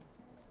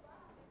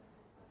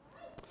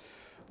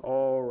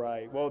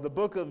right. Well, the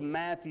book of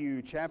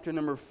Matthew, chapter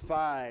number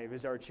 5,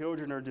 as our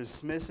children are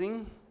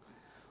dismissing.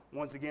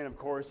 Once again, of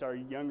course, our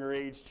younger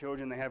age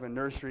children, they have a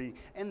nursery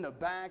in the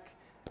back,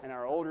 and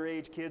our older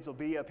age kids will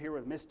be up here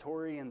with Miss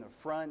Tori in the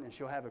front, and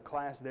she'll have a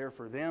class there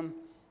for them.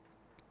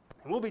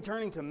 And we'll be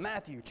turning to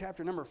Matthew,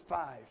 chapter number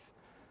 5.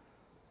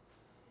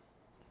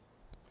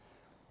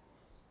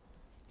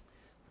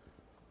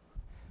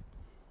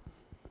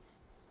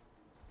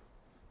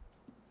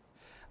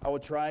 I will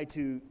try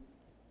to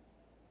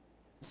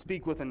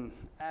speak with an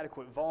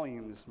adequate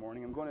volume this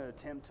morning. I'm going to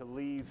attempt to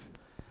leave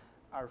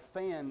our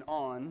fan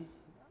on.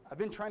 I've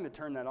been trying to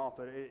turn that off,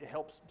 but it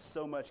helps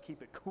so much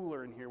keep it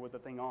cooler in here with the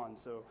thing on,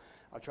 so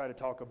I'll try to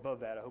talk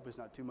above that. I hope it's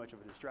not too much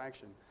of a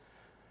distraction.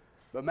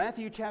 But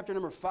Matthew chapter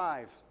number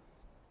 5,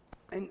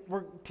 and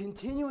we're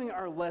continuing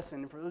our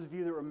lesson, for those of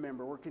you that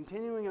remember, we're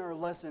continuing our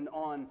lesson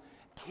on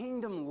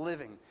kingdom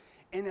living.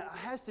 And it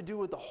has to do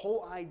with the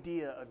whole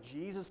idea of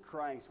Jesus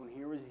Christ when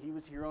he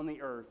was here on the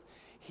earth.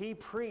 He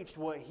preached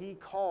what he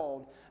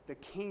called the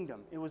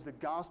kingdom. It was the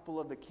gospel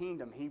of the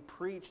kingdom. He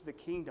preached the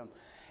kingdom.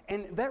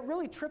 And that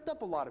really tripped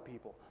up a lot of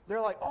people.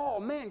 They're like, oh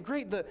man,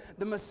 great, the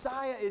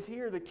Messiah is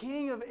here. The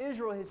King of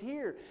Israel is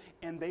here.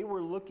 And they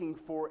were looking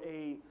for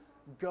a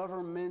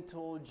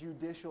governmental,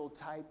 judicial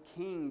type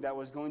king that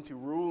was going to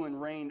rule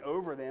and reign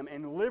over them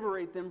and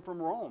liberate them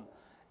from Rome.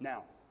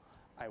 Now,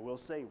 I will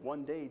say,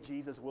 one day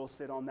Jesus will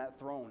sit on that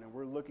throne, and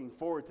we're looking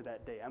forward to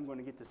that day. I'm going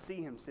to get to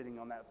see him sitting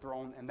on that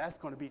throne, and that's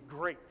going to be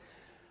great.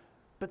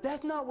 But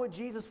that's not what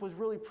Jesus was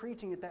really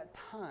preaching at that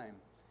time.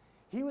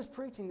 He was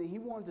preaching that he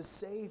wanted to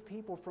save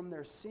people from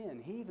their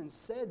sin. He even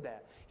said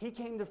that. He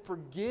came to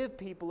forgive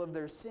people of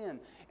their sin,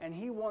 and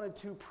he wanted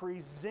to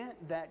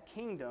present that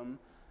kingdom,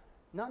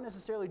 not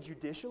necessarily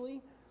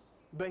judicially,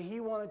 but he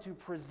wanted to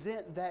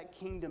present that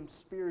kingdom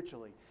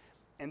spiritually.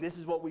 And this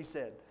is what we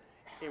said.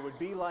 It would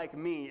be like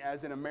me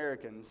as an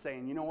American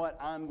saying, you know what,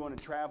 I'm going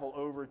to travel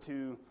over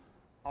to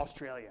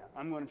Australia.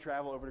 I'm going to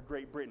travel over to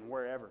Great Britain,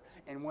 wherever.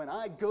 And when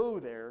I go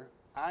there,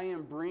 I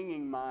am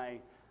bringing my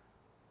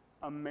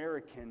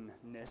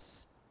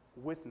Americanness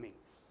with me.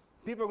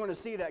 People are going to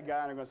see that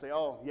guy and they're going to say,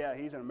 oh, yeah,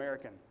 he's an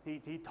American.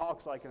 He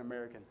talks like an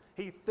American.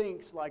 He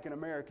thinks like an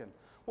American.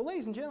 Well,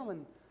 ladies and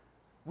gentlemen,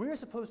 we're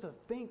supposed to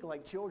think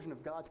like children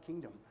of God's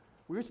kingdom.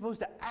 We're supposed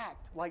to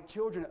act like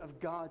children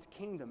of God's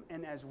kingdom.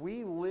 And as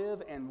we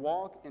live and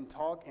walk and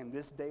talk in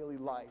this daily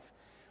life,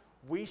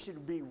 we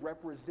should be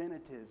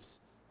representatives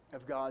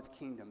of God's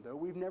kingdom. Though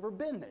we've never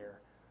been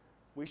there,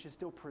 we should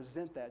still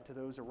present that to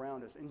those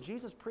around us. And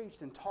Jesus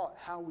preached and taught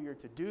how we are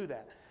to do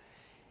that.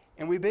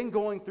 And we've been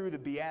going through the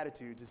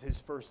Beatitudes as his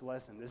first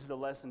lesson. This is a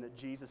lesson that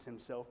Jesus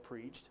himself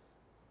preached.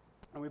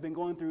 And we've been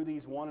going through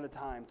these one at a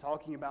time,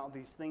 talking about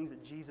these things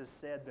that Jesus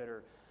said that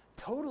are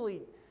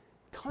totally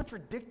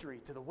contradictory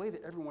to the way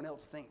that everyone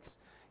else thinks.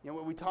 You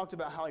know, we talked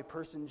about how a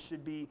person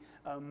should be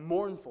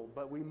mournful,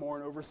 but we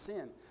mourn over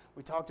sin.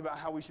 We talked about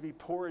how we should be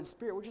poor in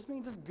spirit, which just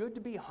means it's good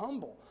to be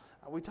humble.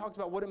 We talked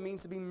about what it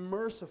means to be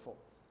merciful.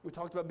 We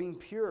talked about being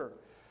pure.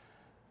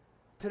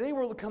 Today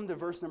we'll come to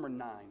verse number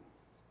 9.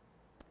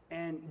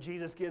 And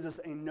Jesus gives us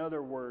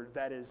another word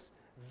that is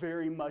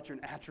very much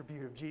an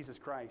attribute of Jesus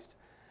Christ.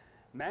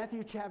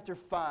 Matthew chapter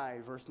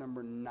 5, verse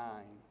number 9.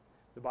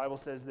 The Bible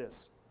says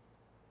this.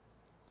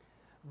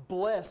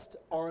 Blessed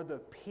are the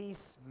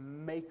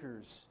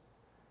peacemakers,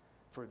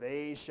 for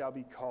they shall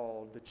be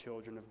called the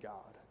children of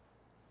God.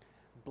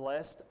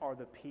 Blessed are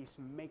the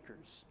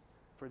peacemakers,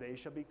 for they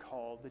shall be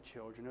called the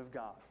children of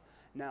God.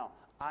 Now,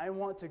 I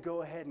want to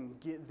go ahead and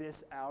get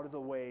this out of the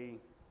way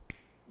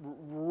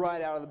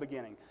right out of the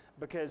beginning,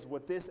 because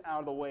with this out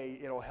of the way,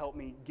 it'll help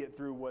me get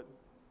through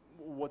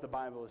what the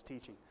Bible is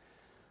teaching.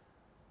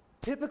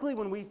 Typically,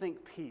 when we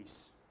think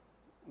peace,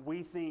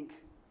 we think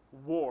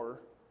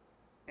war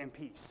and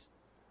peace.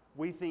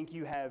 We think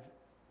you have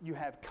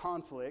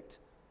conflict,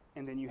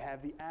 and then you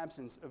have the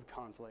absence of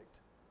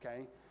conflict,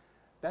 okay?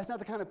 That's not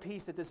the kind of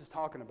peace that this is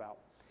talking about.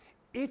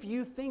 If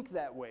you think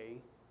that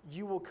way,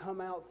 you will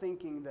come out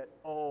thinking that,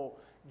 oh,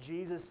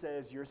 Jesus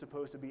says you're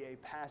supposed to be a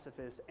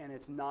pacifist, and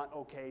it's not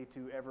okay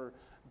to ever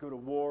go to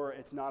war.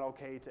 It's not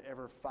okay to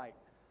ever fight.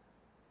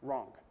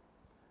 Wrong.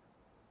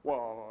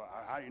 Well,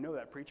 how do you know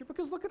that, preacher?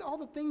 Because look at all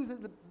the things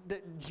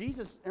that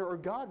Jesus, or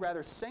God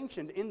rather,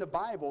 sanctioned in the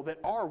Bible that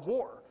are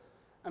war.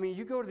 I mean,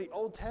 you go to the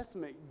Old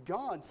Testament,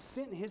 God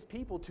sent his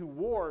people to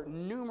war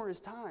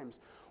numerous times.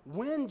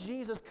 When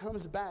Jesus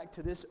comes back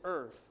to this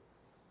earth,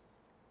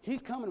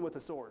 he's coming with a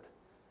sword.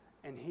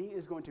 And he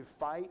is going to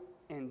fight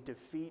and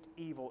defeat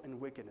evil and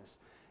wickedness.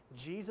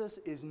 Jesus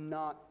is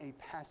not a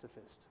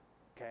pacifist,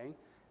 okay?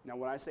 Now,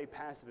 when I say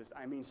pacifist,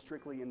 I mean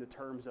strictly in the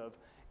terms of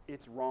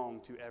it's wrong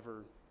to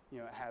ever,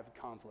 have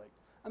conflict.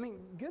 I mean,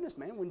 goodness,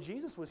 man, when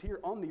Jesus was here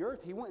on the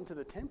earth, he went into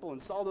the temple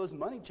and saw those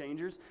money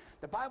changers.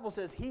 The Bible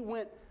says he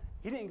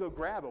didn't go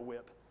grab a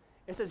whip.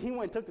 It says he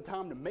went and took the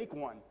time to make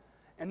one.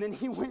 And then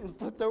he went and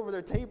flipped over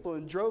their table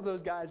and drove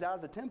those guys out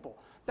of the temple.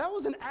 That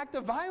was an act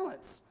of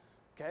violence,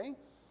 okay?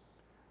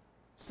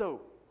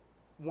 So,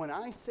 when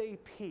I say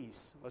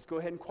peace, let's go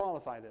ahead and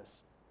qualify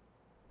this.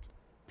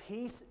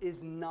 Peace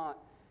is not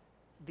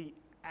the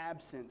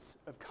absence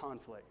of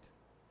conflict.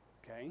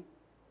 Okay?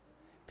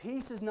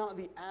 Peace is not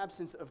the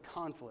absence of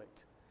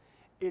conflict.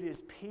 It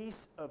is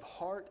peace of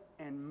heart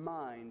and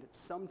mind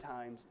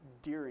sometimes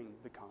during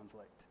the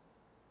conflict.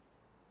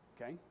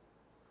 Okay?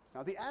 It's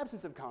not the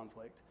absence of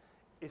conflict.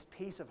 It's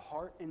peace of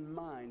heart and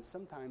mind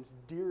sometimes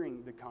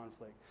during the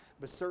conflict,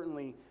 but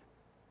certainly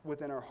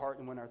within our heart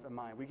and within our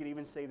mind. We could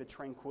even say the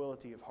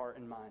tranquility of heart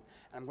and mind.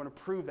 And I'm going to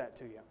prove that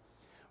to you.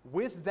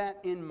 With that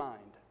in mind,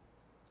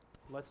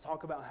 let's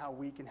talk about how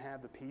we can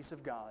have the peace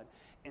of God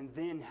and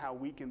then how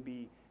we can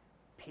be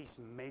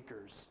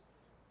peacemakers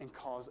and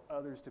cause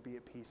others to be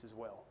at peace as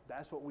well.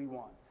 That's what we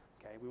want.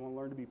 Okay? We want to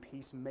learn to be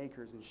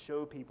peacemakers and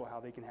show people how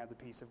they can have the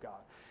peace of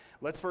God.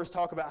 Let's first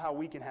talk about how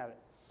we can have it.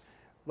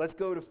 Let's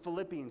go to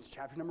Philippians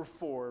chapter number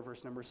 4,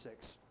 verse number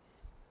 6.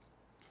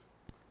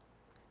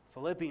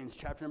 Philippians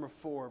chapter number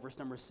 4, verse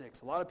number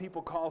 6. A lot of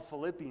people call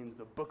Philippians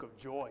the book of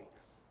joy.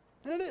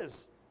 And it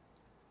is.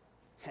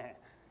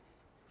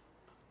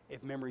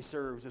 If memory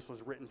serves, this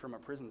was written from a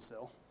prison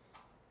cell.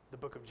 The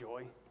book of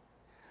joy.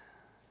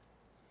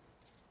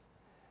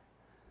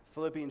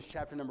 Philippians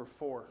chapter number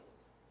 4,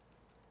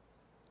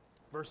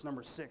 verse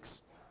number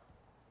 6.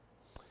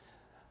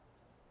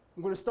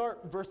 I'm going to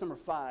start verse number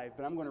 5,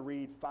 but I'm going to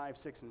read 5,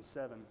 6, and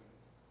 7.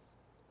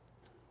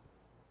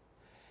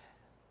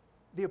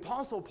 The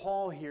Apostle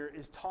Paul here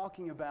is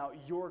talking about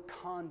your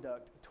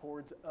conduct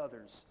towards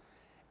others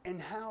and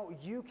how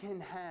you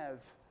can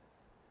have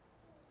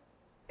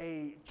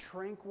a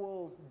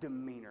tranquil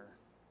demeanor.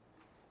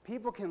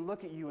 People can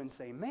look at you and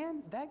say,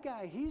 man, that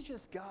guy,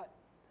 he's got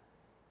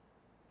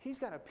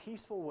a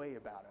peaceful way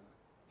about him.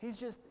 He's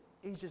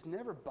just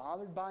never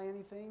bothered by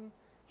anything.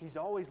 He's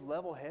always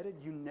level-headed.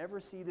 You never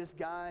see this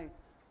guy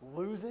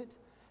lose it.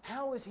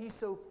 How is he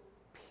so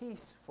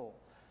peaceful?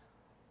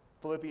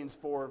 Philippians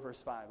 4, verse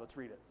 5. Let's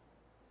read it.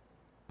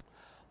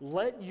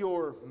 Let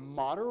your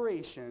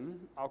moderation,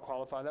 I'll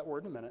qualify that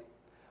word in a minute.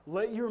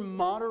 Let your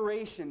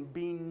moderation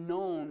be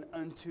known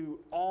unto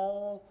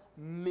all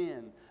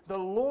men. The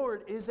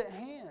Lord is at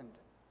hand.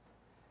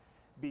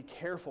 Be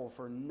careful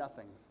for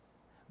nothing,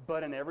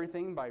 but in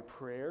everything by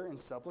prayer and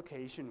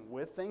supplication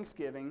with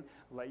thanksgiving,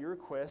 let your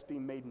requests be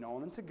made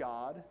known unto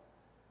God.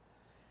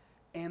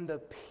 And the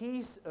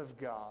peace of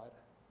God,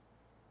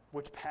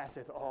 which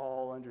passeth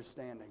all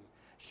understanding,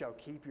 shall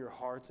keep your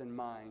hearts and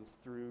minds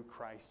through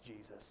Christ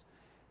Jesus.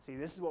 See,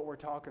 this is what we're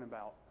talking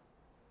about.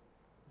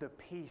 The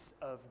peace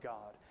of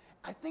God.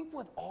 I think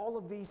with all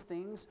of these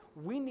things,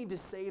 we need to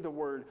say the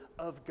word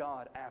of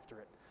God after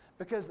it.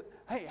 Because,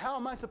 hey, how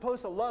am I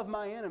supposed to love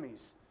my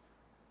enemies?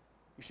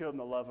 You show them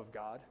the love of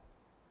God.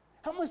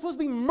 How am I supposed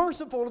to be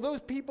merciful to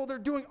those people that are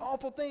doing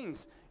awful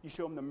things? You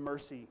show them the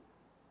mercy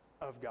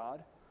of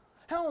God.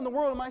 How in the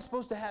world am I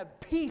supposed to have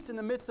peace in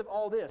the midst of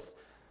all this?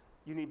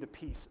 You need the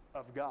peace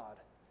of God.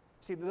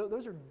 See,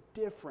 those are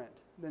different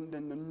than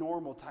the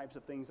normal types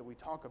of things that we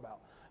talk about.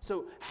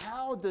 So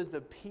how does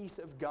the peace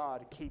of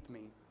God keep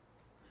me?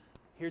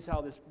 Here's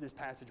how this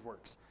passage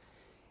works.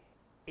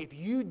 If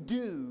you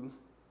do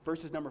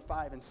verses number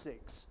 5 and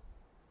 6,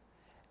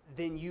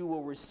 then you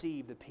will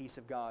receive the peace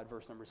of God,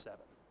 verse number 7.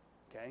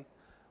 Okay?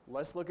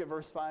 Let's look at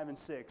verse 5 and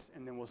 6,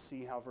 and then we'll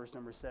see how verse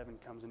number 7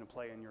 comes into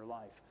play in your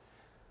life.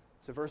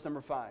 So verse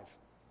number 5.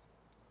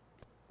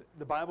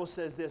 The Bible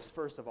says this,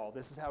 first of all.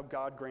 This is how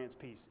God grants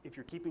peace. If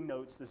you're keeping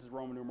notes, this is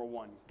Roman numeral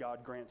 1.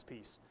 God grants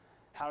peace.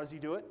 How does he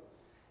do it?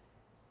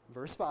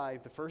 Verse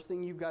 5, the first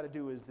thing you've got to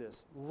do is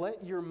this.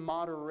 Let your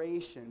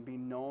moderation be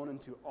known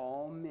unto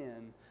all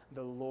men.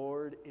 The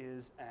Lord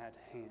is at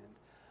hand.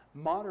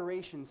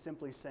 Moderation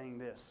simply saying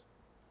this.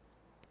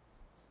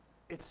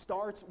 It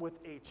starts with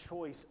a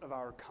choice of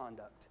our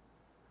conduct.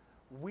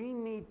 We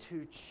need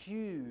to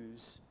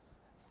choose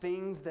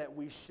things that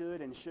we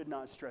should and should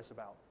not stress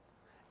about.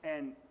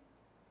 And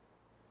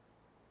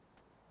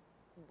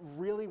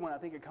really, when I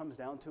think it comes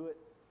down to it,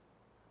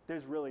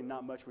 there's really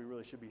not much we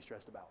really should be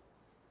stressed about.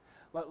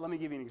 Let me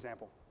give you an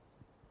example.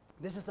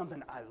 This is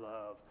something I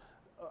love.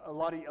 A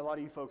lot of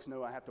you folks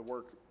know I have to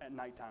work at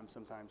nighttime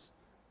sometimes.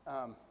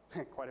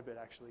 Quite a bit,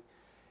 actually.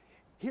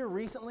 Here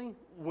recently,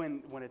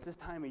 when it's this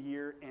time of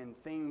year and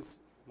things,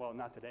 well,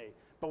 not today,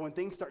 but when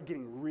things start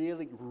getting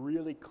really,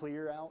 really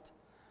clear out,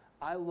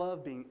 I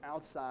love being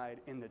outside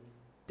in the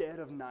dead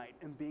of night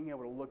and being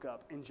able to look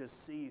up and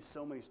just see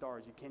so many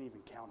stars you can't even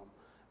count them.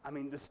 I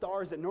mean, the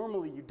stars that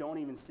normally you don't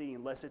even see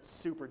unless it's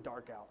super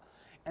dark out.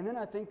 And then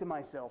I think to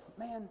myself,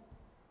 man,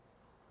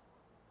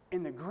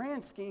 in the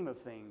grand scheme of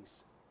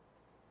things,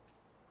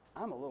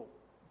 I'm a little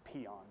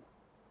peon.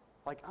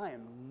 Like, I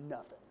am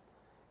nothing.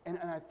 And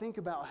I think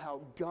about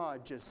how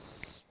God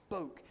just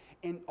spoke,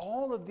 and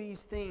all of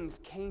these things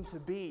came to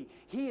be.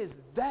 He is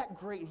that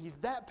great, he's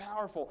that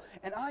powerful,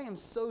 and I am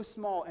so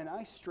small, and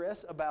I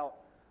stress about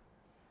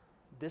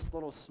this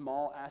little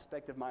small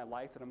aspect of my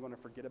life that I'm going to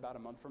forget about a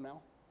month from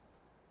now.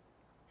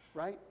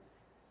 Right?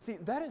 See,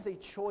 that is a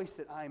choice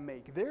that I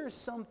make. There are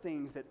some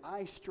things that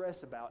I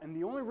stress about, and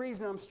the only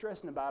reason I'm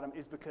stressing about them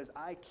is because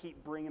I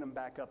keep bringing them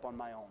back up on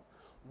my own.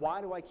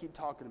 Why do I keep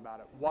talking about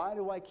it? Why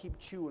do I keep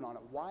chewing on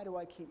it? Why do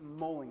I keep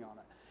mulling on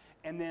it?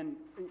 And then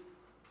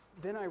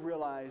then I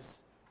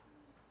realize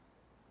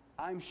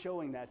I'm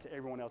showing that to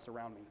everyone else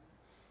around me.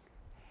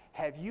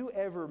 Have you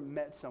ever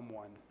met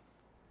someone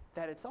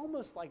that it's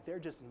almost like they're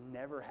just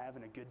never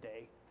having a good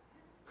day?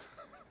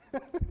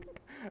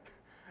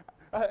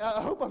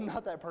 I hope I'm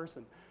not that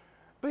person.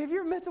 But have you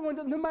ever met someone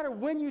that no matter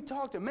when you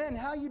talk to them, man,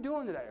 how you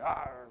doing today?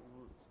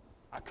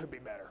 I could be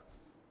better,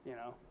 you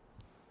know.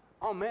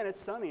 Oh, man, it's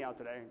sunny out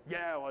today.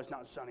 Yeah, well, it's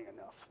not sunny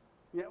enough.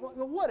 Yeah,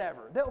 well,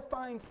 whatever. They'll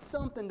find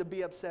something to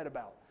be upset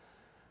about.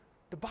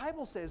 The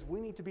Bible says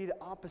we need to be the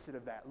opposite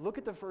of that. Look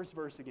at the first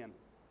verse again.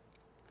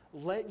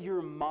 Let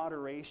your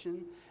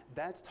moderation,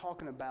 that's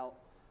talking about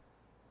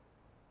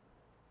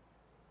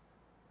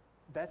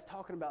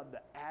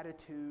the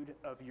attitude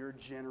of your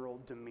general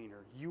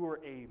demeanor. You are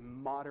a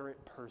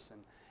moderate person.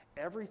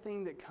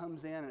 Everything that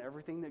comes in and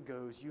everything that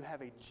goes, you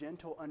have a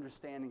gentle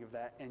understanding of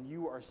that, and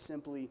you are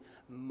simply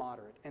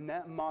moderate. And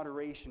that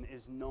moderation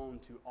is known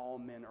to all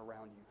men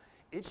around you.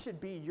 It should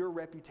be your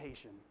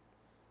reputation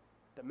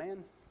that,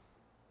 man,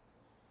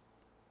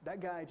 that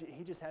guy,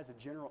 he just has a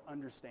general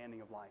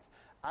understanding of life.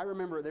 I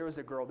remember there was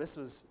a girl, this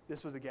was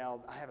a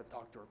gal, I haven't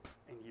talked to her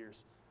in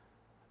years.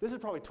 This is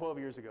probably 12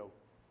 years ago.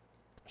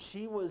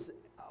 She was,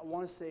 I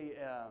want to say,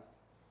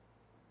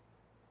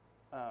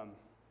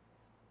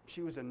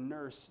 she was a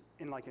nurse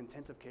in like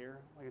intensive care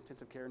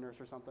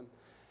nurse or something.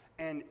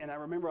 And I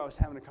remember I was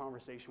having a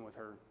conversation with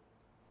her.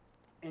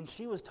 And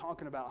she was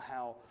talking about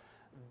how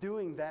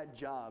doing that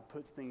job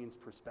puts things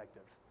in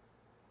perspective.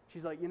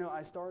 She's like,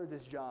 I started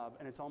this job,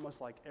 and it's almost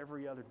like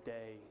every other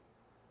day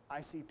I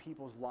see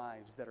people's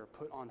lives that are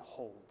put on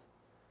hold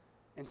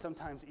and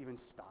sometimes even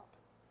stop.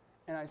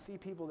 And I see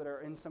people that are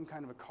in some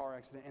kind of a car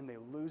accident and they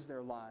lose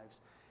their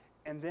lives.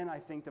 And then I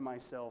think to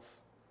myself,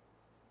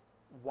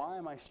 why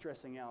am I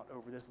stressing out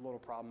over this little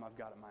problem I've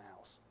got at my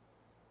house?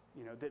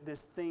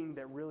 This thing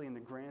that really in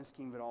the grand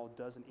scheme of it all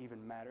doesn't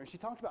even matter. And she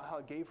talked about how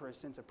it gave her a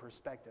sense of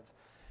perspective.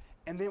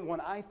 And then when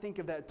I think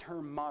of that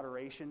term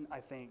moderation, I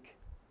think,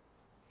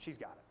 she's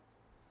got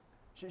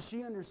it.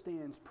 She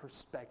understands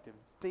perspective,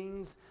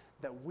 things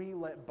that we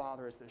let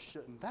bother us that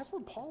shouldn't. That's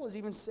what Paul is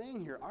even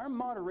saying here. Our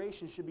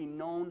moderation should be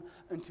known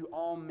unto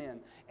all men.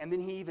 And then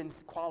he even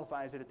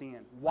qualifies it at the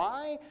end.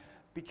 Why?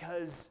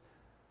 Because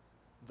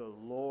the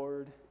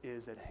Lord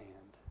is at hand.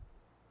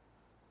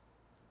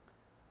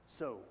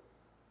 So,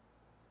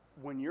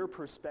 when your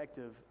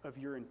perspective of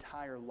your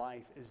entire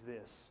life is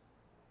this,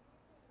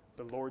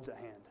 the Lord's at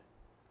hand.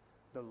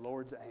 The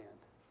Lord's at hand.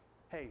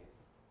 Hey,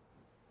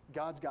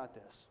 God's got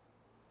this.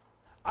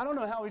 I don't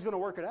know how he's going to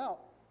work it out,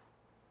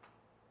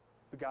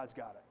 but God's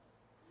got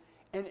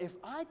it. And if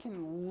I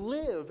can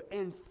live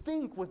and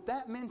think with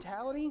that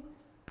mentality,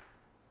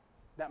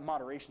 that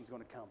moderation is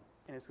going to come,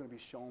 and it's going to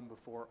be shown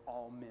before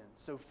all men.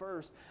 So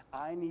first,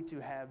 I need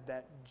to have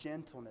that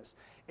gentleness.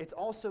 It's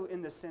also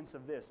in the sense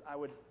of this. I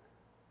would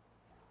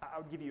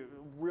give you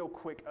a real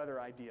quick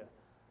other idea.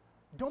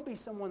 Don't be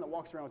someone that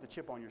walks around with a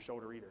chip on your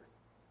shoulder either.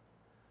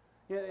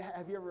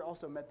 Have you ever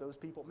also met those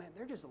people? Man,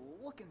 they're just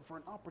looking for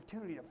an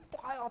opportunity to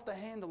fly off the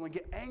handle and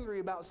get angry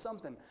about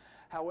something.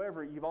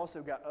 However, you've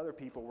also got other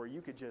people where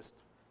you could just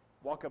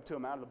walk up to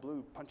them out of the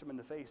blue, punch them in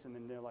the face, and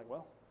then they're like,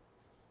 well,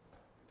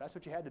 that's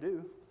what you had to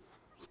do.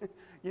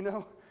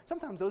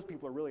 Sometimes those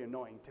people are really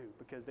annoying too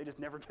because they just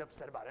never get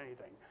upset about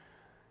anything.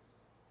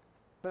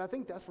 But I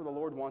think that's where the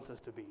Lord wants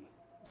us to be.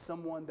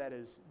 Someone that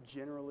is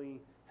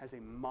generally has a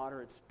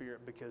moderate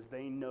spirit because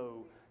they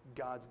know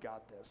God's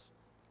got this.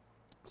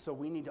 So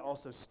we need to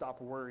also stop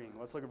worrying.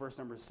 Let's look at verse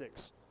number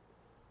 6.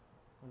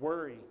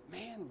 Worry.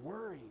 Man,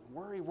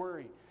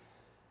 worry.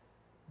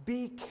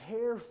 Be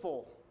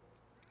careful.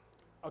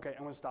 Okay, I'm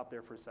going to stop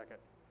there for a second.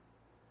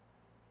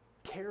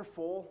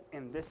 Careful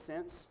in this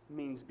sense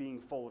means being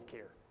full of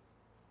care.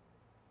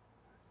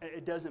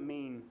 It doesn't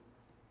mean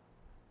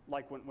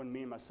like when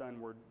me and my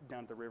son were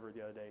down at the river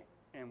the other day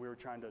and we were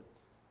trying to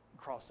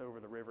cross over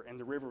the river, and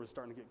the river was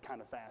starting to get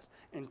kind of fast,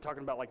 and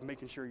talking about like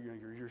making sure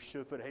you're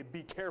sure-footed. Hey,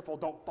 be careful,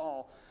 don't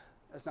fall.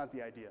 That's not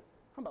the idea.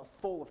 I'm talking about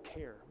full of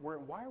care.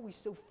 Why are we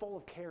so full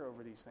of care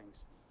over these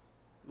things?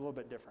 A little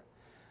bit different.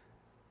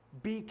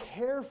 Be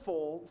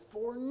careful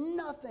for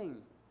nothing,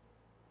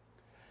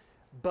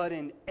 but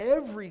in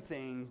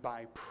everything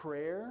by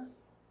prayer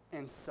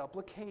and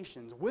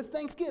supplications with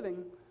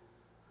thanksgiving,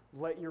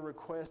 let your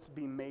requests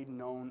be made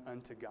known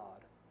unto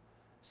God.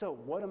 So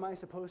what am I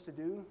supposed to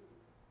do?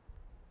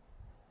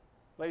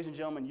 Ladies and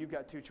gentlemen, you've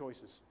got two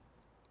choices.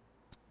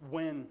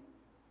 When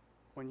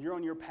you're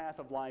on your path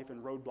of life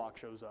and roadblock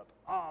shows up,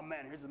 oh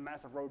man, here's a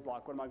massive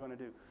roadblock, what am I going to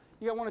do?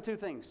 You got one of two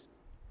things.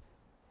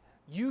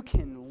 You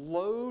can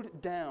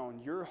load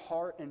down your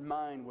heart and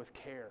mind with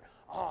care.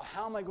 Oh,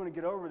 how am I going to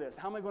get over this?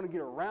 How am I going to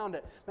get around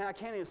it? Man,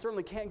 I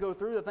certainly can't go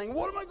through the thing.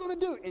 What am I going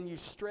to do? And you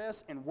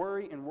stress and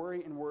worry and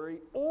worry and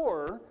worry.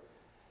 Or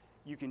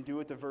you can do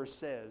what the verse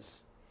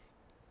says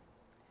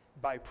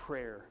by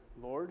prayer.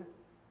 Lord,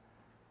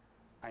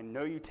 I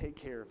know you take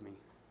care of me.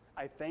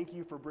 I thank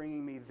you for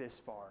bringing me this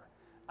far.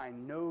 I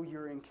know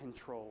you're in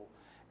control,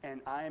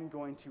 and I am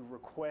going to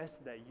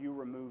request that you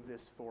remove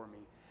this for me.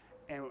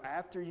 And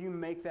after you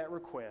make that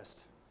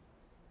request,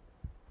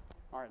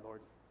 All right,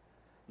 Lord,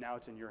 now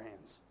it's in your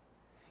hands.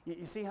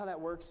 You see how that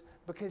works?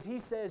 Because he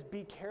says,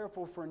 be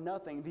careful for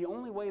nothing. The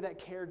only way that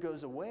care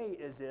goes away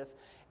is if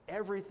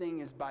everything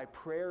is by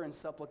prayer and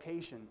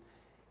supplication.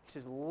 He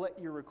says, let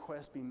your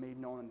request be made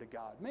known unto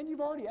God. Man,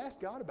 you've already asked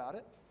God about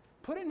it.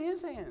 Put it in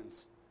his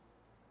hands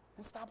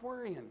and stop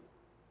worrying.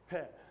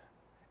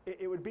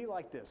 It would be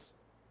like this.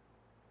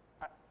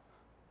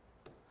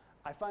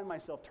 I find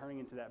myself turning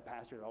into that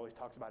pastor that always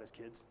talks about his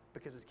kids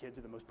because his kids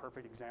are the most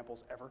perfect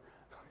examples ever.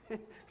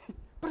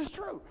 But it's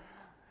true.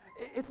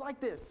 It's like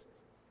this.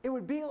 It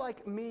would be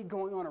like me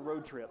going on a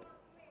road trip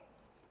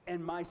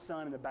and my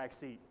son in the back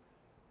seat.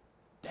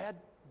 Dad,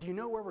 do you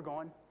know where we're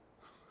going?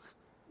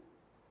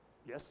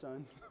 Yes,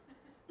 son.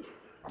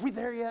 Are we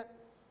there yet?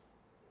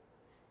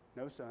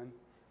 No, son.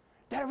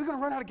 Dad, are we going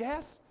to run out of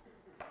gas?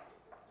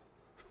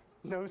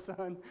 No,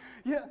 son.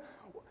 Yeah.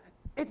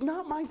 It's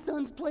not my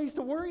son's place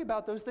to worry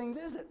about those things,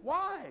 is it?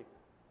 Why?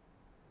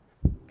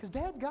 Because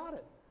Dad's got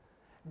it.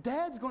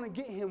 Dad's going to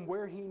get him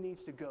where he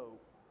needs to go.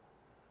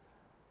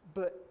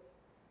 But,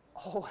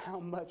 oh, how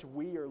much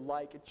we are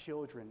like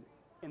children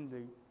in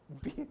the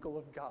vehicle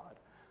of God.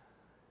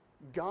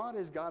 God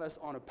has got us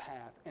on a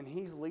path, and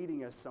he's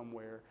leading us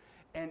somewhere.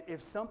 And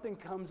if something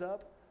comes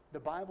up, the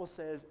Bible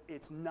says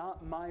it's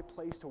not my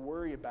place to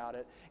worry about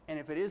it. And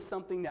if it is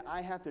something that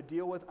I have to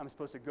deal with, I'm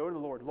supposed to go to the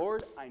Lord.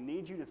 Lord, I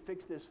need you to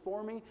fix this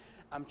for me.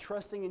 I'm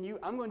trusting in you.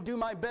 I'm going to do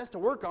my best to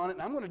work on it,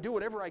 and I'm going to do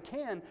whatever I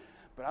can,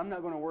 but I'm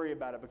not going to worry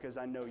about it because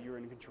I know you're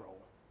in control.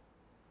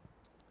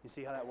 You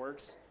see how that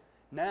works?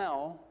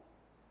 Now,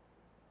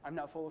 I'm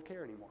not full of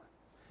care anymore.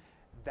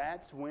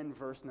 That's when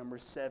verse number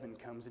 7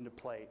 comes into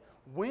play.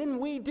 When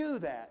we do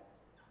that,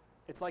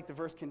 it's like the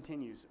verse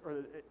continues,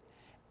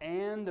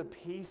 and the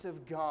peace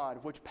of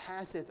God, which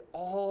passeth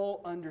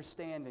all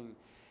understanding,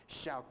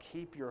 shall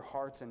keep your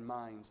hearts and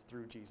minds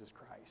through Jesus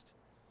Christ.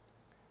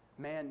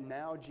 Man,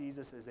 now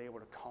Jesus is able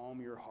to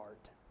calm your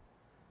heart.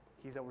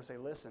 He's able to say,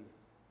 listen,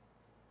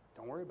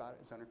 don't worry about it.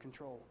 It's under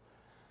control.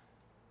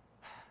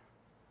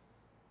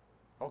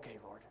 Okay,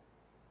 Lord,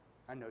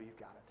 I know you've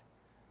got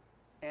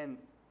it. And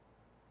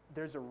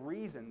there's a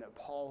reason that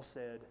Paul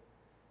said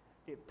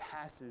it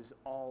passes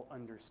all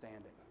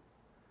understanding.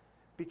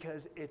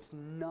 Because it's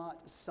not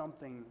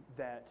something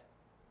that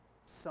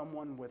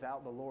someone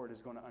without the Lord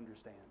is going to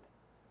understand.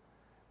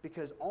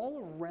 Because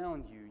all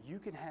around you, you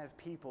can have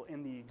people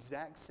in the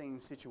exact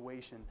same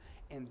situation,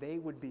 and they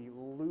would be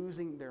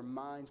losing their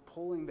minds,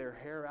 pulling their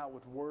hair out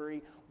with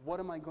worry. What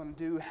am I going to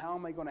do? How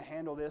am I going to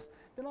handle this?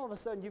 Then all of a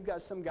sudden, you've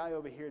got some guy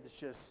over here that's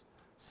just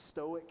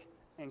stoic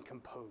and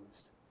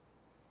composed.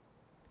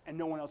 And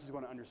no one else is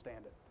going to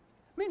understand it.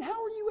 I mean,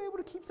 how are you able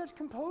to keep such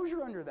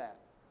composure under that?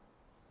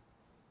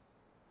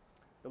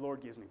 The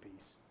Lord gives me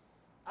peace.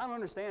 I don't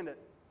understand it,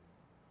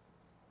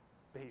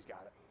 but he's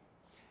got it.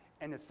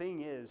 And the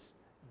thing is,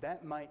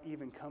 that might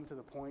even come to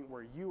the point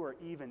where you are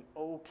even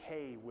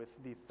okay with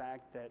the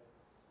fact that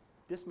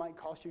this might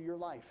cost you your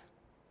life.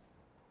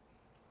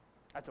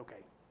 That's okay.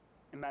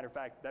 As a matter of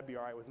fact, that'd be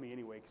all right with me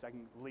anyway, because I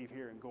can leave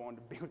here and go on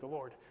to be with the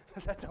Lord.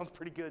 That sounds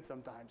pretty good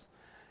sometimes.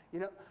 You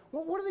know,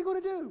 well, what are they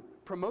going to do?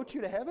 Promote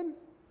you to heaven?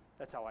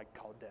 That's how I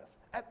call death.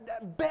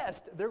 At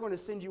best, they're going to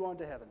send you on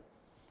to heaven.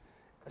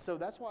 So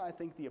that's why I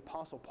think the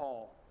Apostle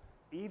Paul,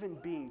 even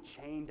being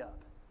chained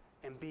up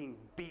and being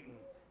beaten,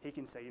 he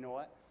can say, you know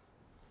what?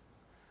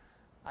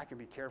 I can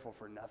be careful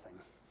for nothing.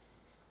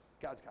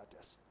 God's got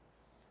this.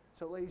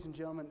 So ladies and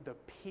gentlemen, the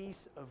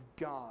peace of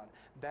God,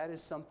 that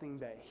is something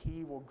that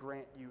he will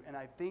grant you. And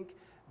I think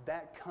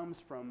that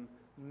comes from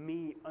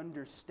me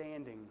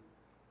understanding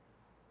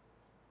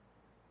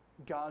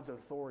God's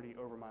authority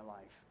over my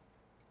life.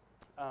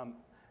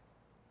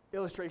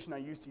 Illustration I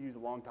used to use a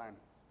long time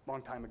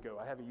ago.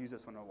 I haven't used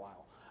this one in a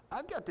while.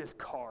 I've got this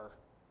car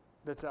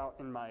that's out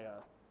in my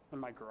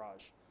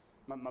garage.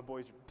 My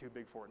boys are too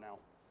big for it now.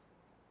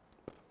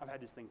 I've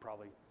had this thing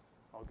probably,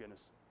 oh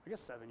goodness, I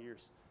guess 7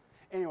 years.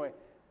 Anyway,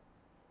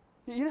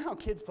 you know how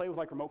kids play with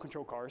like remote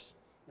control cars,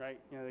 right?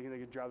 You know, they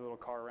can drive a little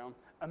car around.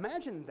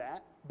 Imagine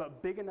that,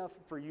 but big enough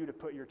for you to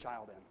put your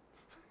child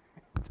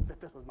in. So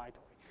this was my toy.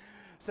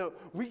 So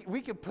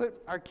we could put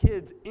our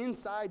kids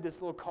inside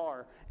this little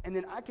car, and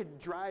then I could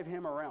drive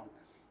him around.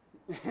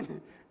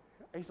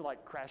 I used to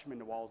like crash him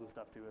into walls and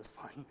stuff too. It was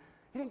fun.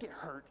 He didn't get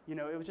hurt, you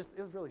know. It was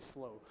really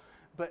slow.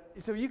 But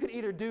so you could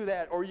either do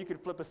that, or you could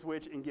flip a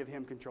switch and give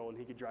him control, and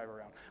he could drive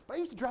around. But I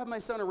used to drive my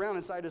son around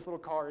inside this little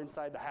car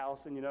inside the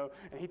house, and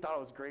he thought it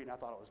was great, and I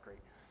thought it was great.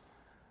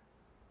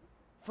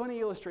 Funny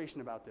illustration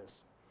about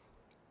this.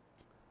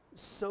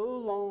 So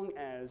long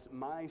as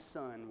my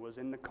son was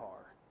in the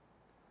car,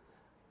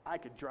 I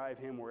could drive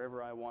him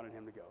wherever I wanted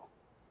him to go.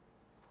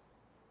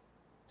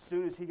 As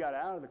soon as he got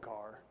out of the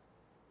car,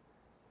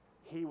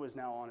 he was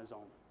now on his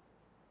own.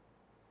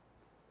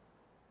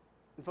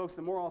 And folks,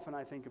 the more often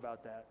I think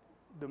about that,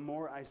 the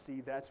more I see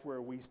that's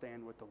where we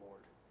stand with the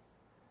Lord.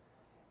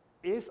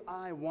 If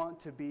I want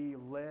to be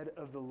led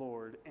of the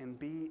Lord and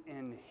be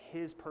in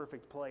his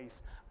perfect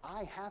place,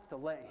 I have to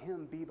let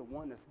him be the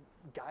one that's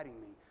guiding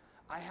me.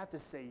 I have to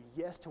say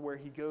yes to where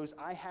he goes.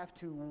 I have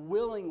to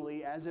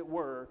willingly, as it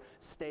were,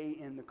 stay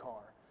in the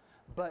car.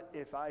 But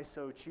if I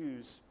so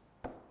choose,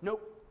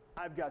 nope,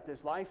 I've got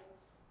this life.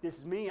 This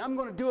is me. I'm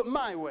going to do it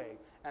my way.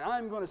 And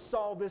I'm going to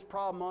solve this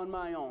problem on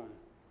my own.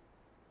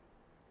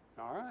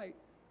 All right.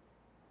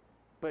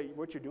 But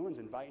what you're doing is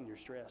inviting your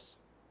stress.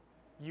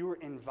 You are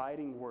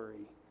inviting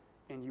worry,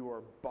 and you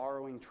are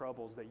borrowing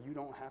troubles that you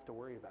don't have to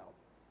worry about.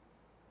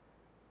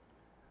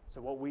 So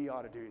what we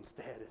ought to do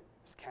instead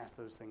is cast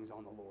those things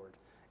on the Lord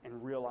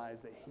and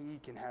realize that he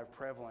can have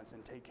prevalence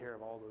and take care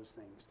of all those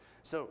things.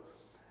 So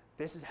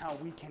this is how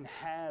we can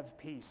have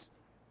peace.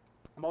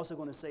 I'm also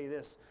going to say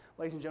this.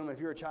 Ladies and gentlemen,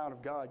 if you're a child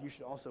of God, you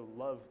should also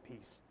love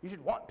peace. You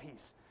should want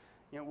peace.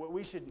 You know, what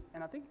we should,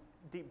 and I think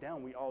deep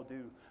down we all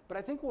do, but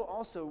I think we'll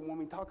also, when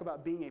we talk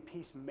about being a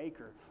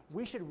peacemaker,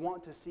 we should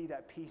want to see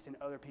that peace in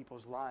other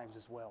people's lives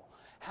as well.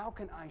 How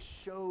can I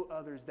show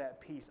others that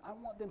peace? I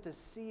want them to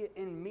see it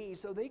in me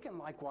so they can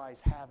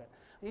likewise have it.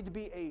 I need to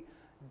be a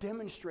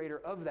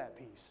demonstrator of that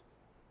peace.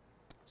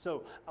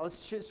 So let's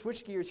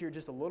switch gears here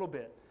just a little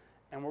bit,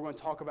 and we're going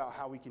to talk about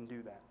how we can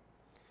do that.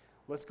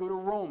 Let's go to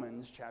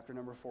Romans chapter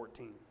number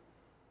 14.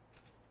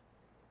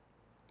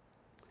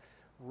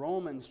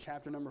 Romans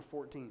chapter number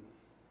 14.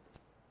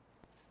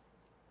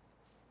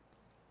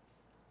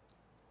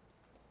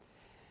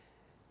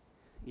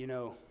 You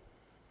know,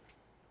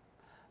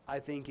 I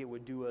think it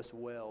would do us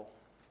well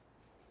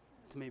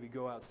to maybe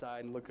go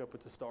outside and look up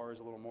at the stars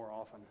a little more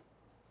often.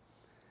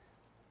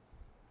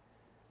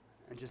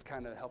 And just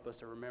kind of help us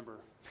to remember,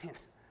 man,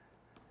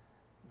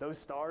 those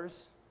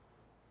stars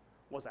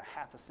was a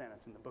half a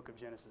sentence in the book of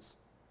Genesis.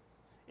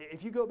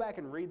 If you go back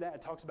and read that,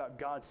 it talks about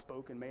God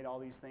spoke and made all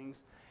these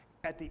things.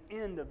 At the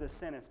end of this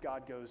sentence,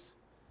 God goes,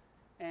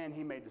 and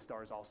he made the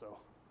stars also.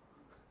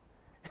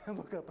 And I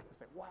look up and I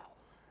say, wow,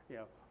 you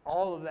know,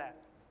 all of that,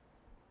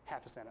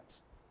 half a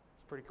sentence.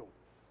 It's pretty cool.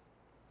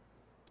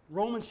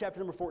 Romans chapter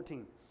number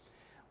 14.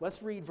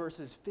 Let's read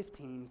verses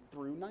 15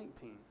 through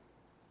 19.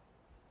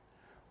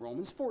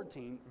 Romans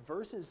 14,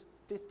 verses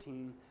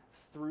 15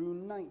 through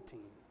 19.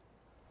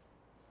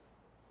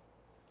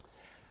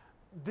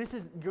 This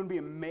is going to be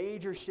a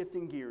major shift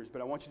in gears,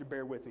 but I want you to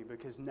bear with me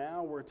because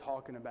now we're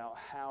talking about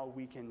how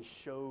we can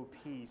show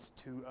peace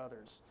to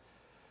others.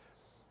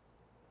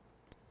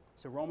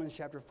 So Romans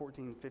chapter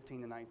 14,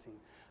 15 to 19.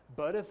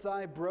 But if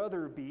thy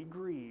brother be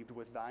grieved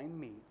with thy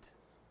meat,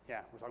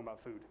 yeah, we're talking about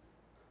food.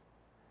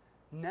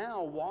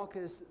 Now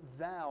walkest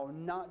thou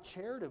not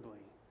charitably.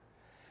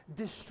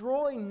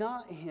 Destroy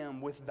not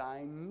him with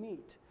thy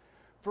meat,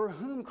 for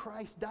whom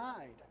Christ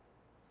died.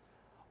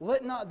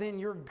 Let not then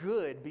your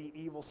good be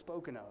evil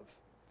spoken of.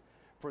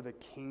 For the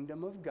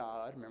kingdom of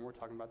God, remember we're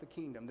talking about the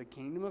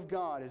kingdom of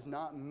God is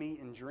not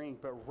meat and drink,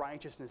 but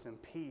righteousness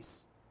and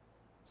peace.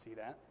 See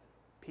that?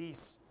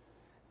 Peace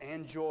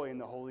and joy in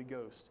the Holy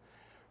Ghost.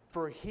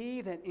 For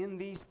he that in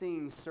these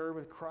things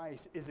serveth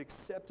Christ is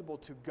acceptable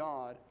to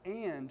God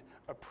and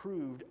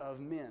approved of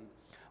men.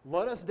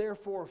 Let us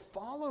therefore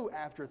follow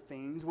after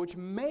things which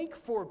make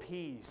for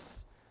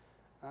peace.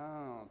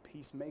 Oh,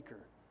 peacemaker.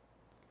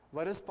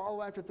 Let us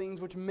follow after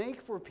things which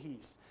make for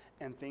peace,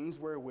 and things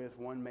wherewith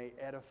one may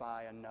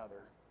edify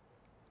another.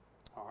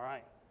 All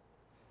right.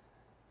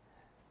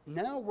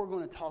 Now we're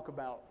going to talk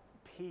about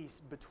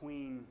peace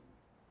between,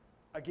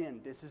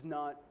 again, this is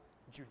not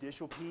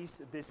judicial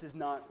peace. This is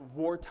not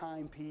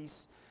wartime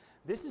peace.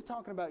 This is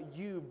talking about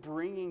you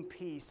bringing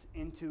peace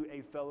into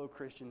a fellow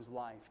Christian's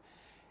life.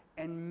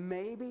 And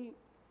maybe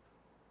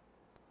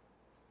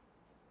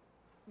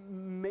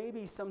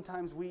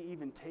sometimes we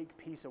even take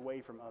peace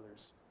away from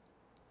others.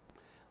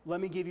 Let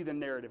me give you the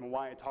narrative and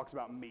why it talks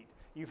about meat.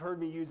 You've heard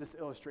me use this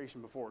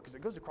illustration before because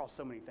it goes across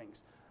so many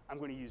things. I'm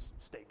going to use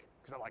steak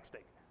because I like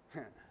steak.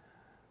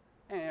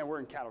 And we're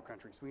in cattle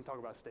country, so we can talk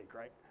about steak,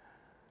 right?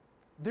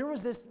 There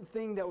was this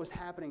thing that was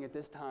happening at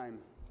this time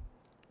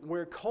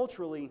where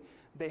culturally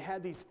they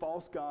had these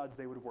false gods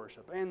they would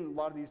worship, and a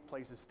lot of these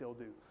places still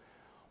do.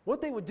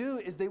 What they would do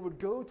is they would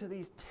go to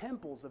these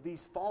temples of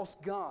these false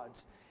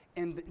gods,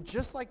 and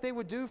just like they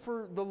would do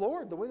for the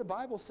Lord, the way the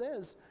Bible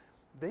says,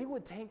 they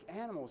would take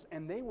animals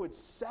and they would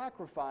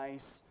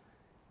sacrifice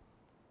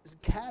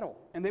cattle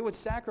and they would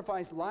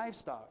sacrifice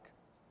livestock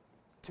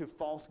to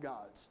false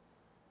gods.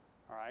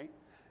 All right?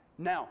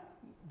 Now,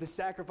 the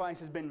sacrifice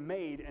has been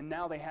made and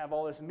now they have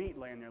all this meat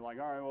laying there like,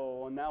 all right,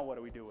 well, now what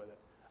do we do with it?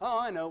 Oh,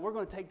 I know, we're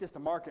going to take this to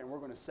market and we're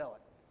going to sell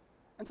it.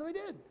 And so they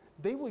did.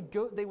 They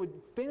would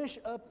finish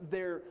up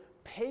their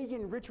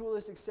pagan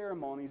ritualistic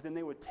ceremonies, then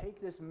they would take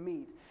this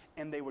meat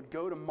and they would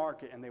go to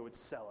market and they would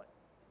sell it.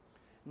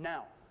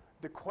 Now,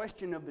 the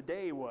question of the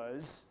day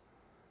was,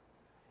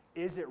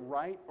 is it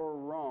right or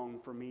wrong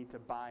for me to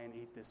buy and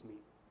eat this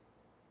meat?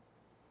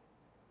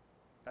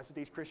 That's what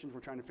these Christians were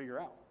trying to figure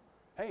out.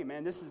 Hey,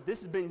 man, this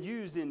has been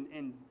used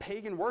in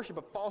pagan worship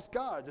of false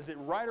gods. Is it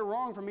right or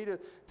wrong for me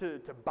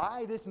to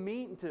buy this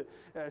meat and to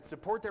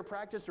support their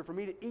practice, or for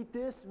me to eat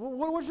this?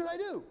 What should I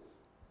do?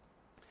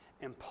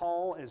 And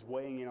Paul is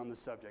weighing in on the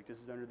subject.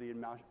 This is under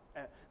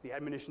the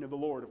admonition of the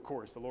Lord, of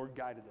course. The Lord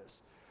guided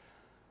this.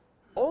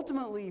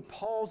 Ultimately,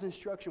 Paul's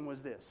instruction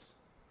was this.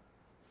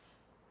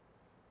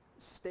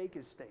 Steak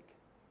is steak.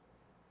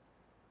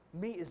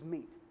 Meat is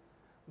meat.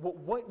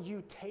 What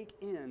you take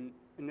in,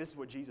 and this is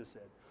what Jesus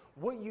said,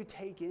 what you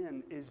take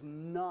in is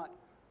not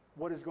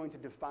what is going to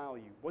defile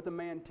you. What the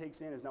man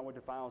takes in is not what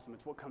defiles him.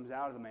 It's what comes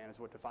out of the man is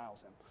what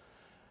defiles him.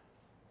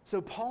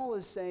 So Paul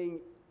is saying,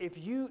 if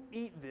you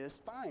eat this,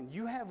 fine.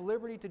 You have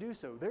liberty to do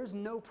so. There's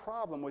no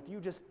problem with you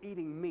just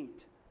eating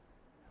meat.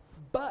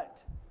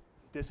 But,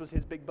 this was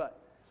his big but.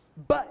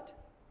 But,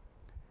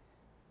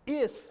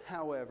 if,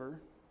 however,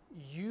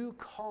 you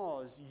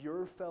cause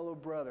your fellow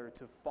brother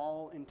to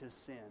fall into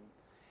sin,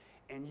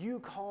 and you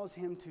cause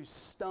him to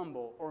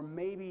stumble or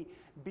maybe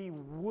be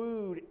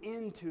wooed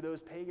into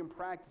those pagan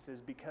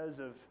practices because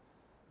of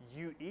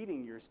you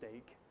eating your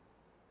steak,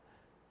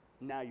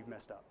 now you've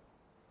messed up.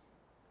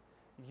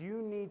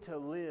 You need to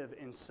live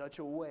in such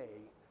a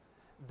way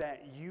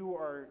that you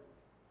are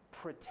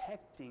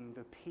protecting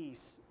the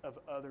peace of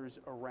others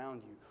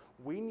around you.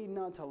 We need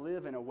not to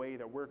live in a way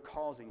that we're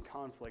causing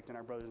conflict in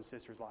our brothers and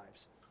sisters'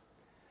 lives.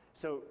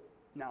 So,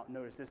 now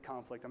notice this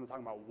conflict, I'm not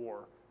talking about war.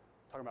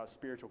 I'm talking about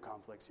spiritual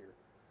conflicts here.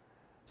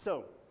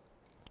 So,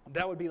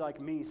 that would be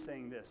like me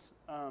saying this.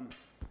 I'm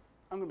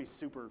going to be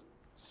super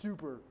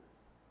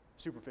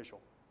superficial.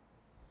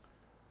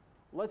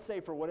 Let's say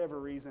for whatever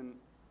reason,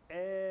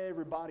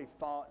 everybody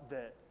thought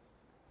that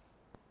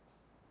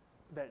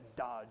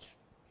Dodge,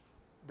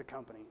 the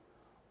company,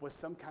 was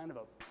some kind of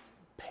a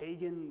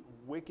pagan,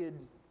 wicked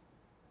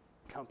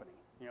company,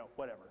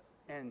 whatever.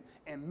 And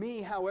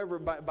me, however,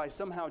 by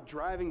somehow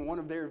driving one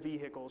of their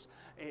vehicles,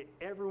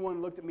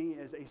 everyone looked at me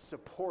as a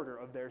supporter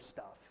of their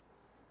stuff.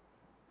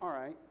 All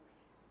right.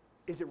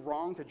 Is it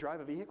wrong to drive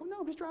a vehicle? No,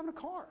 I'm just driving a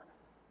car.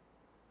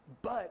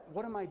 But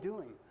what am I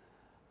doing?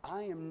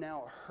 I am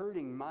now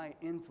hurting my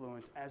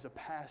influence as a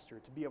pastor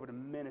to be able to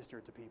minister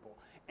to people.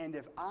 And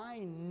if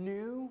I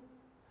knew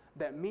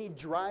that me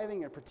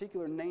driving a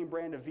particular name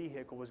brand of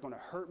vehicle was going to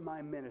hurt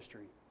my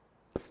ministry,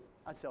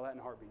 I'd sell that in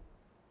a heartbeat.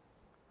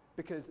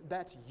 Because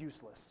that's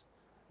useless.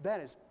 That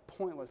is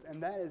pointless,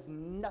 and that is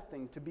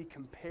nothing to be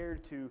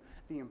compared to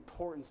the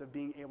importance of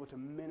being able to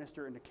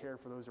minister and to care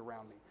for those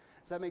around me.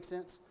 Does that make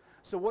sense?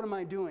 So what am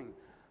I doing?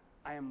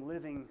 I am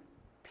living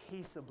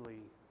peaceably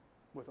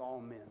with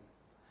all men.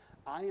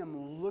 I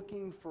am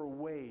looking for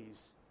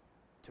ways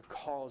to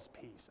cause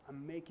peace.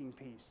 I'm making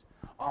peace.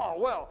 Oh,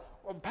 well,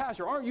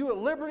 Pastor, aren't you at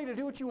liberty to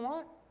do what you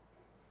want?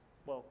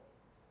 Well,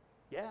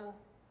 yeah.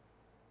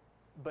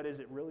 But is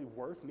it really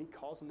worth me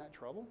causing that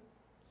trouble?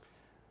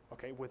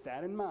 Okay, with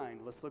that in mind,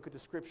 let's look at the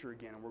scripture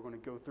again, and we're going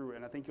to go through it,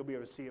 and I think you'll be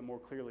able to see it more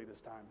clearly this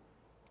time.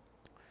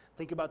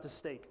 Think about the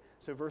steak.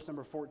 So verse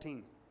number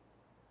 14.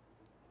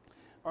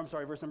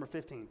 Verse number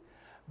 15.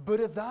 But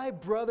if thy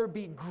brother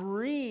be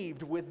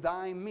grieved with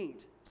thy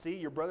meat. See,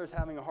 your brother's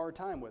having a hard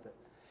time with it.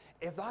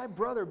 If thy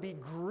brother be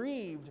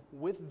grieved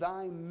with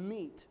thy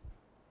meat,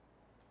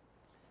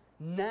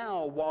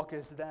 now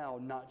walkest thou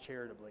not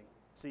charitably.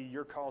 See,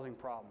 you're causing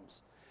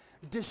problems.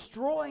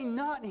 Destroy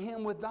not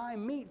him with thy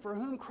meat for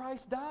whom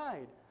Christ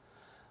died.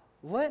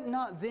 Let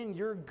not then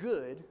your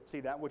good, see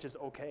that which is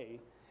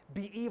okay,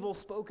 be evil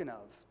spoken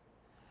of.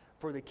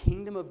 For the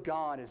kingdom of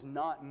God is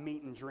not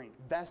meat and drink.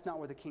 That's not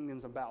what the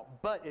kingdom's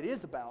about. But it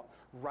is about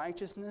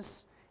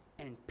righteousness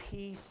and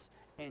peace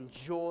and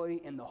joy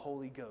in the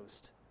Holy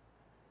Ghost.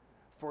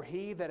 For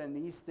he that in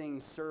these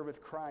things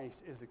serveth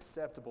Christ is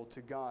acceptable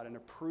to God and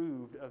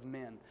approved of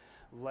men.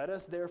 Let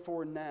us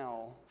therefore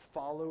now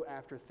follow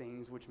after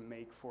things which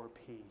make for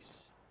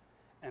peace,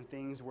 and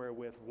things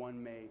wherewith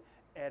one may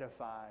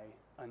edify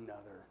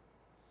another.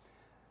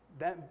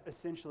 That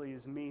essentially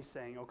is me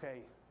saying, okay,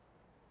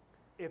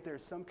 if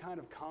there's some kind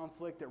of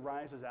conflict that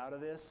rises out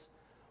of this,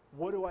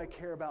 what do I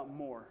care about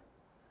more?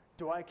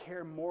 Do I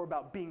care more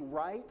about being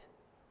right,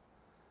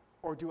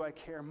 or do I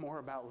care more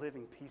about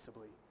living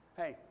peaceably?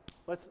 Hey,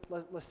 let's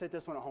sit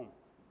this one at home.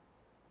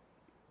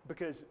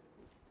 Because,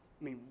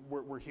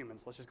 we're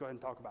humans. Let's just go ahead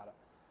and talk about it.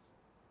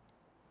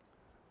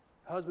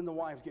 Husband and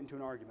wives get into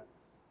an argument.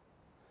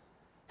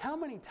 How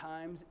many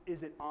times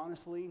is it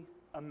honestly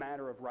a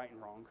matter of right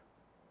and wrong?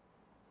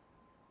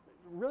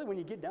 Really, when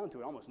you get down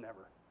to it, almost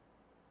never.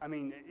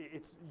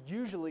 It's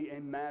usually a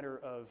matter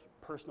of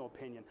personal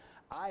opinion.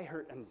 I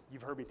heard, and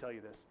you've heard me tell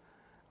you this,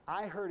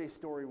 I heard a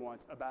story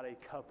once about a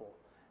couple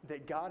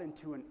that got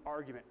into an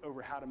argument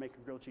over how to make a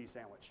grilled cheese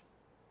sandwich.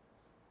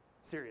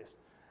 Serious.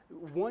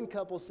 One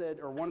couple said,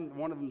 or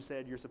one of them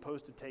said, you're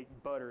supposed to take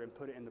butter and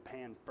put it in the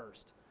pan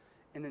first.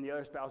 And then the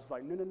other spouse was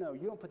like, no,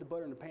 you don't put the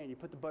butter in the pan. You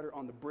put the butter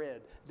on the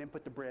bread, then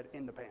put the bread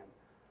in the pan.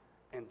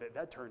 And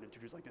that turned into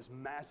just like this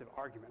massive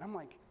argument. I'm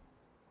like,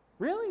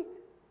 really?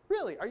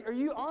 Really? Are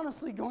you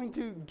honestly going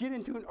to get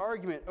into an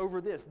argument over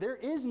this? There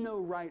is no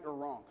right or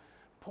wrong.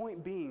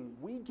 Point being,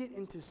 we get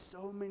into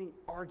so many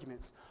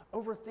arguments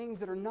over things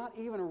that are not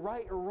even a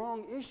right or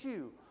wrong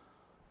issue.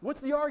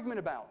 What's the argument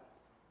about?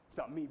 It's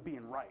about me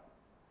being right.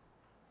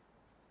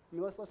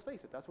 Let's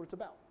face it, that's what it's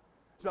about.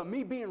 It's about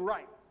me being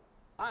right.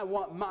 I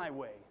want my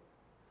way.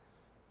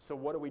 So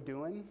what are we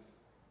doing?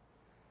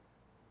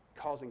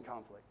 Causing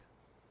conflict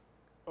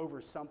over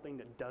something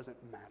that doesn't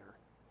matter.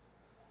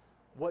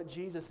 What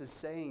Jesus is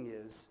saying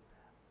is,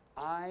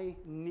 I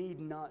need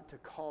not to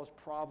cause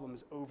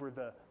problems over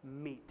the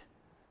meat.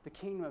 The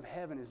kingdom of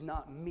heaven is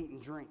not meat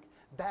and drink.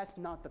 That's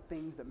not the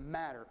things that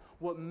matter.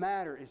 What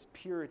matters is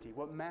purity.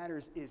 What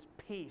matters is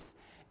peace.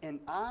 And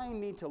I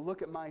need to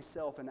look at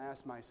myself and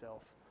ask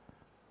myself,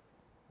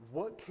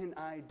 what can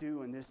I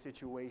do in this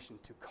situation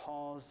to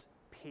cause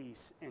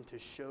peace and to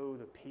show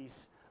the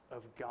peace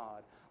of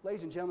God?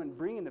 Ladies and gentlemen,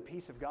 bringing the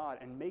peace of God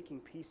and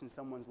making peace in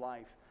someone's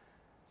life,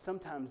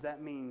 sometimes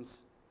that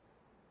means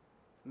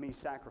me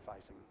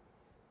sacrificing.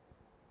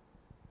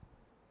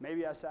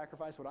 Maybe I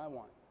sacrifice what I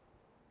want.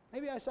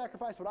 Maybe I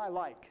sacrifice what I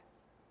like.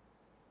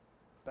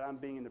 But I'm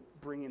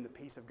bringing the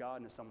peace of God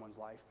into someone's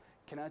life.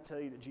 Can I tell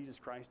you that Jesus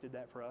Christ did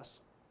that for us?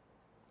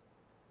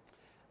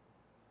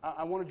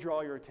 I want to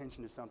draw your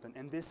attention to something,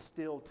 and this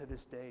still to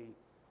this day,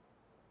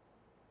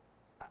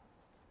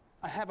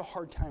 I have a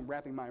hard time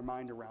wrapping my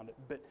mind around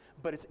it,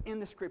 but it's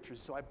in the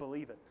scriptures, so I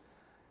believe it.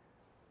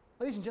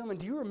 Ladies and gentlemen,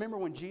 do you remember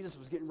when Jesus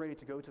was getting ready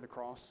to go to the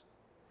cross?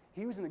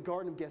 He was in the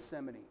Garden of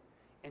Gethsemane,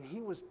 and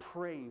he was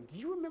praying. Do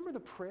you remember the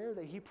prayer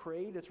that he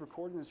prayed that's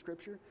recorded in the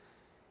scripture?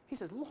 He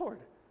says, Lord,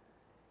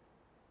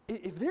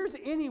 if there's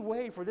any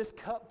way for this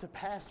cup to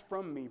pass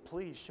from me,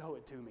 please show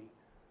it to me.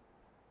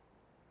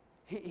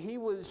 He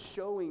was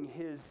showing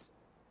his,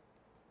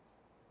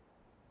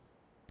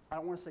 I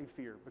don't want to say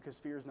fear, because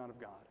fear is not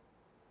of God.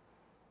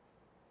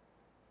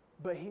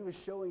 But he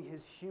was showing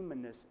his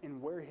humanness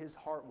in where his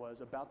heart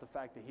was about the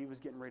fact that he was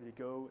getting ready to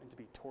go and to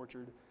be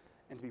tortured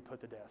and to be put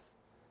to death.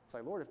 It's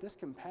like, Lord, if this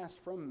can pass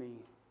from me,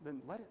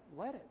 then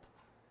let it.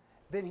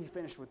 Then he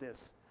finished with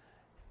this.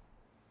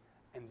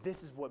 And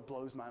this is what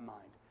blows my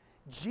mind.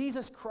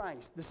 Jesus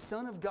Christ, the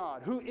Son of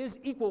God, who is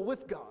equal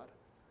with God,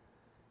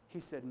 he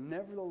said,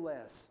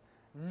 nevertheless,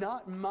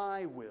 not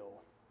my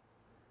will,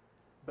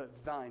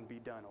 but thine be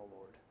done, O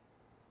Lord.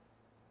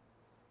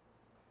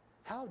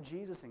 How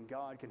Jesus and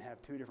God can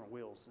have two different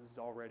wills is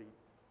already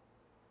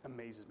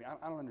amazes me.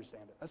 I don't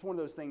understand it. That's one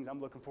of those things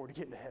I'm looking forward to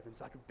getting to heaven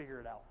so I can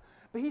figure it out.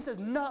 But he says,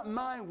 not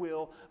my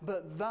will,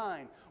 but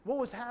thine. What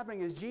was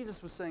happening is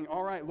Jesus was saying,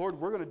 all right, Lord,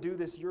 we're going to do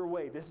this your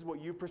way. This is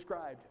what you've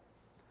prescribed.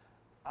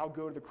 I'll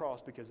go to the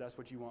cross because that's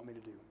what you want me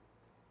to do.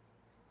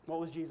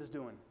 What was Jesus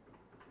doing?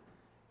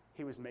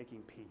 He was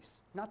making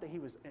peace. Not that he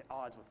was at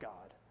odds with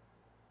God,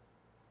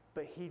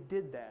 but he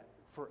did that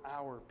for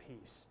our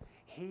peace.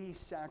 He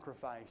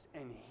sacrificed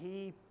and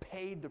he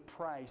paid the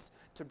price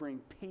to bring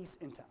peace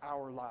into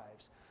our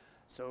lives.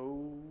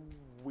 So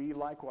we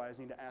likewise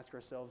need to ask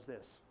ourselves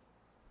this.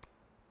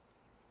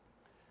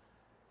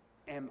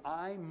 Am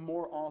I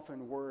more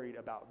often worried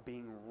about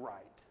being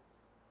right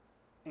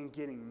and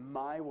getting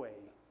my way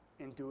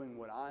and doing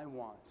what I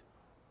want?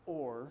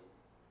 Or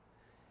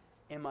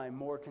am I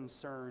more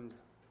concerned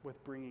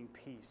with bringing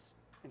peace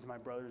into my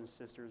brothers and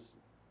sisters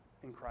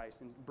in Christ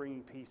and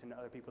bringing peace into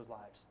other people's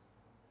lives?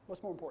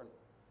 What's more important?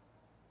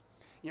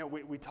 You know,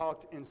 we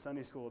talked in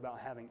Sunday school about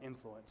having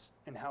influence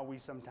and how we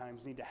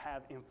sometimes need to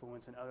have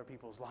influence in other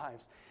people's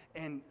lives.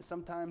 And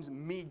sometimes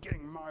me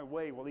getting my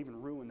way will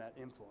even ruin that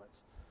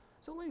influence.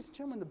 So, ladies and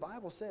gentlemen, the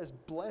Bible says,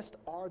 blessed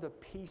are the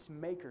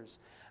peacemakers.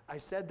 I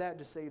said that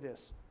to say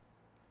this,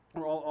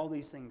 or all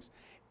these things.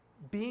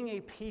 Being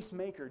a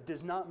peacemaker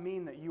does not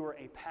mean that you are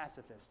a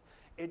pacifist,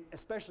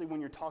 especially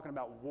when you're talking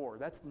about war.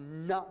 That's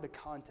not the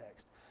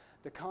context.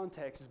 The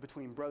context is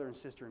between brother and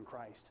sister in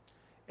Christ.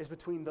 It's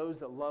between those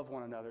that love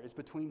one another. It's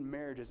between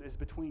marriages. It's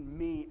between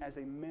me as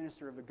a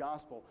minister of the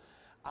gospel.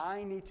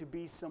 I need to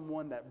be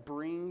someone that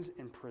brings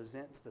and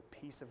presents the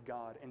peace of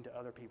God into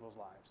other people's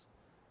lives.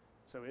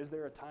 So is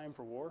there a time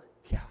for war?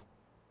 Yeah.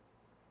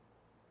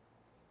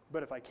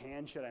 But if I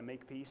can, should I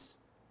make peace?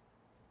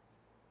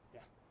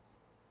 Yeah.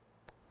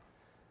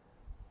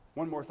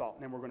 One more thought,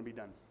 and then we're going to be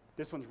done.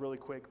 This one's really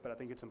quick, but I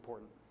think it's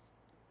important.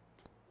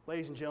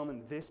 Ladies and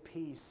gentlemen, this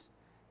peace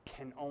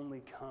can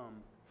only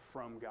come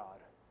from God.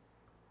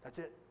 That's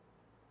it.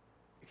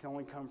 It can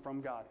only come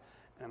from God.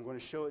 And I'm going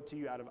to show it to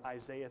you out of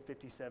Isaiah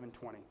 57:20.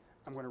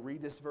 I'm going to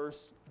read this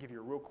verse, give you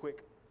a real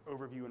quick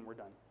overview, and we're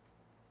done.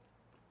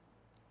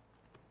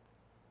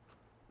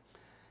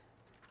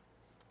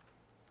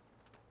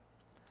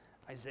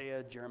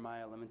 Isaiah,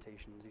 Jeremiah,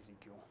 Lamentations,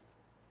 Ezekiel.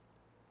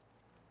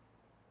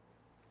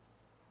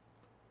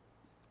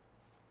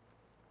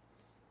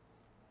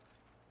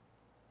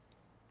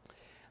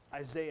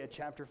 Isaiah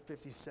chapter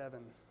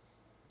 57,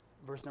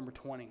 verse number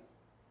 20.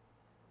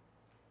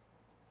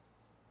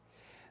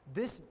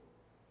 This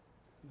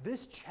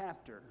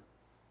chapter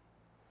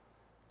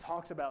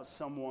talks about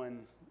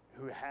someone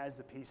who has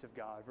the peace of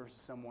God versus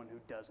someone who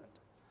doesn't.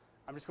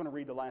 I'm just going to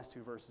read the last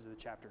two verses of the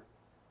chapter,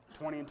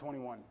 20 and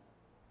 21.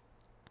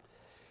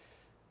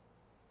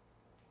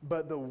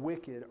 But the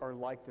wicked are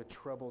like the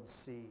troubled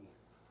sea,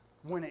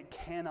 when it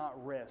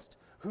cannot rest,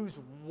 whose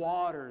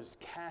waters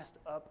cast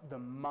up the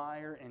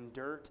mire and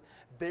dirt.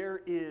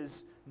 There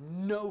is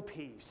no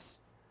peace,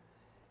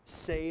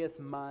 saith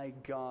my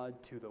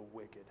God to the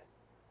wicked.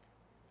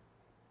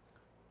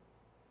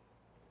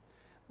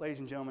 Ladies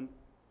and gentlemen,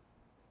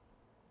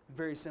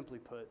 very simply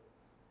put,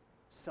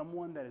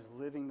 someone that is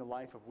living the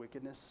life of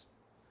wickedness,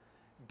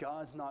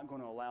 God's not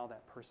going to allow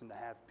that person to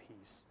have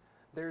peace.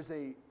 There's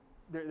a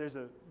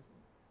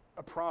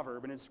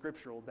proverb, and it's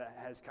scriptural, that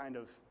has kind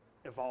of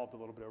evolved a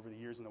little bit over the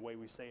years in the way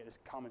we say it. It's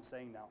a common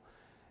saying now.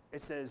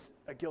 It says,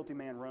 a guilty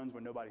man runs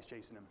when nobody's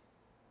chasing him.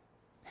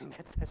 And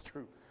that's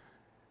true.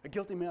 A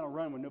guilty man will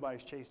run when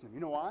nobody's chasing him. You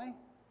know why?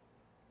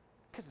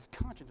 Because his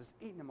conscience is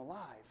eating him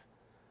alive.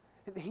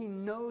 He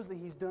knows that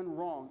he's done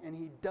wrong, and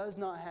he does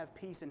not have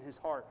peace in his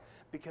heart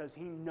because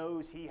he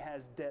knows he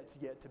has debts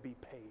yet to be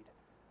paid.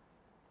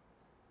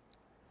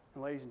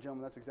 And ladies and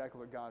gentlemen, that's exactly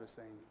what God is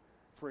saying.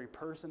 For a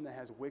person that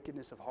has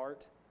wickedness of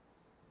heart,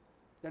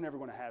 they're never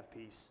going to have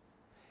peace.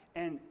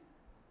 And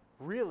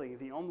really,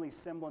 the only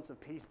semblance of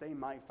peace they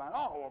might find,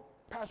 oh, well,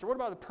 Pastor, what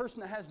about the person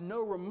that has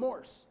no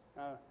remorse?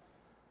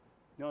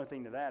 The only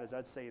thing to that is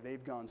I'd say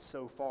they've gone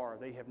so far,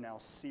 they have now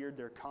seared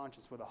their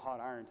conscience with a hot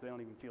iron so they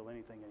don't even feel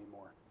anything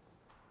anymore.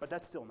 But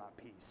that's still not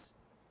peace.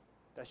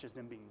 That's just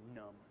them being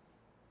numb.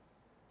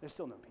 There's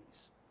still no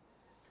peace.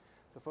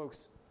 So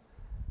folks,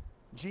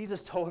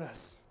 Jesus told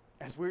us,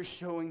 as we're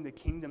showing the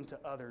kingdom to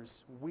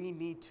others, we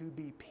need to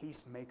be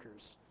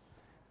peacemakers.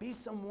 Be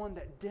someone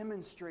that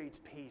demonstrates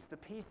peace, the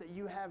peace that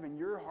you have in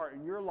your heart,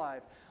 in your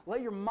life.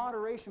 Let your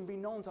moderation be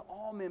known to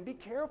all men. Be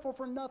careful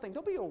for nothing.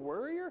 Don't be a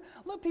worrier.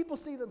 Let people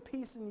see the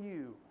peace in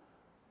you.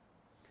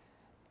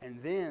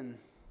 And then,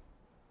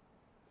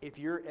 if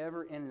you're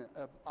ever in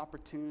an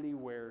opportunity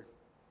where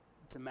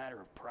it's a matter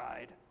of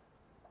pride,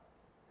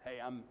 hey,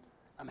 I'm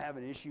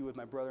having an issue with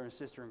my brother and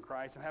sister in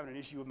Christ, I'm having an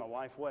issue with my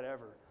wife,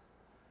 whatever.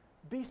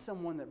 Be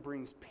someone that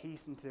brings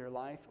peace into their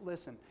life.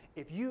 Listen,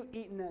 if you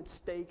eating that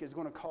steak is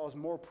going to cause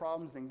more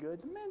problems than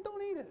good, man,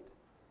 don't eat it.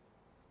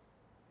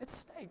 It's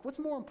steak. What's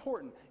more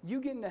important?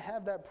 You getting to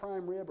have that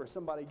prime rib or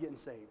somebody getting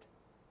saved?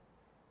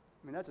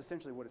 I mean, that's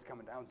essentially what it's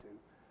coming down to.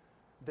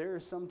 There are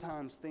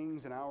sometimes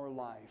things in our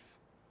life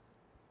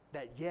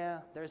that,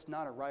 yeah, there's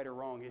not a right or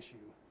wrong issue.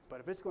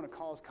 But if it's going to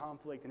cause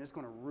conflict and it's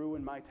going to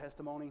ruin my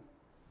testimony,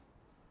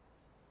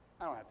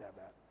 I don't have to have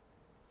that.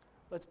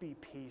 Let's be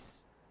peacemakers.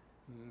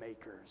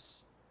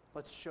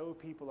 Let's show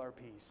people our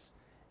peace,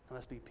 and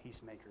let's be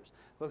peacemakers.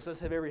 Folks, let's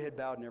have every head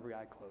bowed and every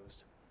eye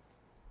closed.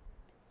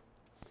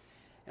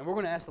 And we're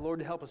going to ask the Lord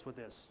to help us with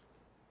this,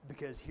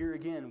 because here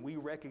again, we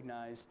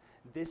recognize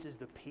this is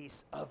the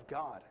peace of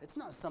God. It's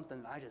not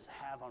something that I just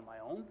have on my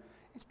own.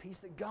 It's peace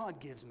that God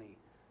gives me.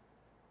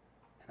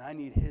 And I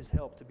need His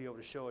help to be able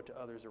to show it to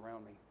others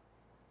around me.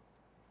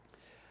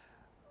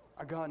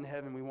 Our God in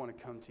heaven, we want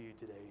to come to you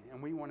today,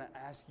 and we want to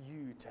ask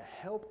you to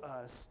help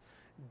us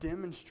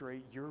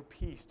demonstrate your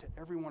peace to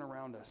everyone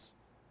around us.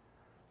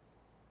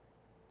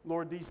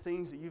 Lord, these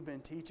things that you've been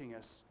teaching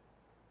us,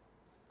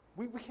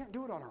 we can't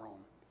do it on our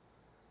own.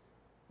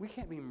 We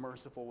can't be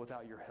merciful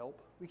without your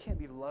help. We can't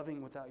be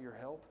loving without your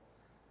help.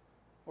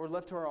 Or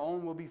left to our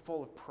own, we'll be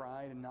full of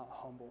pride and not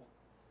humble.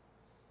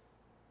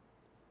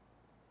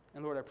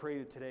 And Lord, I pray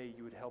that today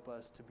you would help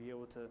us to be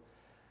able to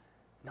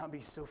not be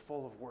so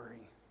full of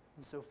worry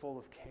and so full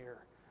of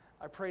care.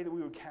 I pray that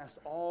we would cast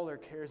all our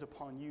cares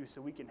upon you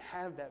so we can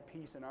have that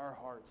peace in our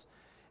hearts.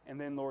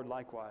 And then, Lord,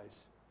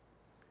 likewise,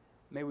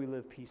 may we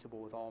live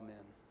peaceable with all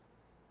men.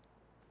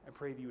 I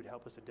pray that you would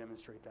help us to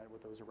demonstrate that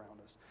with those around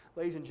us.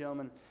 Ladies and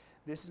gentlemen,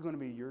 this is going to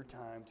be your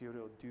time to be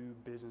able to do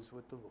business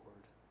with the Lord.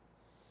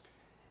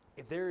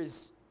 If there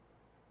is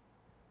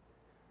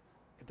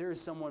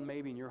someone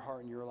maybe in your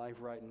heart and your life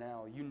right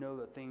now, you know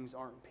that things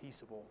aren't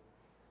peaceable.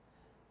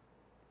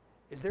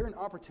 Is there an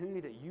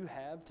opportunity that you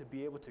have to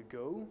be able to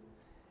go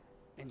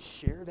and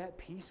share that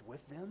peace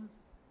with them?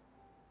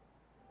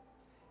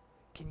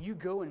 Can you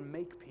go and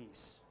make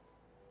peace?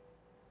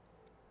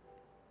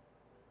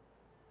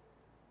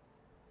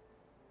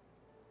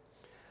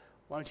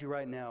 Why don't you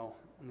right now,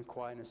 in the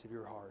quietness of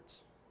your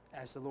hearts,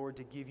 ask the Lord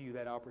to give you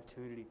that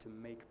opportunity to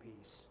make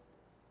peace?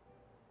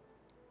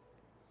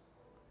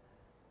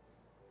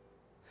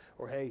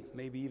 Or hey,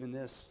 maybe even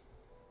this.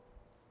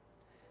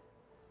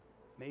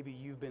 Maybe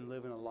you've been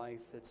living a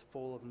life that's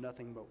full of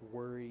nothing but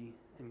worry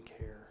and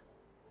care.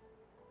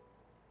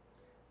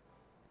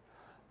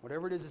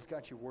 Whatever it is that's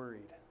got you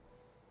worried,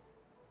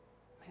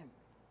 man,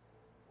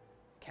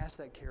 cast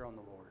that care on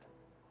the Lord.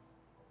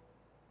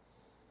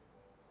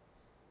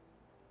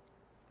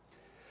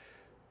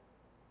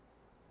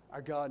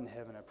 Our God in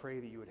heaven, I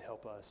pray that you would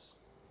help us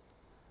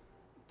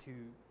to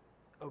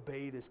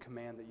obey this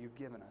command that you've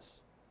given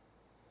us,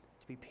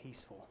 to be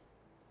peaceful.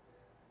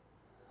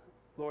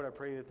 Lord, I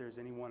pray that there's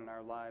anyone in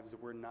our lives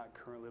that we're not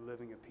currently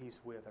living at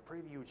peace with. I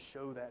pray that you would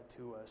show that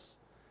to us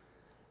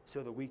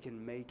so that we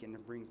can make and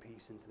bring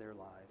peace into their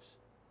lives.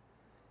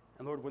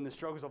 And Lord, when the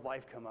struggles of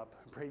life come up,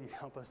 I pray you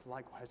help us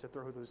likewise to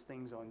throw those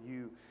things on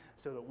you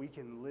so that we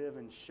can live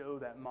and show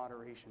that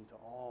moderation to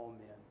all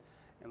men.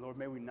 And Lord,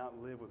 may we not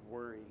live with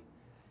worry,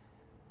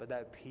 but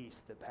that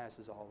peace that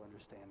passes all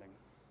understanding.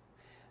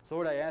 So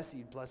Lord, I ask that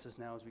you bless us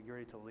now as we get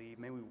ready to leave.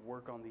 May we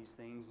work on these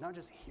things, not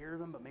just hear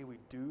them, but may we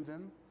do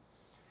them.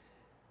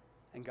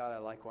 And God, I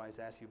likewise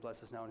ask you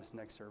bless us now in this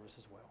next service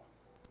as well.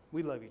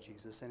 We love you,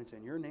 Jesus, and it's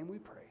in your name we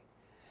pray.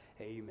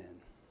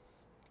 Amen.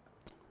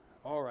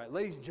 All right,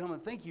 ladies and gentlemen,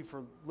 thank you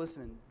for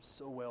listening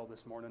so well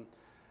this morning.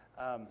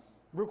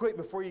 Real quick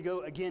before you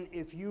go, again,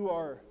 if you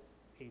are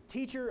a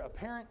teacher, a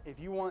parent, if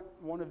you want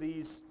one of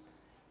these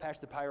Patch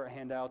the Pirate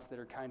handouts that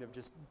are kind of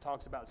just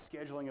talks about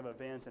scheduling of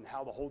events and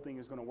how the whole thing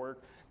is going to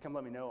work, come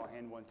let me know. I'll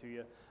hand one to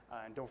you.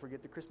 And don't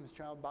forget the Christmas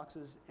child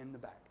boxes in the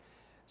back.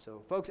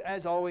 So, folks,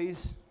 as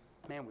always,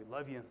 man, we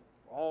love you.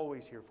 We're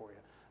always here for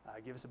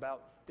you. Give us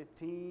about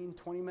 15,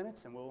 20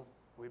 minutes, and we'll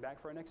be back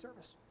for our next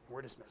service.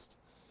 We're dismissed.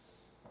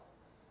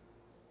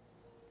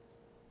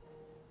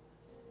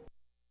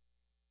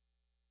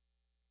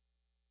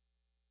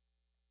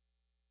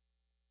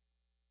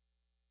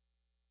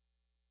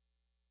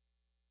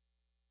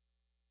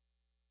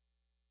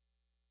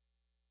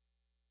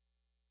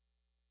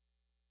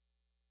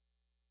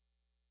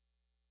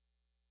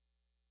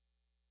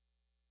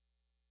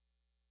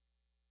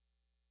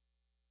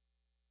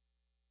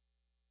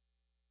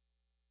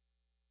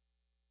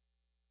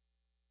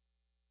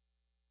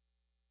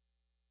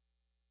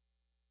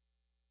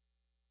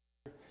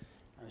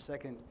 Our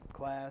second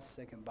class,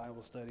 second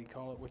Bible study,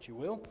 call it what you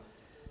will.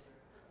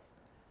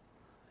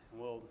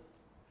 We'll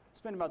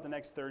spend about the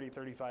next 30,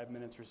 35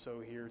 minutes or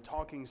so here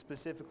talking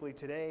specifically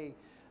today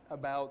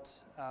about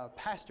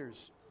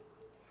pastors.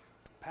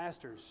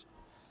 Pastors.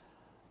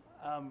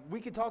 We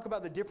could talk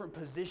about the different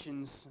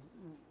positions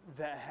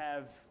that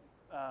have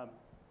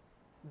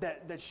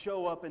that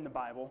show up in the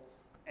Bible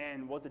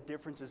and what the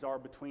differences are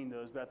between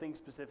those. But I think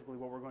specifically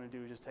what we're going to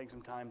do is just take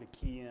some time to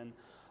key in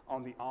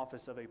on the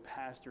office of a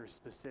pastor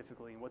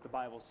specifically and what the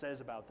Bible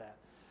says about that.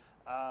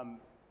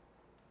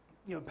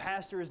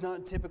 Pastor is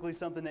not typically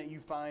something that you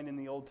find in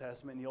the Old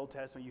Testament. In the Old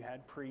Testament, you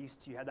had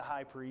priests, you had the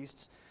high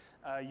priests,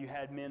 you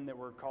had men that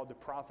were called the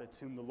prophets,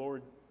 whom the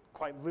Lord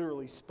quite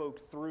literally spoke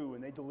through,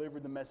 and they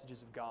delivered the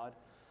messages of God.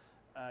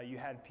 You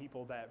had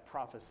people that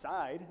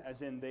prophesied,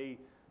 as in they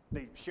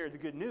shared the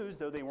good news,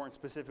 though they weren't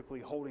specifically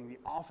holding the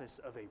office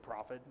of a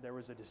prophet. There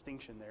was a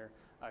distinction there,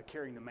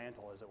 carrying the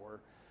mantle, as it were.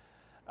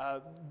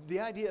 The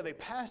idea of a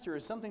pastor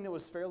is something that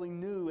was fairly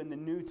new in the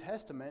New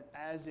Testament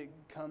as it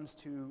comes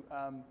to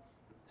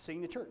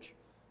seeing the church.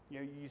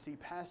 You see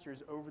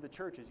pastors over the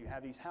churches. You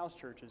have these house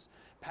churches.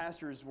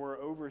 Pastors were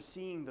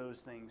overseeing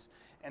those things.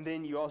 And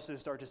then you also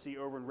start to see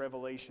over in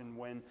Revelation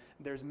when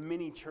there's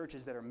many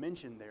churches that are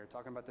mentioned there,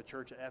 talking about the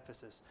church at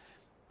Ephesus.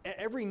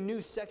 Every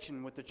new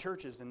section with the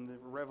churches in the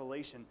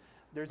Revelation,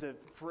 there's a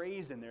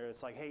phrase in there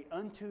that's like, hey,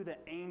 unto the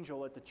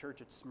angel at the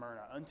church at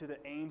Smyrna, unto the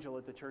angel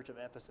at the church of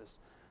Ephesus.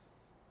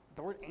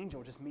 The word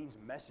angel just means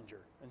messenger.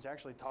 It's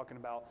actually talking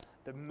about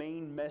the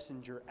main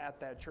messenger at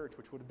that church,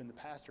 which would have been the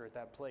pastor at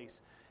that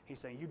place. He's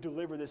saying, you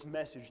deliver this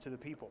message to the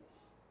people.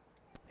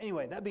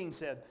 Anyway, that being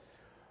said,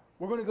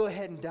 we're going to go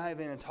ahead and dive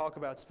in and talk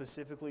about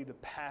specifically the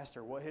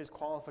pastor, what his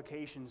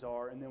qualifications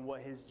are, and then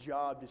what his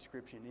job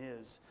description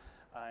is,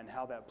 and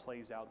how that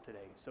plays out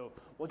today. So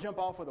we'll jump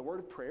off with a word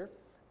of prayer.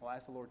 We'll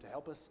ask the Lord to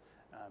help us,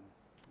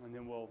 and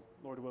then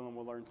Lord willing,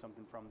 we'll learn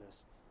something from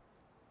this.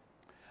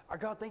 Our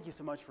God, thank you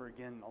so much for,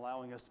 again,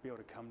 allowing us to be able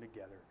to come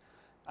together.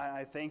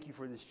 I thank you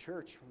for this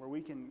church where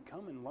we can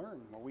come and learn,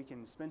 where we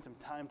can spend some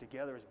time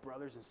together as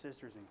brothers and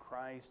sisters in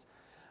Christ.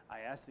 I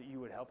ask that you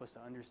would help us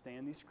to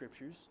understand these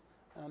scriptures.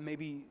 May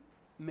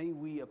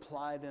we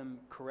apply them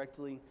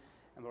correctly.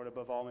 And Lord,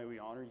 above all, may we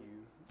honor you.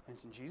 And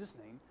it's in Jesus'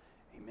 name,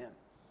 amen.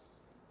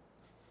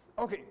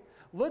 Okay,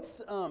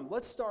 let's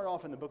start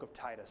off in the book of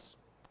Titus,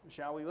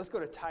 shall we? Let's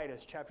go to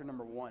Titus chapter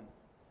number 1.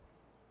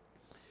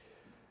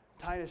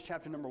 Titus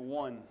chapter number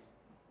 1.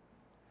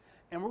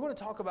 And we're going to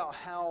talk about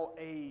how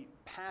a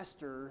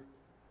pastor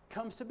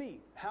comes to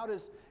be. How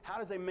does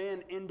a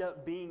man end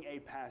up being a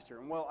pastor?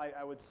 And well,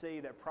 I would say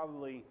that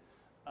probably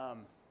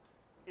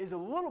is a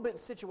little bit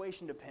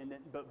situation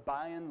dependent, but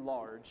by and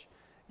large,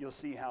 you'll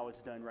see how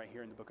it's done right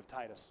here in the book of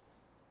Titus.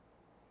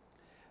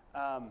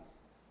 I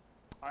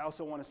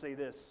also want to say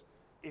this.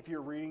 If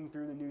you're reading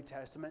through the New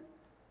Testament,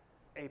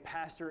 a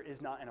pastor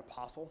is not an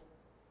apostle.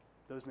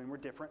 Those men were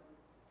different,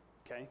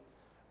 okay?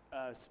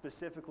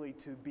 Specifically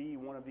to be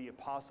one of the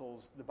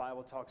apostles, the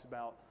Bible talks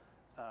about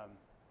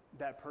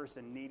that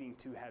person needing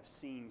to have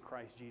seen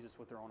Christ Jesus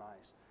with their own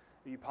eyes.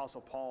 The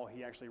Apostle Paul,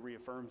 he actually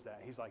reaffirms that.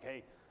 He's like,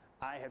 hey,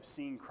 I have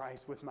seen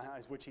Christ with my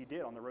eyes, which he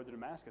did on the road to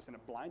Damascus, and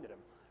it blinded him,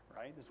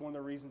 right? That's one of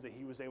the reasons that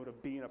he was able to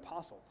be an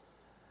apostle.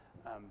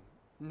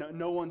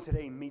 No one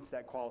today meets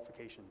that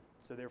qualification.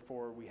 So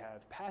therefore, we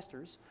have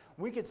pastors.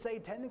 We could say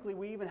technically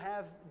we even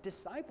have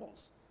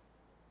disciples,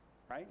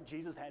 right?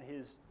 Jesus had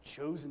his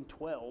chosen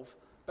 12.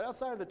 But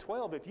outside of the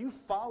 12, if you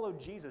followed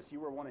Jesus,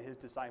 you were one of his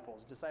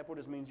disciples. Disciple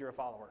just means you're a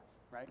follower,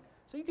 right?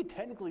 So you could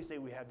technically say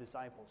we have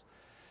disciples.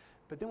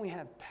 But then we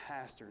have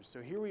pastors.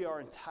 So here we are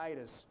in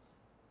Titus,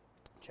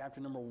 chapter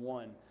number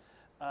 1.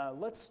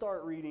 Let's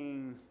start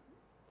reading.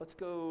 Let's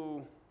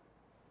go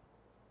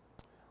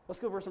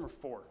verse number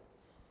 4.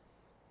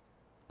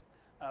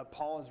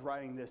 Paul is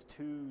writing this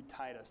to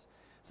Titus.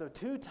 So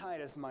to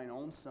Titus, mine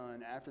own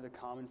son, after the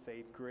common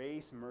faith,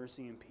 grace,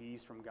 mercy, and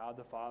peace from God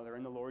the Father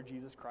and the Lord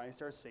Jesus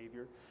Christ our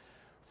Savior.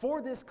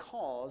 For this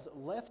cause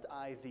left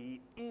I thee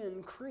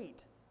in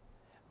Crete,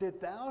 that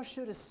thou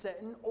shouldest set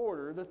in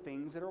order the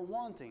things that are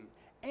wanting,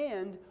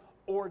 and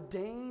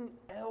ordain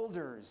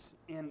elders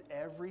in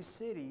every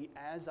city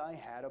as I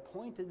had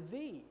appointed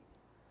thee.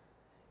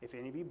 If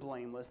any be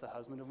blameless, the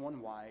husband of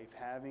one wife,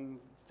 having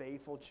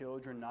faithful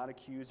children, not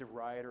accused of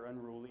riot or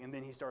unruly. And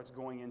then he starts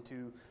going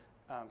into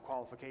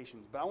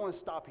qualifications. But I want to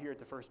stop here at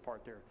the first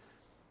part there.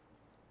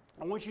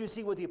 I want you to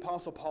see what the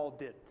Apostle Paul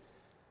did.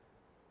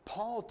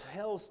 Paul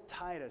tells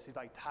Titus, he's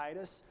like,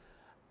 Titus,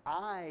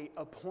 I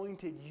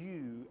appointed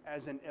you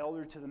as an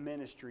elder to the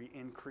ministry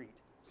in Crete.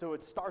 So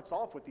it starts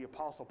off with the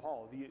Apostle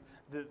Paul,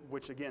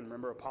 which again,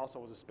 remember,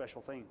 apostle was a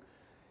special thing.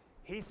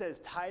 He says,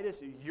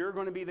 Titus, you're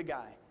going to be the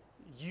guy.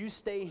 You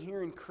stay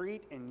here in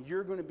Crete, and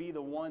you're going to be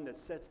the one that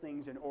sets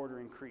things in order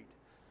in Crete.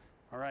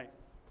 All right.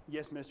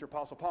 Yes, Mr.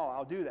 Apostle Paul,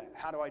 I'll do that.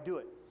 How do I do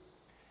it?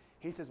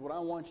 He says, what I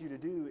want you to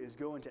do is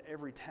go into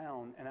every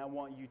town, and I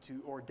want you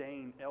to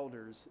ordain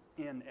elders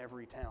in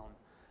every town.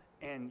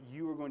 And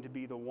you are going to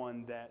be the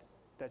one that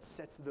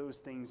sets those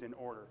things in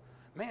order.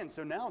 Man,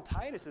 so now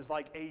Titus is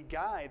like a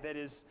guy that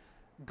is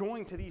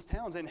going to these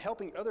towns and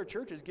helping other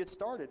churches get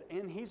started.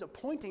 And he's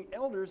appointing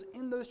elders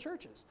in those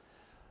churches.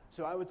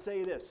 So I would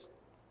say this.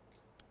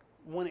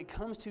 When it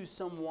comes to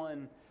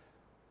someone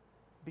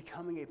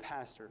becoming a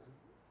pastor,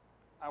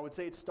 I would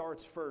say it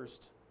starts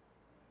first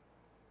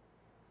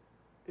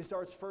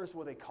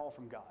with a call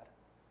from God.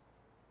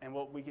 And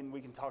we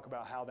can talk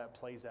about how that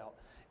plays out.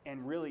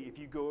 And really, if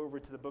you go over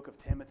to the book of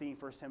Timothy,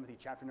 1 Timothy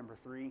chapter number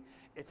 3,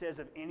 it says,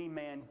 if any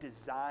man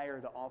desire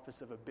the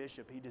office of a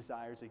bishop, he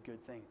desires a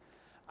good thing.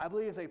 I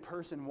believe if a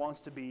person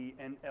wants to be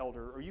an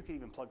elder, or you can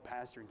even plug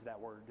pastor into that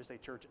word, just say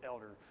church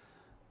elder,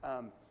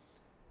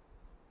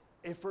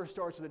 it first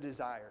starts with a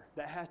desire.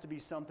 That has to be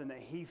something that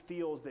he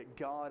feels that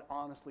God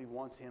honestly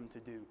wants him to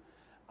do.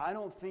 I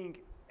don't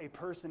think a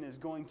person is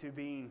going to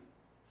be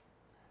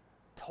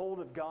told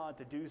of God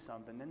to do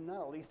something and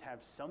not at least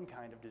have some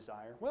kind of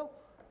desire. Well,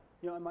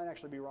 I might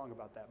actually be wrong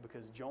about that,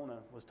 because Jonah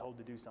was told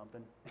to do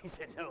something. He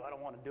said, no, I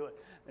don't want to do it.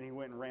 And he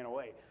went and ran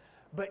away.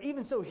 But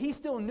even so, he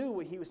still knew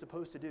what he was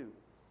supposed to do.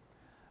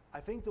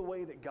 I think the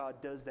way that God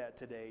does that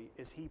today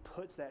is he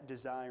puts that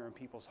desire in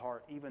people's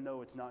heart, even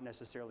though it's not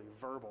necessarily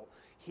verbal.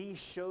 He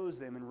shows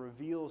them and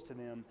reveals to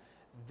them,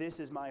 this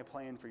is my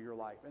plan for your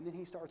life. And then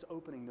he starts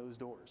opening those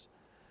doors.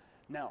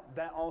 Now,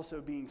 that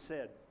also being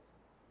said,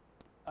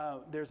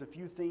 there's a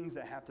few things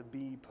that have to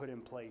be put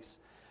in place.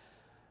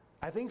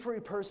 I think for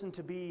a person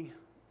to be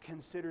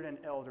considered an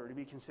elder, to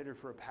be considered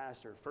for a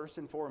pastor, first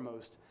and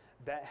foremost,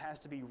 that has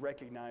to be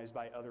recognized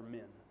by other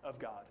men of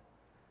God,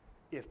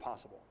 if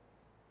possible.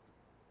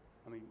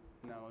 Let me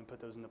put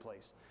those into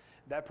place.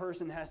 That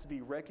person has to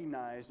be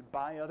recognized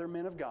by other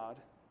men of God,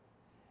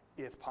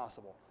 if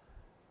possible.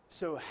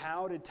 So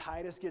how did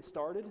Titus get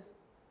started?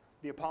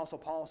 The Apostle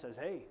Paul says,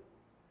 hey,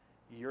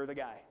 you're the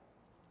guy,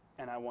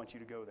 and I want you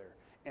to go there.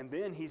 And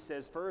then he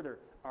says further,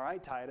 all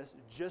right, Titus,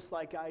 just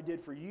like I did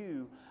for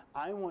you,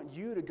 I want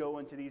you to go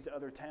into these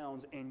other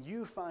towns and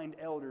you find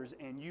elders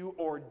and you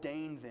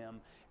ordain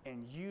them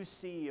and you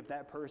see if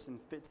that person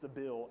fits the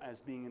bill as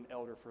being an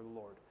elder for the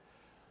Lord.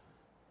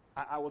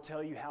 I will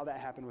tell you how that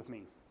happened with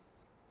me.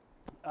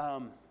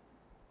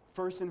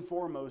 First and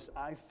foremost,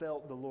 I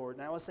felt the Lord.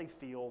 Now, let's say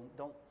feel.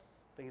 Don't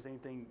think it's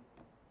anything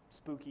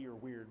spooky or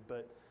weird,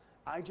 but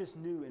I just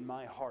knew in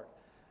my heart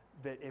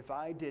that if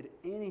I did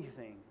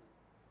anything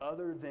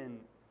other than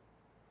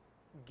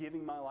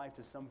giving my life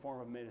to some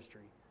form of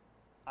ministry,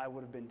 I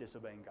would have been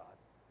disobeying God.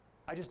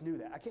 I just knew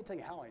that. I can't tell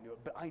you how I knew it,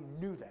 but I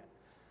knew that.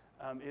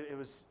 It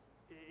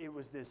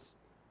was this.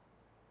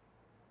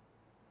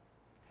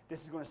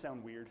 This is going to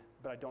sound weird,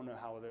 but I don't know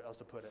how else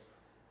to put it.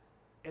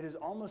 It is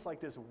almost like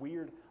this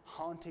weird,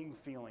 haunting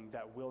feeling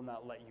that will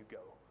not let you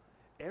go.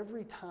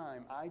 Every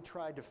time I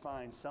tried to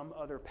find some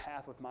other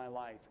path with my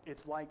life,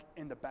 it's like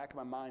in the back of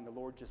my mind, the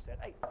Lord just said,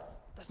 hey,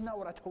 that's not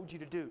what I told you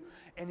to do.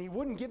 And he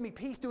wouldn't give me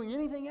peace doing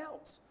anything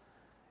else.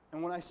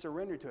 And when I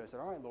surrendered to it, I said,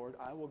 all right, Lord,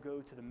 I will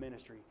go to the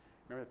ministry.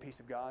 Remember the peace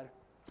of God?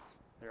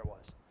 There it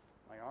was.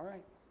 I'm like, all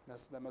right,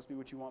 that must be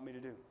what you want me to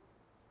do.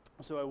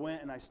 So I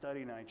went and I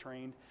studied and I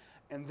trained.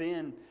 And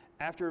then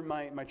after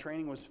my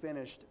training was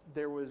finished,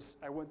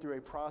 I went through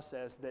a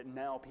process that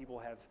now people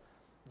have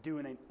do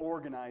in an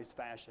organized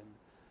fashion.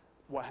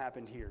 What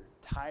happened here?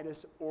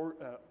 Titus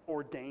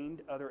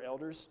ordained other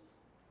elders.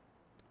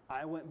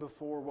 I went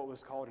before what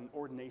was called an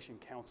ordination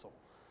council.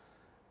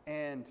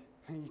 And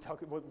you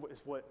talk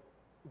what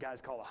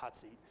guys call a hot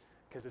seat,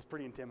 because it's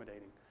pretty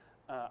intimidating.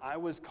 I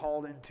was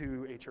called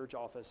into a church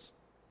office,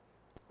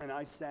 and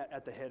I sat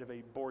at the head of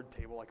a board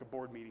table, like a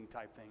board meeting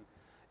type thing.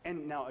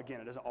 And now,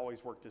 again, it doesn't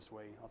always work this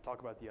way. I'll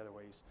talk about the other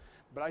ways.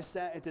 But I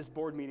sat at this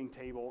board meeting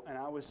table, and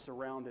I was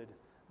surrounded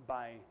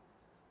by,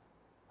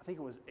 I think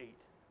it was 8,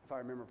 if I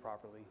remember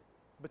properly,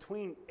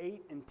 between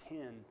 8 and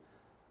 10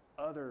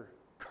 other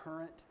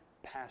current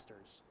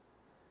pastors.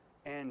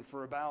 And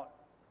for about,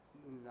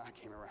 I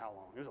can't remember how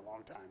long. It was a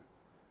long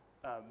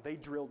time. They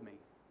drilled me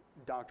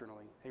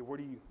doctrinally. Hey, what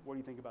do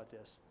you think about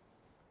this?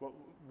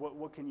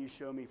 What can you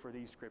show me for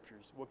these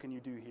scriptures? What can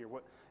you do here?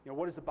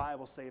 What does the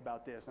Bible say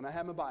about this? And I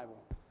have my Bible,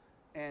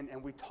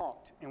 and we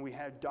talked, and we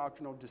had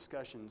doctrinal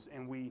discussions,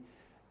 and we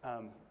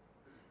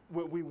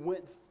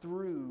went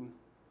through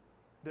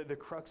the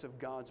crux of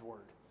God's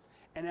Word.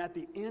 And at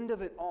the end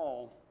of it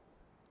all,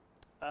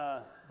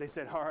 they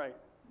said, all right,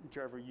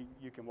 Trevor,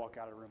 you can walk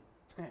out of the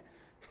room.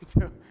 So,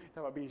 talk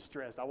about being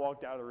stressed. I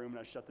walked out of the room and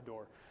I shut the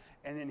door.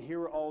 And then here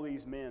were all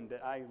these men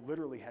that I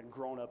literally had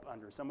grown up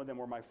under. Some of them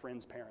were my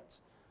friends' parents.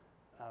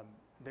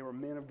 They were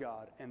men of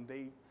God, and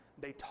they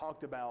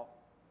talked about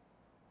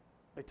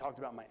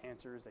my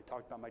answers, they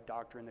talked about my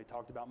doctrine, they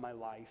talked about my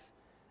life,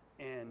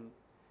 and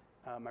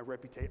my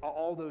reputation,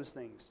 all those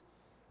things.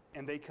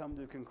 And they come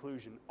to the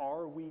conclusion,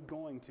 are we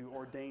going to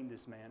ordain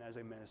this man as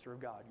a minister of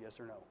God, yes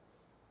or no?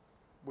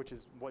 Which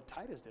is what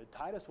Titus did.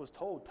 Titus was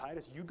told,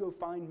 Titus, you go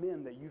find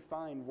men that you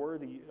find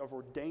worthy of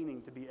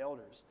ordaining to be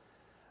elders.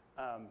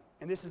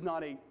 And this is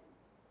not a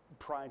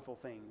prideful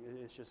thing.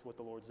 It's just what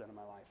the Lord's done in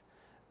my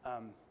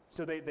life.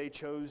 So they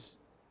chose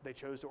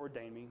to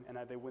ordain me, and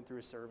they went through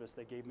a service.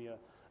 They gave me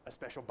a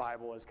special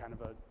Bible as kind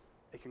of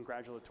a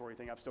congratulatory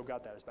thing. I've still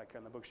got that. It's back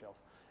on the bookshelf.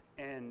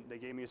 And they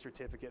gave me a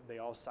certificate. They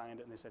all signed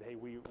it, and they said, hey,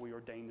 we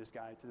ordained this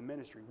guy to the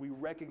ministry. We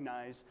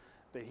recognize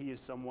that he is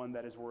someone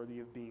that is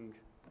worthy of being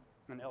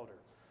an elder.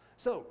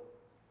 So,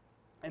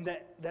 and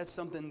that's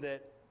something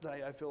that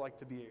I feel like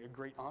to be a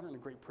great honor and a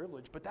great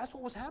privilege. But that's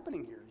what was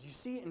happening here. You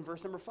see it in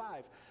verse number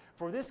 5.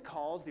 For this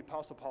cause, the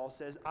Apostle Paul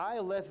says, I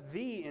left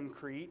thee in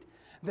Crete,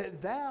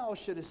 that thou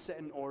shouldest set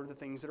in order the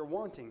things that are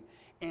wanting.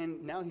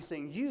 And now he's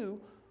saying,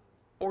 you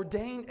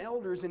ordain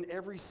elders in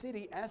every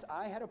city as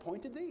I had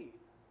appointed thee.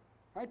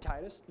 All right,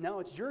 Titus, now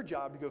it's your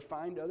job to go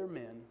find other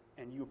men,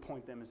 and you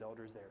appoint them as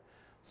elders there.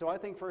 So I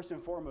think first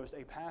and foremost,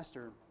 a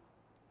pastor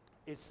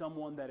is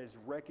someone that is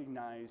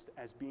recognized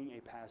as being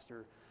a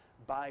pastor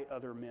by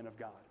other men of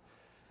God.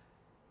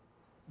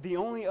 The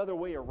only other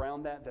way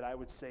around that I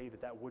would say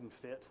that wouldn't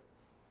fit,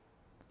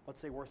 let's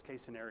say worst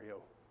case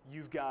scenario,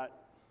 you've got,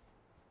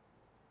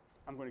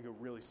 I'm going to go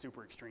really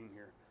super extreme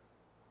here.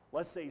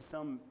 Let's say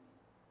some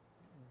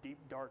deep,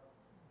 dark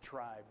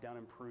tribe down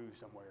in Peru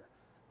somewhere,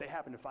 they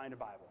happen to find a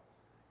Bible.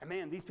 And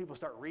man, these people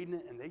start reading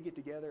it, and they get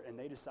together, and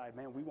they decide,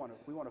 man, we want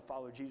to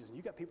follow Jesus. And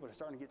you got people that are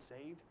starting to get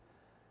saved.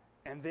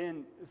 And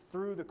then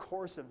through the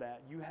course of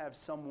that, you have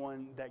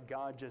someone that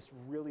God just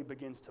really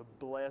begins to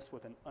bless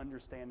with an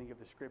understanding of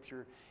the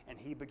Scripture, and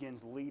he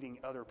begins leading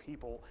other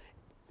people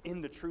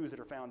in the truths that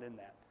are found in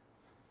that.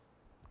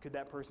 Could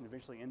that person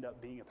eventually end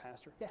up being a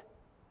pastor? Yeah.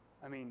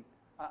 I mean,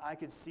 I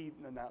could see,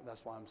 and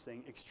that's why I'm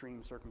saying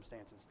extreme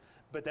circumstances.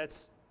 But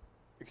that's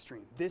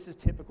extreme. This is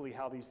typically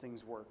how these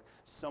things work.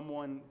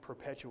 Someone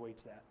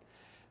perpetuates that.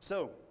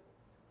 So,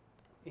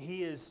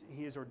 he is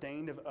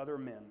ordained of other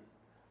men.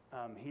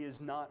 He is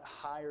not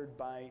hired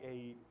by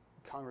a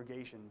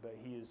congregation, but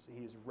he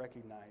is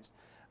recognized.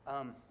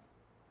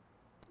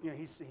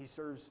 He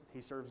serves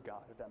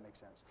God, if that makes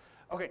sense.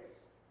 Okay,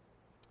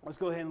 let's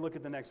go ahead and look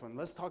at the next one.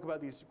 Let's talk about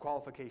these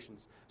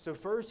qualifications. So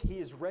first, he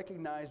is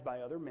recognized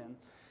by other men,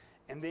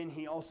 and then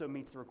he also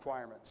meets the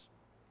requirements.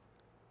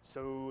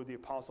 So the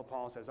Apostle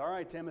Paul says, all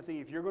right, Timothy,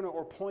 if you're going to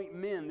appoint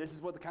men, this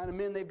is what the kind of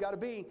men they've got to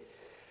be.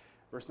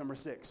 Verse number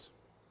 6.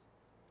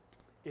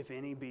 If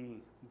any be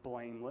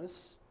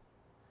blameless,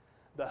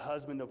 the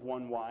husband of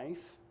one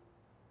wife,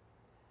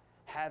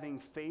 having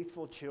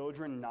faithful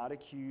children, not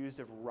accused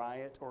of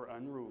riot or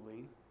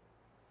unruly.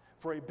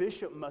 For a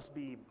bishop must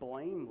be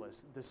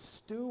blameless, the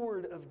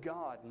steward of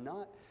God,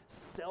 not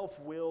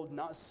self-willed,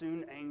 not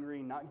soon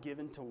angry, not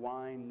given to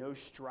wine, no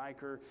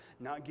striker,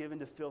 not given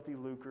to filthy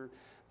lucre,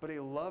 but a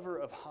lover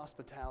of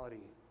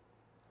hospitality,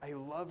 a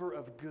lover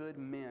of good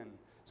men,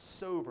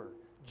 sober,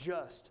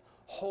 just,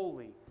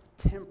 holy,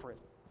 temperate,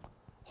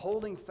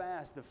 holding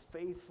fast the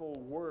faithful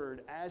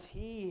word as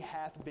he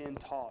hath been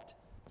taught.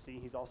 See,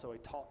 he's also a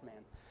taught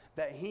man.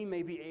 That he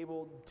may be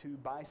able to,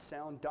 by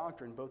sound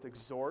doctrine, both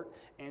exhort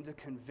and to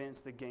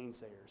convince the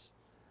gainsayers.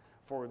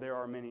 For there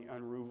are many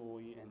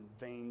unruly and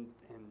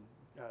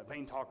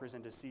vain talkers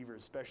and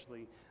deceivers,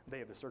 especially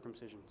they of the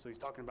circumcision. So he's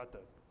talking about the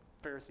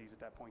Pharisees at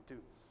that point too.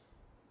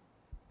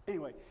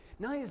 Anyway,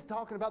 now he's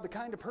talking about the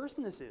kind of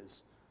person this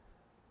is.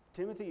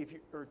 Timothy,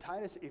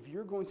 Titus, if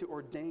you're going to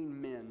ordain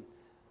men,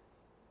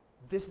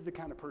 this is the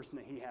kind of person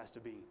that he has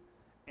to be.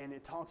 And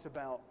it talks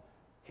about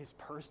his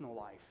personal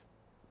life.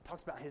 It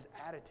talks about his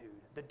attitude,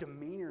 the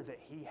demeanor that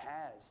he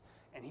has.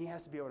 And he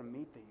has to be able to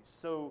meet these.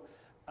 So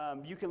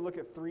you can look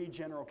at 3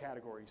 general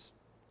categories.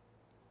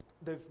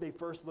 They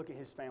first look at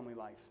his family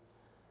life.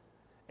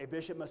 A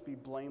bishop must be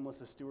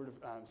blameless, a steward of,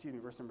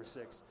 verse number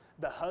 6.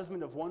 The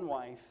husband of one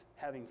wife,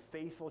 having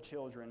faithful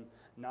children,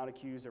 not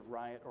accused of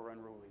riot or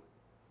unruly.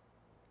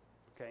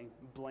 Okay,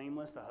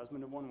 blameless, the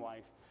husband of one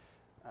wife,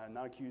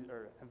 not accused,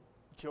 or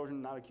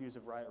children not accused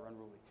of riot or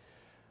unruly.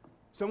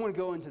 So I'm going to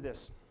go into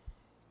this.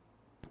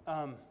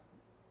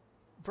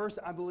 First,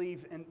 I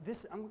believe, and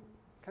this, can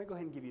I go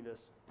ahead and give you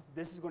this?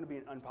 This is going to be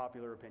an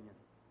unpopular opinion.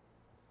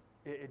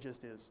 It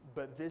just is.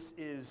 But this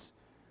is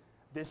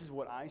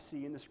what I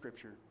see in the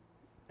Scripture,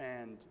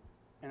 and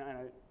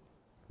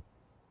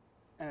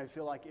I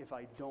feel like if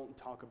I don't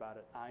talk about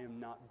it, I am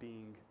not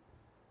being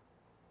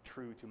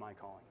true to my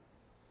calling.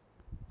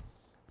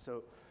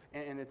 So,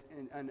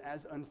 and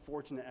as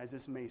unfortunate as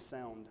this may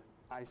sound,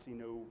 I see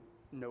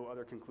no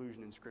other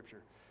conclusion in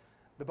Scripture.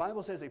 The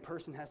Bible says a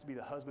person has to be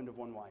the husband of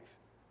one wife.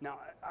 Now,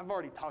 I've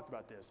already talked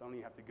about this. I don't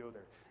even have to go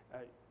there.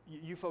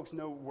 You folks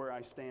know where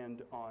I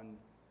stand on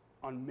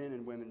men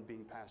and women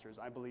being pastors.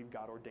 I believe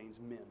God ordains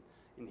men.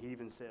 And he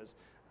even says,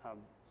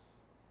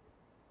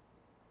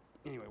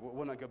 anyway,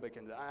 we'll not go back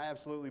into that. I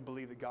absolutely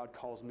believe that God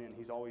calls men.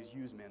 He's always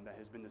used men. That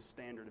has been the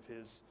standard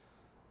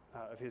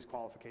of his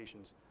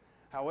qualifications.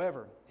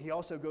 However, he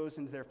also goes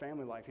into their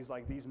family life. He's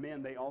like, these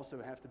men, they also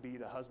have to be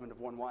the husband of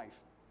one wife.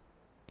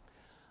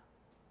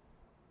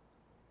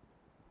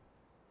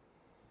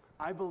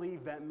 I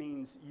believe that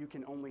means you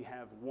can only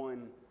have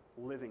one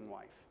living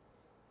wife.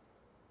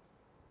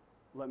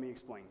 Let me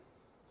explain.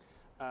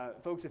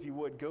 Folks, if you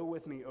would, go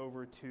with me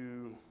over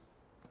to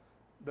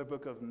the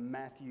book of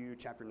Matthew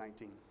chapter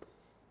 19.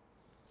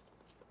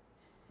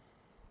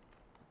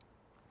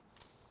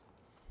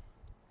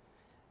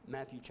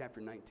 Matthew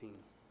chapter 19.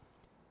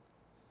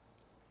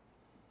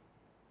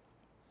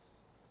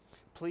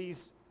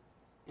 Please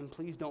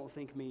don't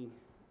think me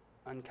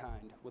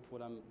unkind with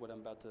what I'm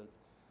about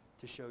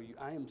to show you.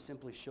 I am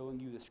simply showing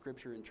you the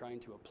Scripture and trying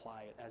to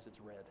apply it as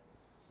it's read.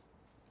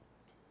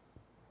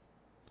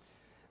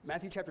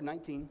 Matthew chapter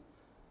 19.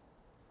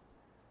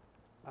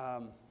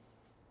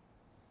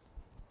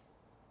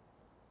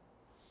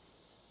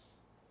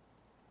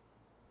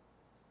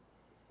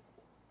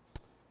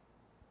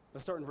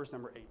 Let's start in verse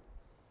number 8.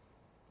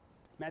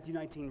 Matthew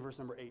 19, verse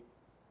number 8.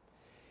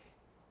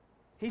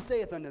 He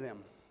saith unto them,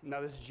 now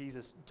this is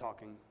Jesus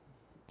talking.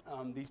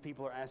 These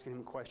people are asking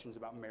him questions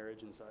about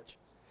marriage and such.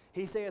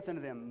 He saith unto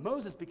them,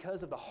 Moses,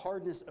 because of the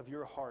hardness of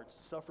your hearts,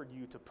 suffered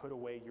you to put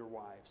away your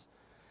wives.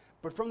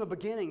 But from the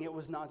beginning it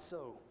was not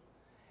so.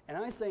 And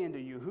I say unto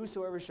you,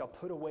 whosoever shall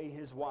put away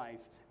his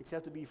wife,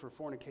 except it be for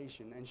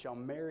fornication, and shall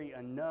marry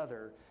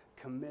another,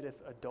 committeth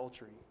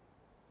adultery.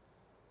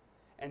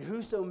 And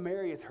whoso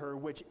marrieth her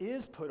which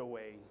is put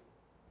away,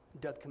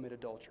 doth commit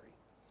adultery.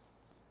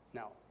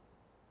 Now,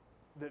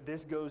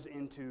 this goes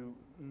into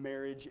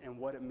marriage and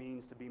what it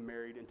means to be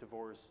married and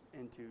divorce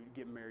and to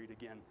get married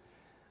again.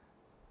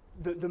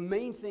 The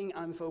main thing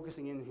I'm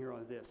focusing in here on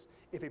is this.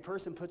 If a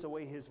person puts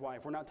away his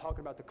wife, we're not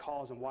talking about the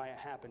cause and why it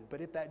happened, but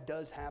if that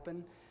does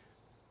happen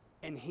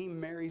and he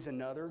marries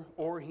another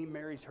or he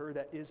marries her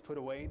that is put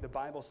away, the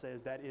Bible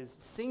says that is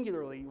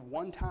singularly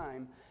one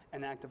time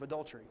an act of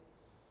adultery.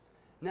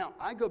 Now,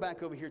 I go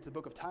back over here to the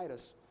book of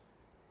Titus,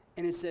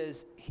 and it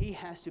says he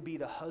has to be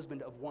the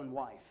husband of one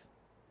wife.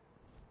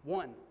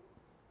 One.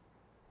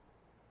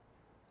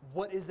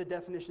 What is the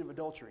definition of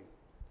adultery?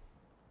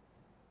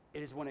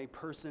 It is when a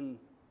person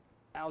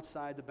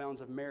outside the bounds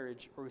of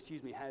marriage,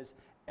 has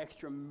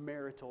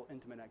extramarital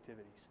intimate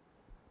activities.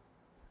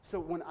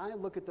 So when I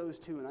look at those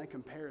two and I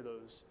compare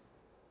those,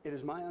 it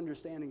is my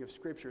understanding of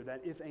Scripture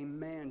that if a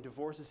man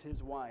divorces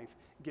his wife,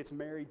 gets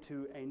married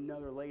to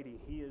another lady,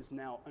 he is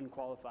now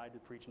unqualified to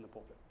preach in the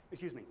pulpit.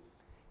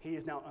 He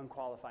is now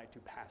unqualified to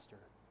pastor.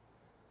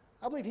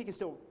 I believe he can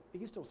still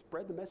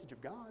spread the message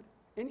of God.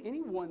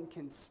 Anyone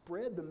can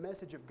spread the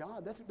message of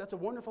God. That's a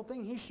wonderful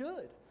thing. He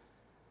should.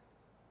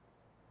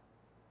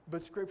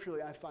 But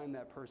scripturally, I find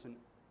that person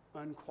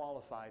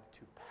unqualified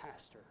to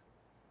pastor.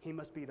 He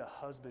must be the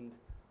husband,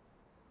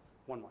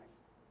 one wife.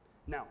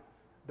 Now,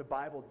 the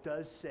Bible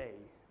does say,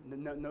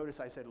 notice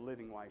I said a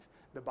living wife.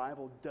 The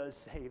Bible does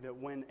say that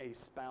when a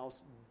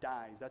spouse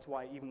dies, that's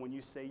why even when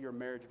you say your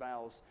marriage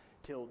vows,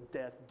 till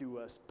death do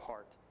us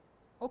part.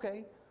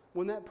 Okay,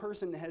 when that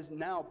person has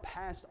now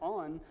passed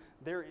on,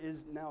 there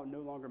is now no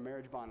longer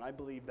marriage bond. I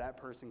believe that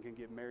person can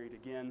get married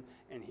again,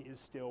 and he is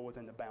still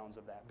within the bounds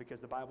of that,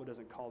 because the Bible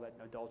doesn't call that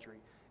adultery.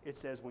 It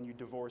says when you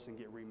divorce and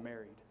get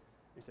remarried,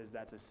 it says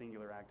that's a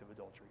singular act of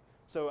adultery.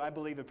 So I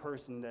believe a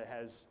person that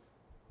has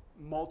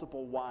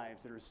multiple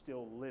wives that are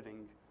still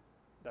living,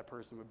 that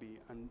person would be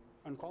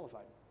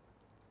unqualified.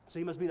 So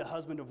he must be the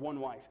husband of one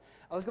wife.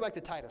 Let's go back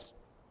to Titus.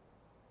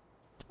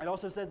 It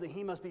also says that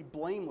he must be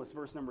blameless,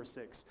 verse number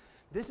 6.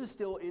 This is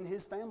still in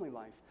his family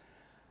life.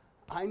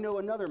 I know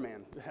another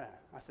man.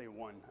 I say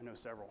one. I know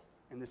several.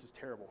 And this is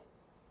terrible.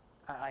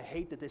 I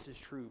hate that this is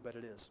true, but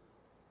it is.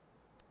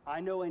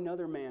 I know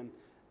another man.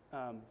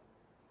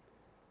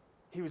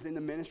 He was in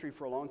the ministry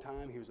for a long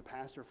time. He was a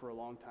pastor for a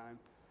long time.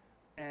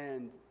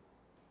 And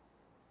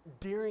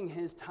during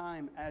his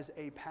time as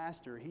a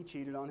pastor, he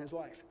cheated on his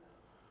wife.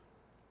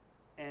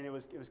 And it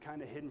was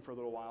kind of hidden for a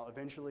little while.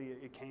 Eventually,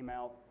 it came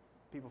out.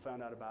 People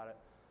found out about it.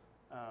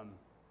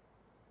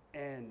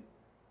 And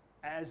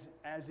as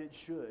it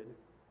should,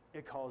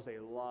 it caused a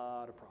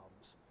lot of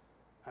problems.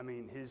 I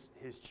mean,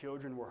 his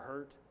children were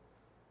hurt.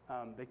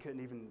 They couldn't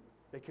even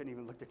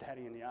look their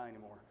daddy in the eye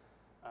anymore.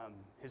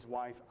 His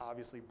wife,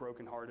 obviously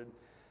brokenhearted.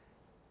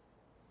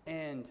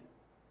 And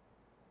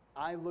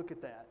I look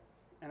at that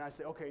and I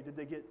say, okay,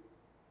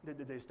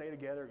 did they stay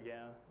together?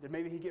 Yeah. Did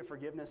maybe he get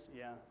forgiveness?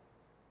 Yeah.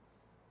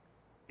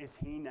 Is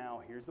he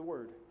now, here's the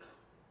word,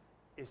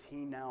 is he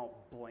now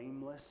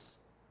blameless?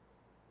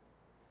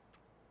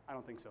 I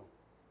don't think so.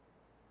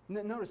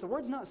 Notice, the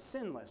word's not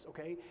sinless,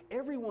 okay?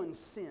 Everyone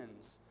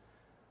sins.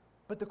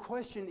 But the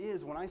question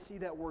is, when I see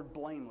that word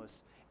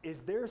blameless,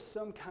 is there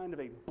some kind of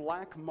a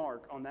black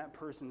mark on that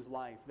person's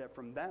life that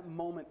from that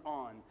moment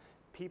on,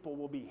 people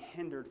will be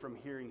hindered from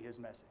hearing his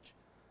message?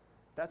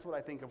 That's what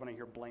I think of when I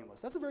hear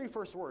blameless. That's the very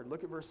first word.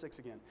 Look at verse 6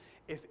 again.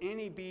 If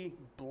any be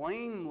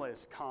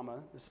blameless,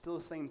 comma, it's still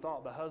the same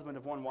thought, the husband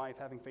of one wife,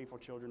 having faithful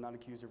children, not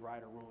accused of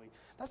right or ruling.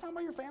 That's not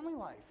about your family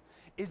life.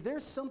 Is there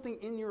something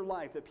in your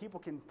life that people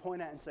can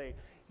point at and say,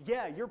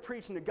 yeah, you're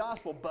preaching the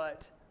gospel,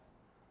 but,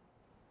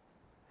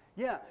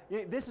 yeah,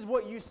 this is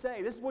what you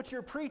say, this is what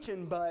you're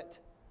preaching, but,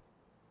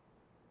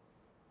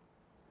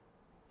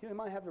 you know, they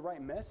might have the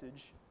right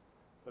message,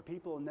 but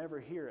people will never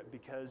hear it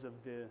because of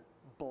the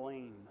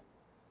blame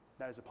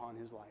that is upon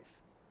his life.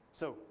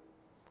 So,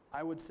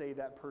 I would say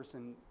that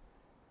person,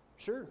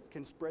 sure,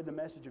 can spread the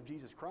message of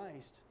Jesus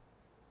Christ,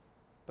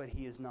 but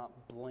he is not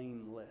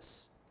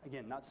blameless.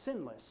 Again, not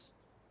sinless,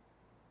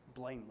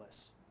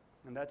 blameless.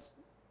 And that's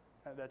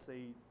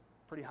a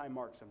pretty high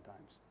mark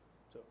sometimes.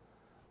 So,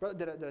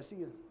 brother, did I see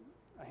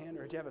a hand,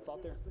 or did you have a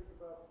thought there? Think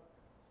about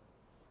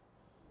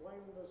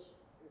blameless.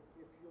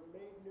 If you're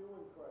made new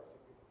in Christ,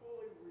 if you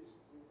fully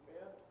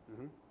repent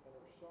and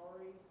are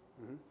sorry,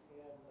 and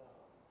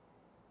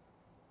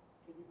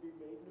can you be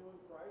made new in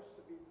Christ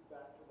to be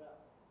back to that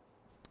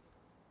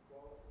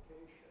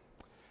qualification?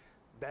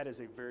 That is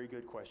a very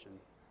good question.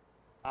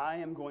 I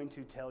am going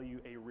to tell you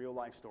a real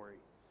life story.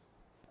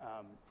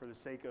 For the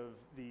sake of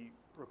the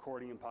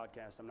recording and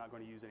podcast, I'm not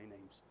going to use any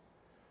names.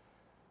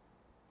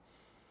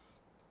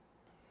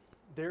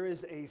 There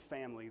is a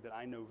family that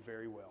I know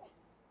very well.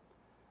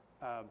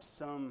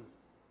 Some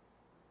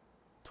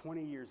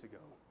 20 years ago,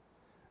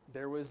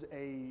 there was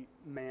a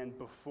man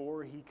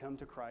before he come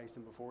to Christ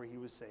and before he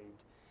was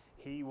saved.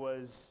 He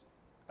was,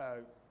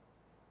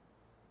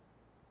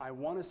 I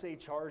want to say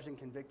charged and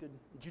convicted.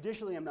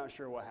 Judicially, I'm not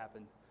sure what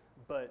happened,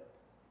 but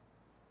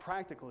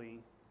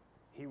practically,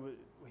 he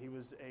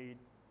was a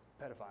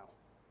pedophile,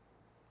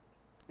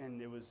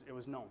 and it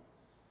was known.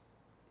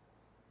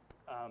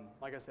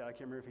 Like I said, I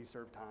can't remember if he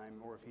served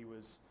time or if he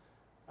was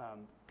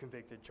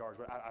convicted, charged,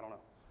 but I don't know.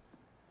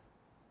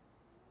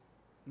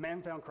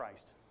 Man found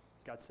Christ,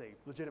 got saved,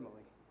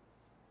 legitimately.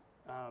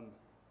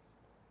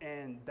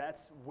 And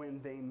that's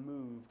when they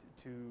moved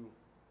to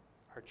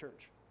our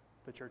church,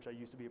 the church I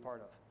used to be a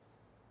part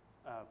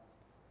of.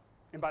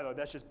 And by the way,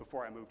 that's just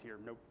before I moved here.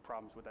 No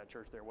problems with that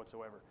church there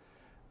whatsoever.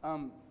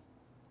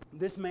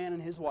 This man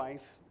and his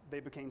wife, they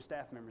became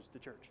staff members at the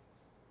church.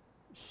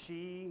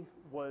 She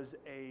was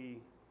a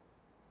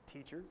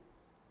teacher,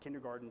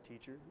 kindergarten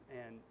teacher,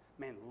 and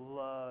man,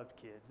 loved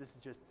kids. This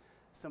is just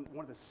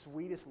one of the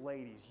sweetest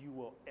ladies you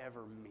will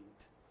ever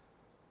meet.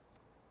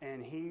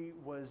 And he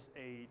was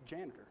a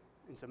janitor.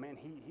 And so, man,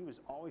 he was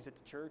always at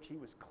the church. He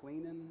was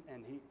cleaning,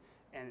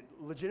 and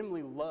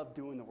legitimately loved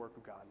doing the work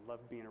of God,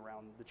 loved being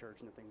around the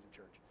church and the things of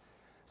church.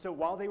 So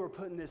while they were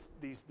putting this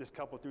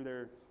couple through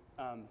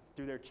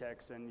their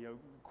checks and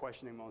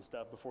questioning them on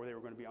stuff before they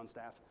were going to be on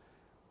staff,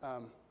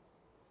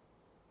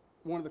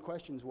 one of the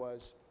questions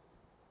was,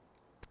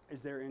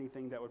 is there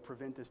anything that would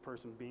prevent this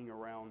person being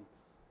around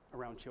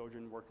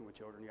children, working with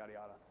children, yada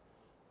yada?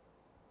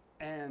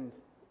 And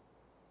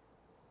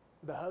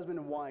the husband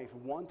and wife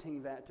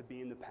wanting that to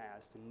be in the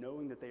past and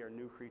knowing that they are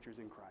new creatures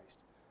in Christ,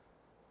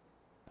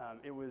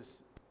 it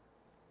was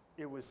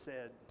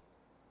said,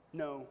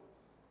 no,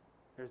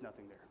 there's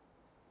nothing there.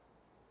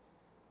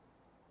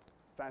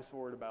 Fast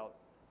forward about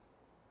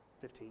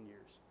 15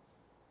 years.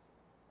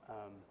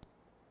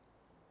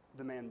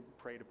 The man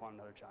preyed upon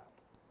another child.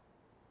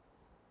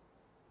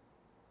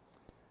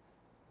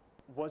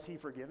 Was he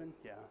forgiven?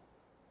 Yeah.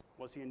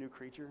 Was he a new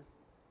creature?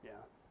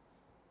 Yeah.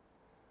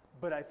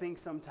 But I think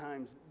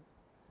sometimes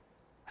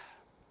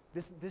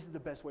this is the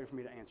best way for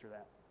me to answer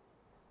that.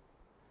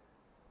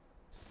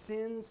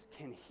 Sins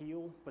can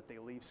heal, but they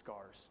leave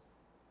scars.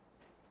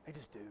 They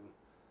just do.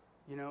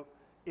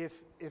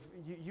 If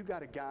you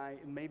got a guy,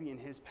 maybe in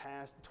his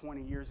past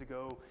 20 years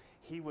ago,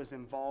 he was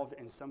involved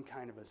in some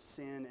kind of a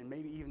sin, and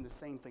maybe even the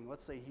same thing.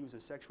 Let's say he was a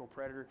sexual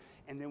predator,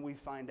 and then we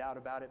find out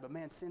about it. But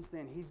man, since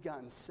then, he's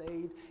gotten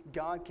saved.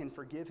 God can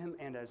forgive him,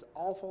 and as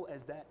awful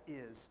as that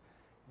is,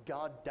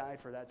 God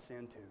died for that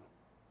sin too.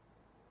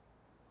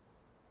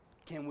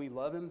 Can we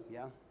love him?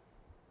 Yeah.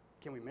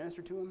 Can we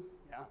minister to him?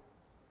 Yeah.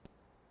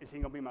 Is he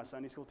going to be my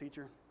Sunday school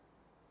teacher?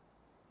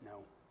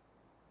 No.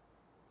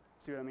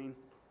 See what I mean?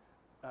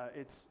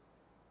 It's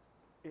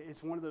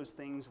one of those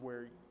things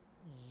where,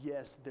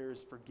 yes,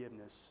 there's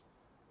forgiveness,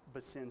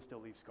 but sin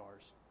still leaves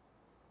scars.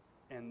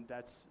 And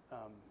that's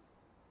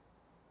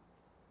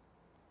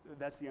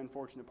the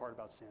unfortunate part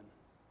about sin,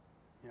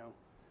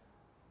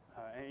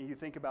 and you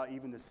think about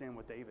even the sin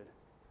with David.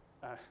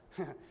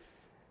 Do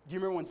you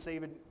remember when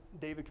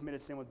David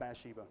committed sin with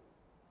Bathsheba?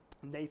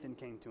 Nathan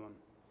came to him,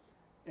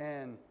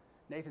 and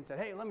Nathan said,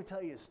 hey, let me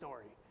tell you a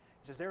story.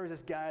 He says, there was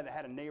this guy that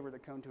had a neighbor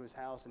that come to his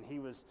house, and he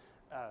was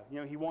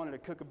He wanted to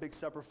cook a big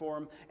supper for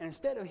him. And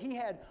he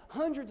had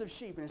hundreds of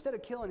sheep, and instead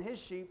of killing his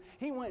sheep,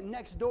 he went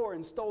next door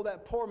and stole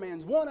that poor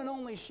man's one and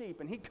only sheep,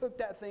 and he cooked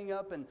that thing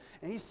up, and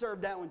he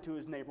served that one to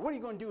his neighbor. What are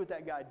you going to do with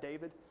that guy,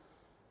 David?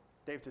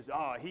 David says,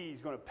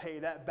 he's going to pay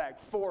that back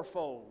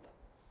fourfold.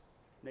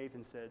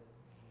 Nathan said,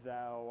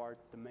 thou art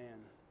the man.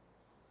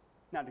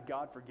 Now, did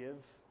God forgive?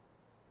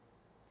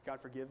 Did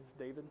God forgive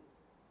David?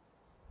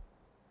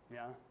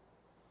 Yeah.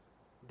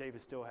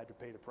 David still had to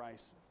pay the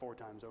price 4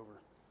 times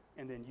over.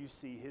 And then you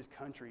see his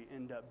country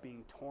end up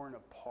being torn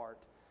apart,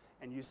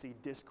 and you see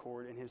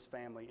discord in his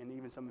family, and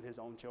even some of his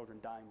own children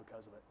dying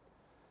because of it.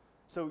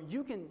 So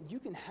you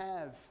can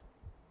have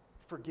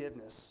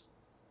forgiveness,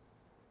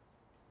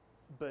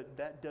 but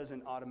that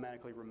doesn't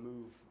automatically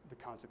remove the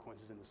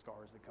consequences and the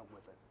scars that come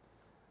with it,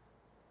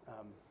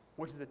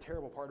 which is a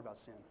terrible part about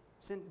sin.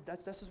 Sin,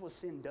 that's just what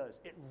sin does.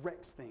 It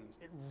wrecks things.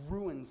 It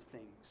ruins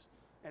things.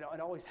 And it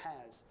always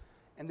has.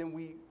 And then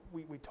we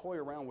toy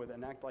around with it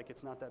and act like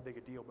it's not that big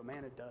a deal. But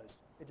man, it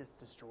does. It just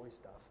destroys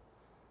stuff.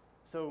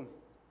 So,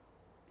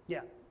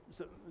 yeah.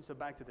 So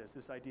back to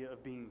this idea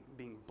of being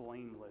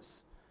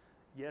blameless.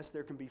 Yes,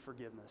 there can be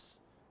forgiveness.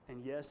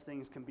 And yes,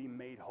 things can be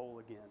made whole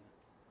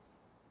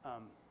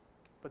again.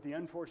 But the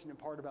unfortunate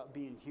part about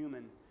being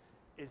human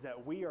is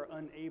that we are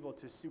unable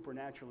to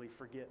supernaturally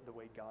forget the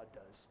way God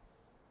does.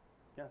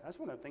 Yeah, that's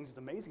one of the things that's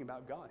amazing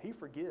about God. He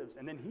forgives,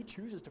 and then he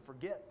chooses to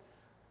forget.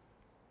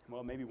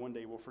 Well, maybe one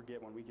day we'll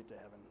forget when we get to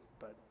heaven,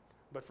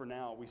 but for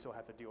now, we still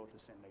have to deal with the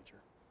sin nature.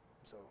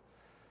 So,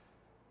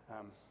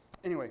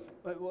 anyway,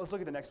 let's look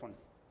at the next one.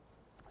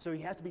 So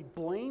he has to be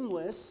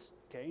blameless,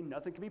 okay?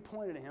 Nothing can be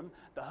pointed at him.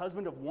 The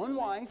husband of one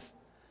wife,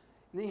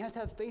 and then he has to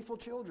have faithful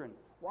children.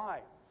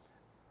 Why?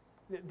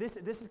 This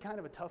is kind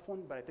of a tough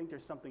one, but I think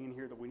there's something in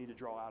here that we need to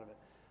draw out of it.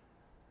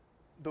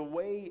 The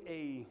way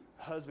a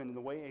husband and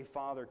the way a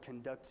father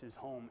conducts his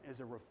home is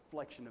a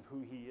reflection of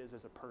who he is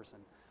as a person.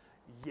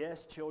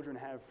 Yes, children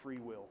have free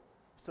will.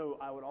 So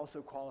I would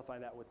also qualify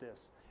that with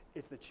this.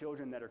 It's the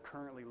children that are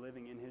currently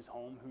living in his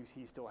home who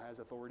he still has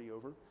authority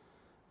over.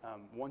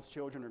 Once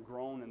children are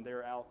grown and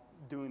they're out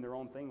doing their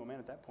own thing, well, man,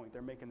 at that point,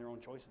 they're making their own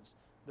choices.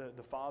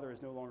 The father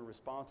is no longer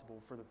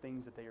responsible for the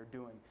things that they are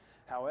doing.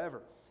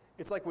 However,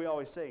 it's like we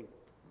always say,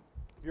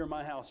 if you're in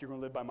my house, you're going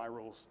to live by my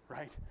rules,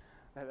 right?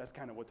 That's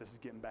kind of what this is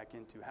getting back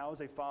into. How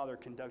is a father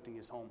conducting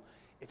his home?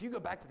 If you go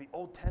back to the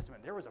Old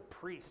Testament, there was a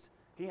priest.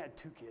 He had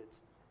 2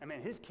 kids. I mean,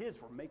 his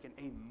kids were making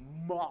a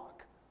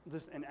mock,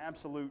 just an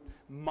absolute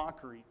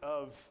mockery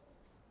of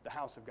the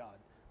house of God.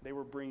 They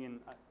were bringing,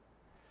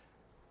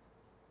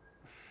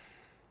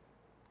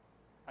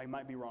 I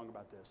might be wrong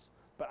about this,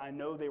 but I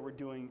know they were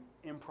doing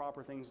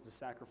improper things with the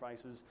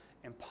sacrifices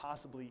and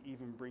possibly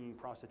even bringing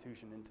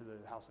prostitution into the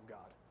house of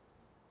God.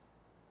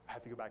 I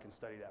have to go back and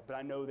study that. But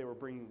I know they were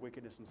bringing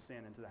wickedness and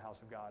sin into the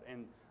house of God.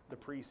 And the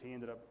priest, he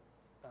ended up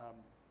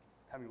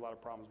having a lot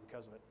of problems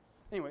because of it.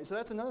 Anyway, so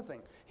that's another thing.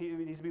 He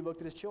needs to be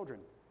looked at as children.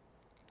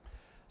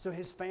 So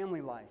his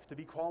family life. To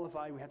be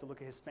qualified, we have to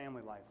look at his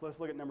family life. Let's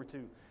look at number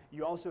 2.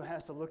 You also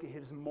have to look at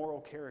his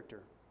moral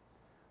character.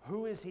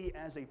 Who is he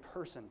as a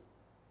person?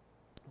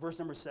 Verse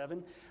number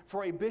 7.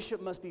 For a bishop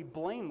must be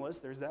blameless,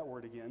 there's that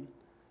word again,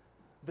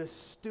 the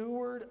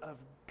steward of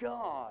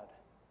God,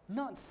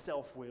 not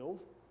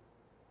self-willed.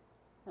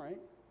 All right.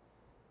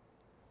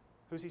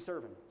 Who's he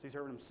serving? Is he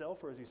serving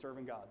himself or is he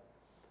serving God?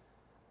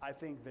 I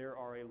think there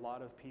are a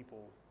lot of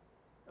people,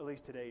 at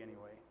least today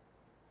anyway,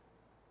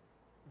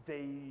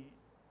 they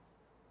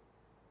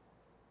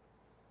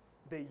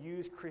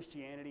use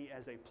Christianity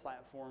as a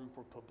platform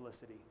for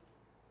publicity,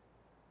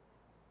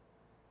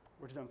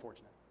 which is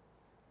unfortunate.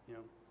 You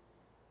know,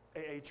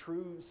 a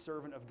true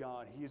servant of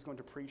God, he is going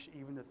to preach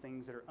even the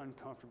things that are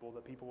uncomfortable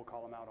that people will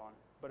call him out on.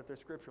 But if they're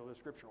scriptural, they're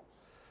scriptural.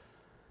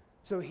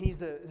 So he's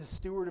the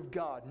steward of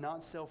God,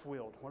 not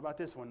self-willed. What about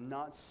this one?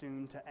 Not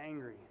soon to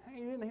angry.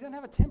 Hey, he doesn't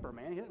have a temper,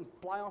 man. He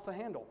doesn't fly off the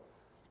handle.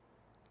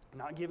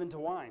 Not given to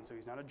wine, so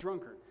he's not a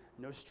drunkard.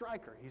 No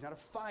striker. He's not a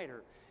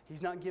fighter.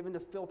 He's not given to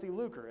filthy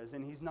lucre, as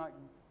in he's not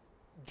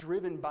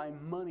driven by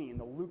money and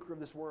the lucre of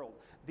this world.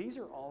 These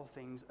are all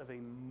things of a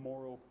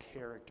moral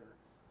character.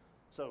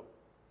 So,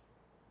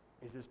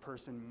 is this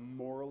person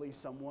morally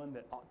someone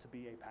that ought to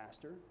be a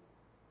pastor?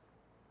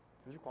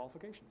 Those are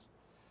qualifications.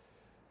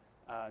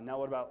 Now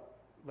what about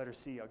letter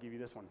C? I'll give you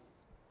this one.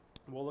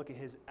 We'll look at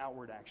his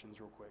outward actions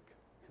real quick.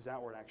 His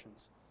outward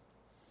actions.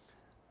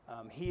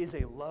 He is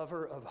a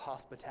lover of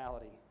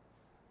hospitality.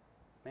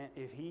 Man,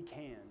 if he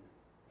can,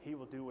 he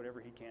will do whatever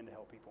he can to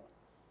help people.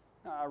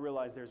 Now, I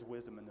realize there's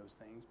wisdom in those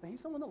things, but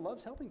he's someone that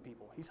loves helping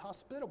people. He's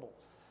hospitable.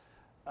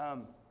 A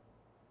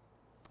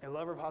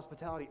lover of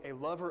hospitality, a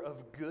lover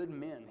of good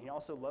men. He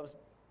also loves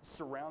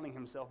surrounding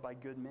himself by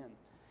good men.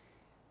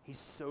 He's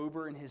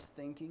sober in his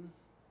thinking.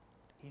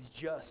 He's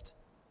just.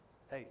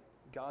 Hey,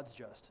 God's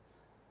just.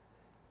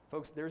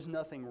 Folks, there's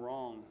nothing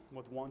wrong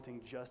with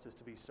wanting justice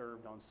to be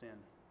served on sin.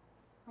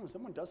 When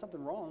someone does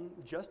something wrong,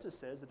 justice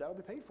says that that'll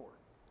be paid for.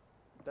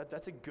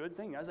 That's a good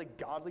thing. That's a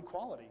godly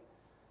quality.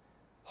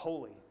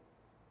 Holy.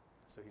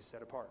 So he's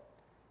set apart.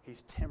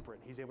 He's temperate.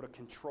 He's able to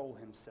control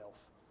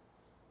himself.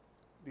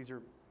 These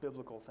are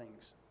biblical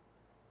things.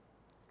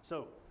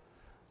 So,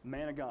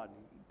 man of God,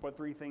 what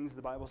 3 things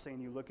the Bible's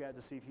saying you look at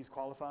to see if he's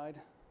qualified?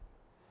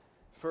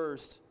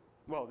 First,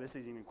 well, this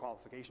isn't even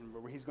qualification,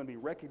 but he's going to be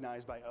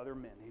recognized by other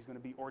men. He's going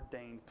to be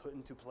ordained, put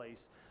into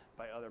place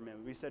by other men.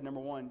 We said, number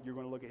 1, you're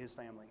going to look at his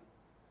family.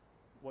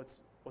 What's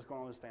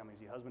going on with his family? Is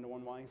he husband to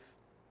one wife?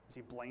 Is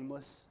he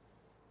blameless?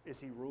 Is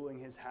he ruling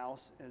his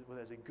house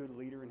as a good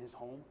leader in his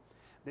home?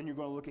 Then you're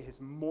going to look at his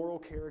moral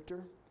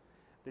character.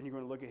 Then you're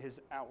going to look at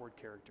his outward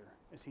character.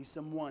 Is he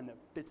someone that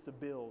fits the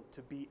bill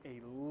to be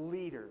a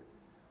leader,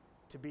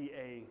 to be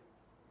a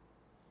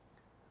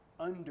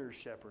under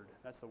shepherd?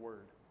 That's the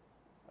word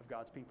of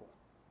God's people.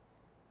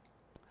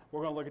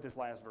 We're going to look at this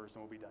last verse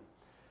and we'll be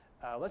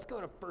done. Let's go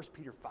to 1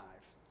 Peter 5.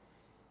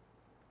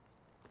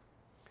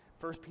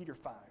 1 Peter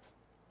 5.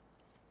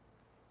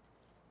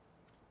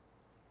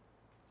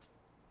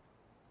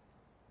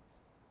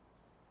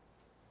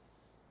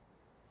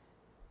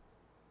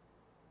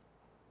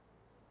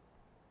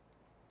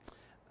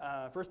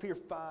 First Peter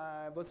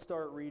 5, let's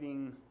start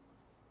reading,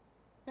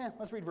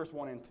 let's read verse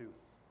 1 and 2.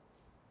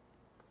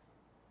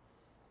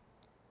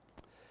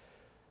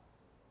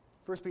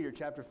 1 Peter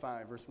chapter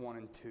 5, verse 1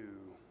 and 2.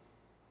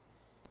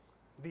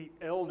 The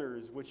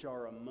elders which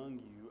are among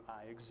you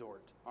I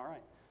exhort. All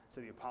right,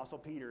 so the Apostle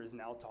Peter is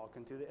now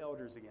talking to the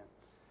elders again.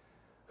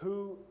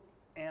 Who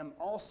am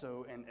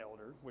also an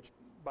elder, which,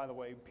 by the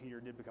way, Peter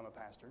did become a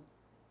pastor.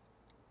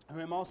 Who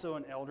am also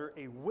an elder,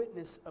 a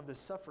witness of the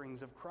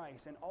sufferings of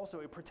Christ, and also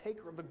a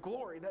partaker of the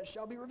glory that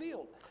shall be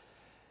revealed.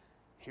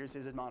 Here's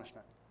his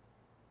admonishment.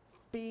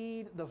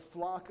 Feed the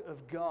flock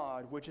of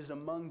God which is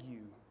among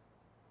you.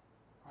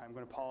 All right, I'm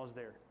going to pause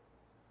there.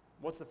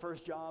 What's the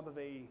first job of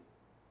a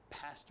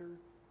pastor?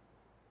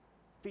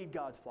 Feed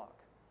God's flock.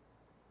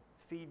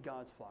 Feed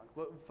God's flock.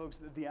 Look,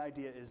 folks, the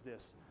idea is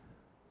this.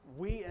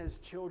 We as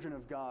children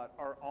of God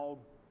are all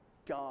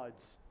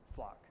God's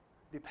flock.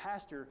 The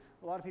pastor,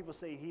 a lot of people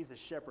say he's a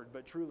shepherd,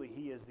 but truly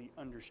he is the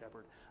under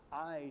shepherd.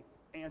 I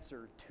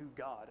answer to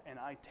God, and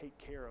I take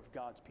care of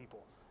God's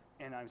people,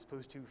 and I'm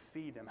supposed to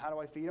feed them. How do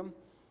I feed them?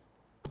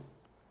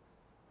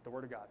 The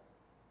Word of God.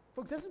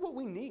 Folks, this is what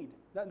we need.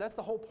 That's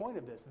the whole point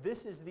of this.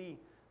 This is the,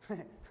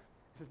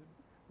 this is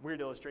a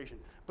weird illustration,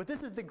 but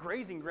this is the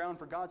grazing ground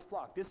for God's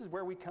flock. This is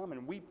where we come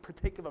and we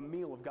partake of a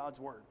meal of God's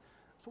Word.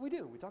 That's what we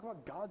do. We talk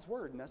about God's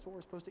Word, and that's what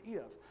we're supposed to eat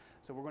of.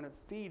 So we're going to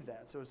feed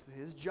that. So it's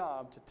his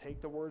job to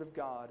take the Word of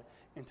God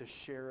and to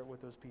share it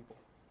with those people.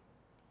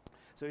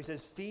 So he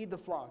says, feed the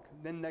flock.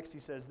 Then next he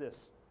says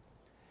this,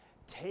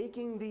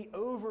 taking the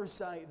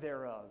oversight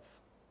thereof.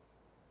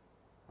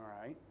 All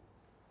right?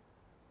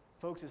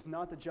 Folks, it's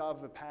not the job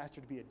of a pastor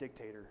to be a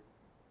dictator,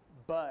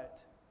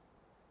 but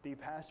the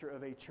pastor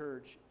of a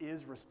church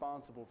is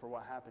responsible for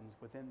what happens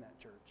within that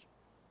church.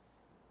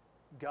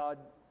 God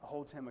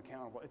holds him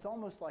accountable. It's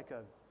almost like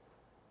a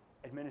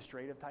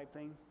administrative type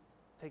thing,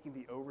 taking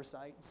the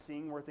oversight,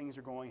 seeing where things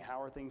are going,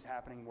 how are things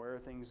happening, where are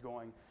things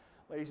going.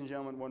 Ladies and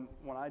gentlemen,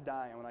 when I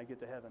die and when I get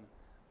to heaven,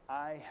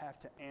 I have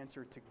to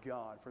answer to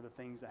God for the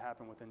things that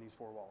happen within these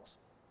 4 walls.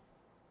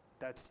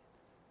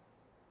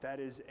 That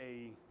is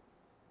a,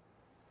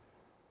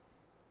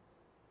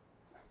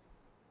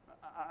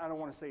 I don't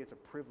want to say it's a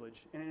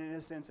privilege, and in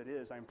a sense it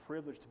is. I'm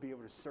privileged to be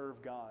able to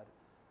serve God,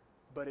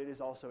 but it is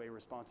also a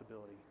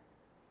responsibility.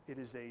 It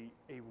is a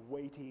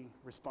weighty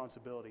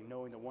responsibility,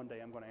 knowing that one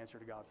day I'm going to answer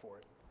to God for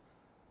it.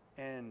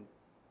 And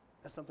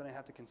that's something I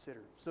have to consider.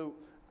 So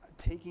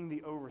taking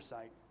the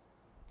oversight.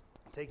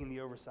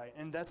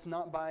 And that's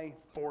not by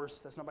force,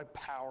 that's not by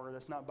power,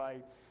 that's not by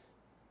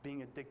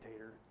being a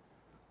dictator,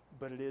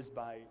 but it is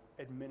by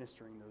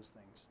administering those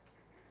things.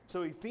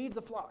 So he feeds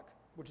the flock,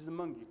 which is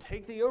among you.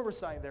 Take the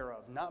oversight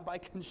thereof, not by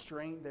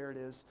constraint, there it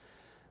is,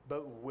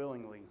 but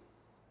willingly.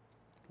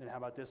 Then how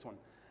about this one?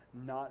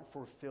 Not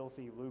for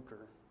filthy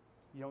lucre.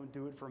 You don't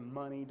do it for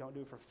money, don't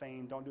do it for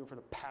fame, don't do it for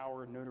the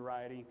power,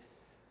 notoriety,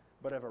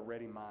 but have a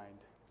ready mind.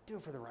 Do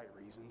it for the right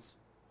reasons.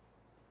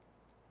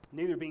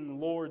 Neither being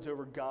lords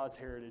over God's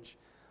heritage,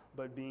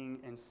 but being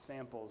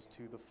ensamples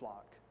to the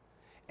flock.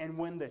 And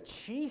when the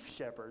chief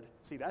shepherd,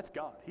 see, that's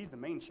God, he's the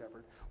main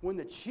shepherd. When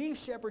the chief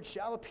shepherd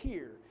shall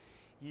appear,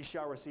 ye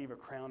shall receive a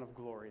crown of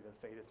glory that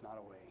fadeth not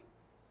away.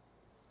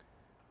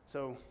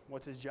 So,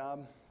 what's his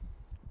job?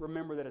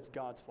 Remember that it's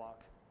God's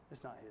flock.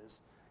 It's not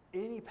his.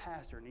 Any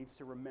pastor needs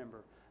to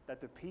remember that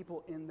the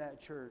people in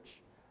that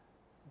church,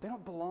 they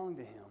don't belong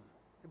to him.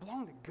 They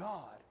belong to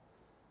God.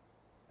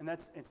 And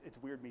it's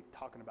weird me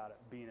talking about it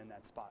being in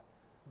that spot.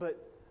 But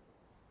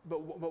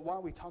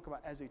while we talk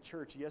about as a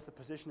church, yes, the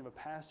position of a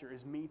pastor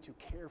is me to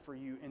care for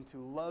you and to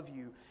love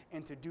you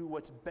and to do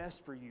what's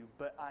best for you.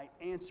 But I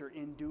answer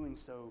in doing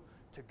so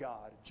to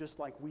God, just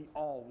like we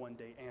all one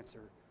day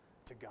answer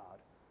to God.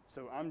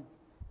 So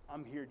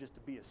I'm here just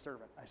to be a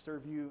servant. I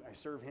serve you, I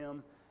serve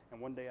him,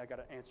 and one day I got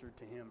to answer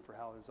to him for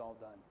how it was all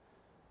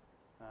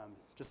done.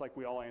 Just like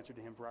we all answer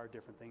to him for our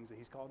different things that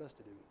he's called us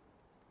to do.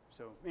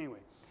 So anyway,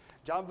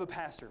 job of a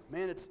pastor.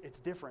 Man, it's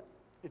different.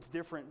 It's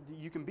different.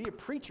 You can be a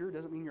preacher,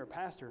 doesn't mean you're a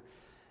pastor,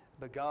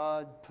 But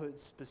God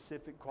puts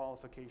specific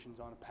qualifications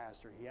on a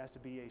pastor. He has to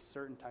be a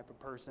certain type of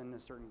person, a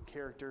certain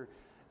character,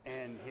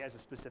 and he has a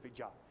specific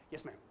job.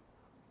 Yes, ma'am.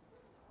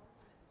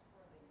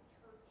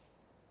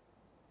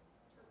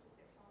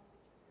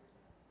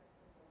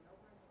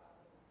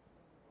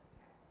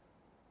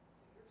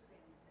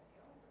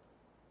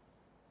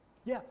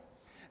 Yeah,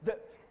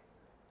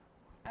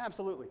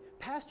 absolutely.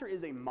 Pastor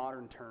is a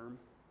modern term.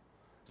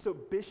 So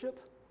bishop,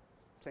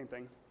 same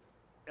thing.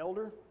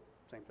 Elder,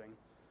 same thing.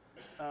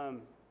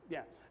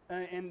 Yeah,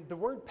 and the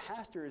word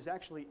pastor is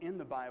actually in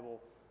the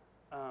Bible.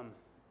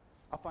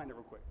 I'll find it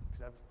real quick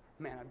because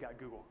I've got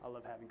Google. I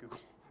love having Google.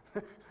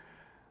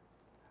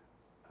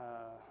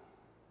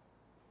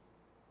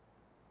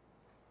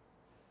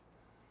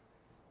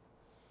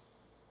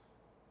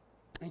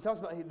 He talks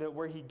about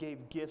where he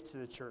gave gifts to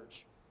the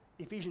church.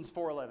 Ephesians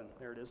 4:11.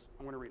 There it is.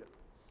 I'm going to read it.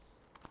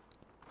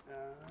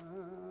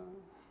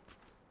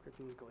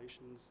 Corinthians,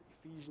 Galatians,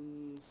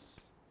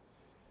 Ephesians.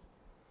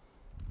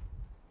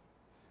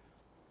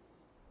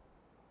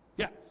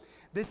 Yeah.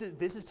 This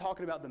is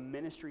talking about the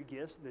ministry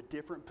gifts, the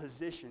different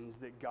positions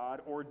that God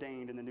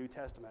ordained in the New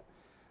Testament.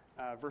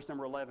 Verse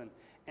number 11.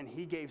 And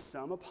he gave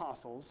some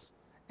apostles,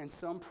 and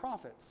some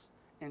prophets,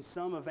 and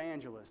some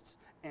evangelists,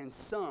 and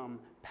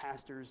some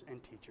pastors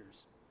and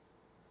teachers.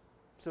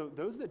 So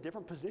those are the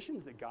different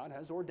positions that God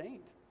has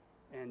ordained.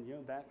 And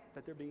that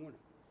they're being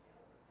ordained.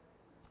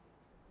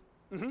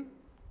 Mm-hmm.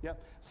 Yeah.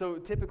 So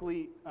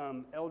typically,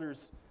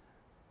 elders,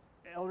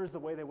 the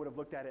way they would have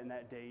looked at it in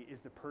that day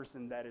is the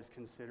person that is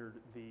considered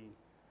the,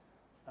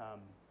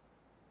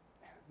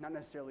 not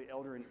necessarily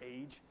elder in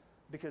age,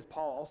 because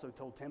Paul also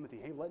told Timothy,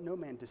 hey, let no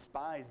man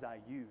despise thy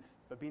youth,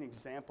 but be an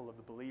example of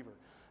the believer.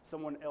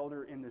 Someone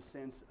elder in the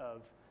sense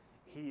of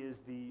he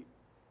is the,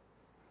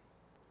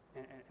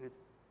 and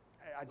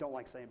I don't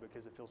like saying it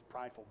because it feels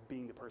prideful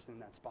being the person in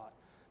that spot,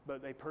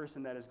 but a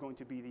person that is going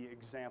to be the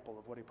example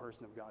of what a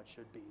person of God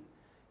should be.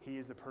 He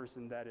is the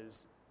person that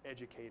is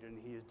educated and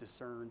he is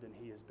discerned and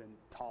he has been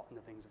taught in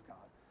the things of God.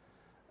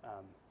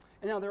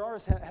 And now there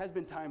has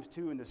been times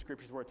too in the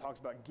scriptures where it talks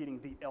about getting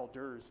the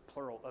elders,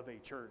 plural, of a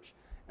church.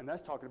 And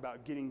that's talking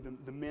about getting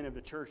the men of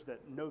the church that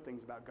know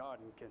things about God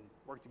and can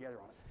work together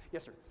on it.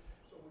 Yes, sir.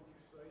 So would you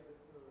say that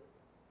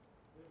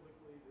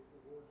biblically that the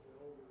words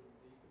elder and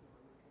deacon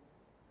are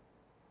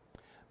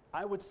interchangeable?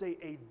 I would say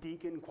a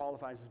deacon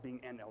qualifies as being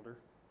an elder.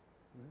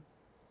 Mm-hmm.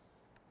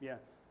 Yeah.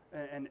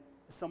 And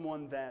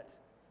someone that,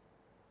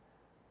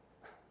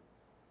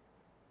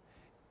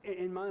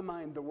 in my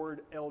mind, the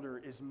word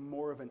elder is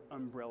more of an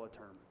umbrella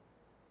term.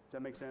 Does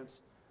that make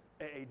sense?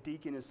 A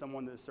deacon is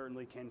someone that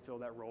certainly can fill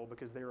that role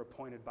because they were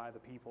appointed by the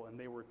people and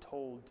they were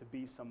told to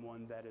be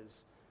someone that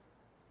is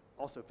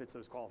also fits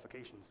those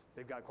qualifications.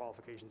 They've got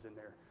qualifications in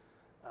there.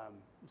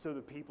 So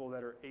the people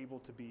that are able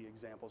to be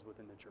examples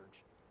within the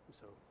church.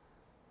 So,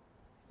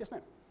 yes,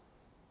 ma'am.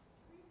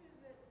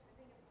 Revisit, I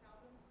think it's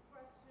Calvin's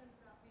question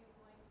about being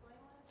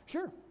blameless.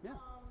 Sure, yeah.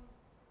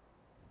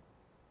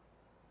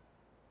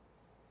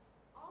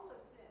 All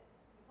have sinned.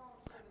 We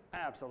fall short of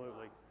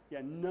Absolutely. God.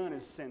 Yeah, none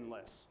is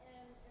sinless.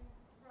 And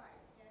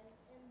right, and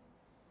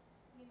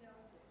we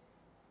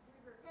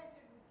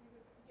repented,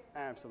 we get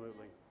Absolutely.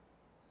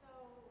 forgiveness. So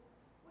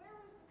where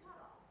was the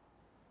cutoff?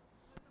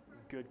 Was the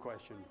person Good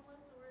question.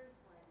 blameless or is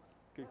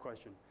blameless? Good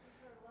question. Is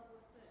there a level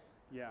of sin?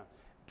 Yeah,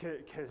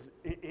 because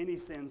any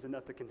sin's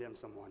enough to condemn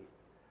someone.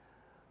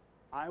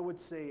 I would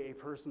say a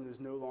person is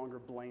no longer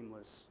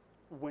blameless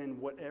when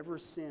whatever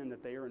sin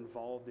that they are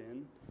involved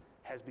in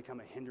has become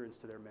a hindrance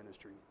to their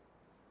ministry.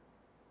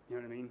 You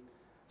know what I mean?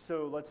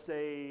 So let's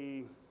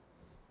say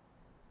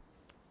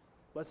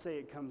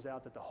it comes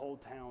out that the whole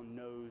town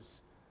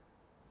knows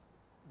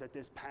that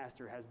this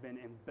pastor has been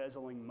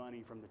embezzling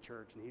money from the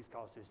church and he's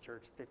cost his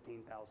church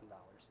 $15,000.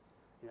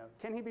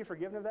 Can he be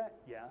forgiven of that?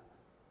 Yeah.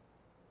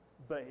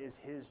 But is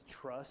his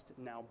trust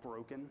now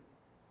broken?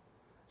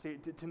 See,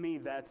 to me,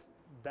 that's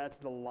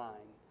the line.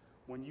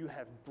 When you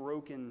have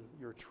broken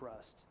your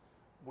trust,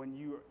 when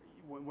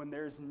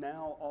there's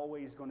now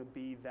always going to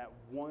be that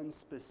one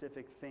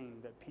specific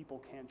thing that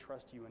people can't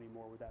trust you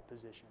anymore with that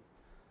position.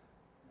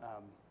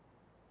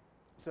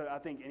 So I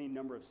think any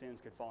number of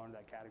sins could fall into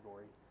that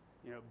category.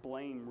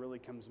 Blame really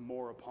comes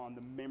more upon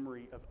the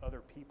memory of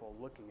other people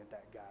looking at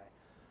that guy.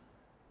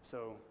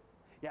 So,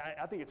 yeah,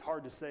 I think it's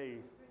hard to say.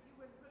 But you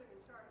wouldn't put him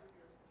in charge of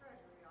your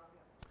treasury,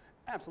 obviously.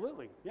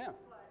 Absolutely, yeah.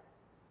 But,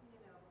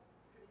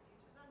 could he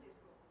teach a Sunday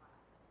school class?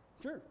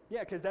 Sure,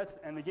 yeah, because that's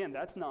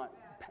not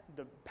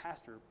the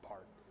pastor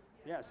part.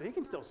 Yeah, so he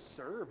can still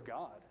serve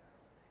God.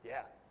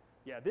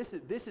 Yeah. This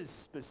is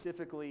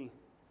specifically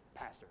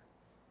pastor.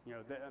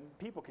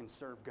 People can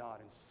serve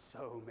God in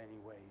so many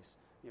ways.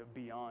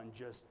 Beyond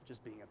just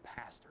being a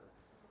pastor.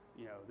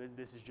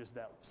 This is just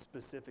that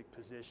specific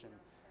position.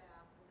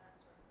 Staff and that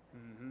sort of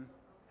thing. Mm-hmm.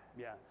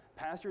 Okay. Yeah,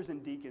 pastors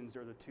and deacons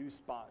are the two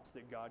spots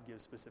that God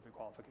gives specific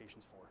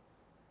qualifications for.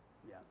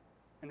 Yeah,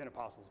 and then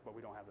apostles, but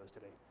we don't have those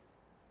today.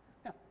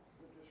 Yeah.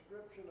 The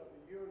description of a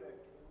eunuch,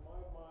 in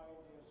my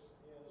mind,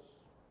 is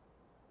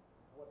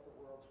what the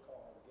world's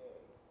calling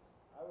gay.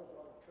 I was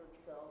on the church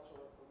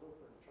council at the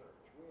Lutheran Church.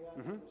 We we have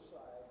to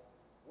decide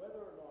whether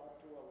or not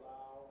to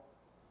allow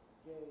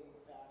gay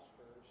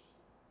pastors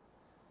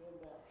in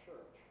that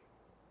church.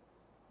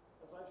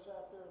 As I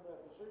sat there in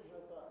that decision, I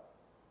thought,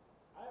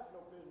 I have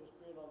no business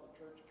being on the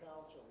church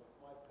council with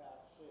my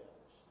past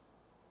sins.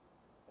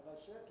 And I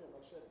said to him,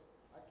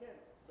 I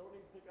don't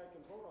even think I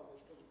can vote on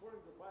this, because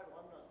according to the Bible,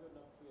 I'm not good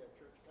enough to be a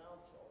church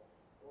council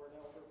or an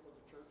elder for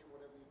the church or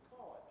whatever you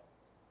call it.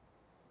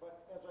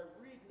 But as I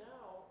read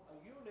now, a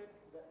eunuch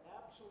that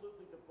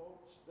absolutely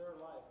devotes their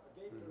life, a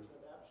gay person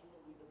that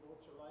absolutely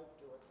devotes their life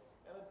to it,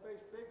 and I'm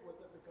faced big with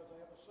it because I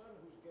have a son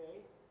who's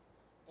gay,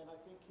 and I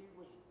think he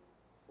was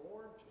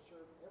born to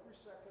serve every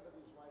second of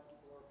his life to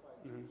glorify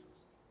Jesus.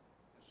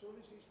 As soon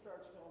as he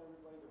starts telling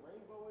everybody the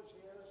rainbow is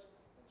his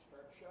and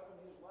starts shoving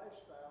his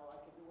lifestyle, I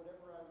can do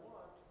whatever I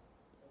want,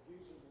 and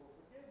Jesus will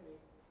forgive me,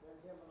 then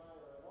him and I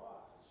are at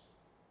odds.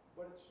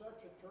 But it's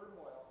such a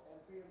turmoil, and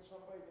being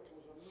somebody that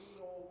was a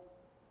mean old,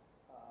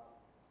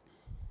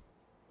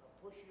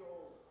 pushy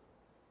old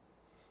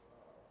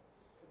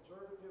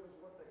conservative is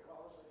what they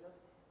call us, I guess,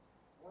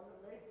 one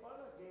that made fun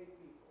of gay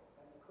people,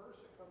 and the curse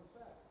that comes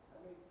back. I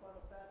made fun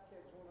of fat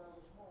kids when I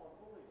was small and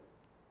bullied them,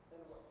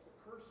 and the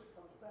curse that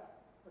comes back.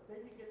 But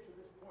then you get to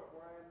this point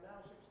where I am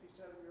now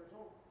 67 years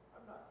old,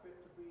 I'm not fit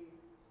to be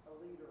a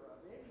leader of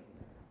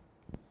anything.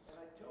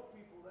 And I tell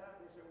people that,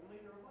 they say, well,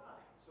 neither am I.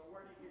 So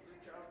where do you get your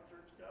job at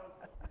church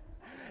council?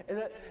 And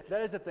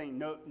that is the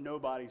thing.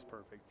 Nobody's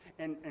perfect.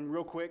 And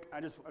real quick, I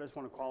just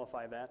want to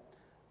qualify that.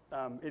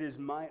 It is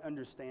my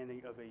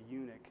understanding of a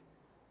eunuch.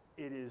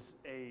 It is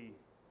a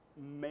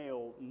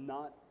male,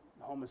 not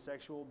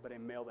homosexual, but a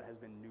male that has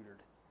been neutered.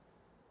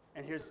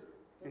 And here's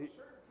certain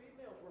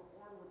females were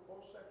born with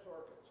both sex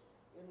organs.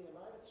 In the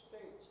United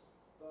States,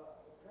 the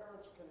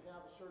parents can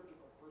have a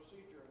surgical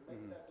procedure and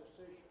make that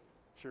decision.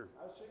 Sure.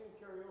 I was singing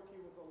karaoke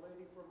with a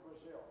lady from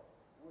Brazil.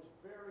 It was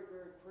very,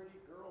 very pretty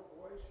girl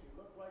voice. She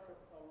looked like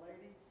a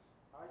lady.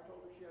 I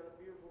told her she had a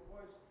beautiful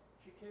voice.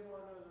 She came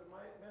on as a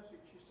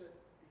message. She said,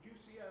 did you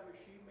see I'm a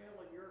she-male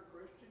and you're a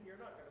Christian?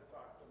 You're not going to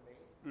talk to me.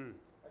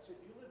 I said,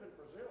 you live in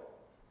Brazil.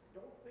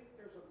 Don't think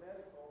there's a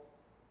medical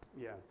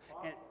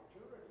opportunity.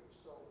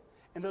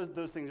 And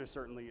those things are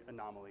certainly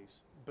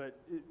anomalies. But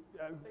they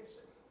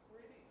say,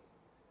 really,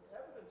 the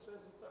evidence says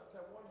it's up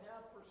to 0.5%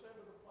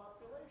 of the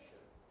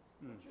population,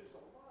 which is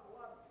a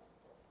lot of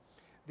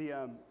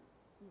people.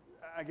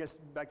 I guess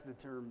back to the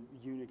term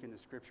eunuch in the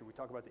scripture, we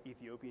talk about the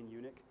Ethiopian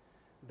eunuch.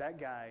 That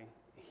guy,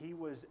 he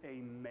was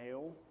a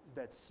male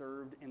that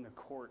served in the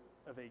court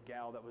of a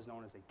gal that was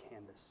known as a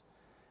Candace.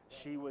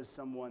 She was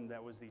someone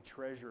that was the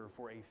treasurer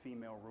for a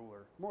female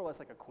ruler, more or less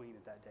like a queen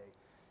at that day.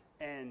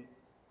 And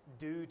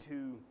due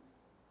to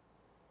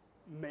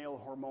male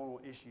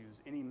hormonal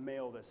issues, any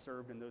male that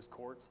served in those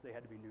courts, they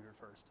had to be neutered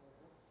first,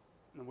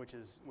 which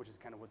is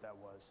kind of what that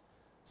was.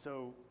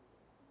 So,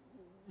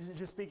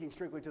 just speaking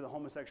strictly to the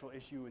homosexual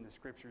issue in the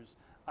scriptures,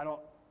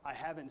 I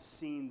haven't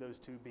seen those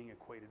two being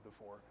equated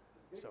before.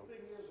 The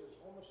big thing is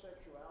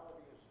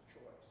homosexuality is a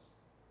choice.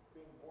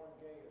 Being born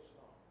gay is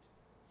not.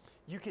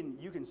 You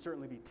can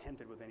certainly be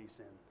tempted with any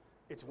sin.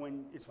 It's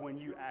when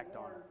you act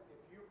on it.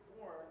 If you're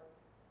born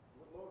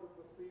loaded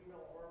with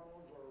female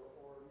hormones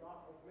or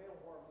not with male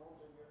hormones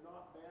and you're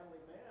not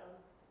manly man,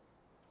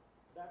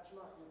 that's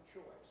not your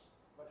choice.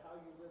 But how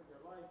you live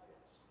your life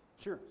is.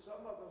 Sure.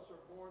 Some of us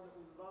are born that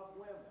we love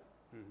women.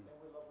 And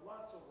we love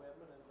lots of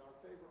women, and our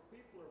favorite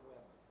people are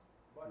women.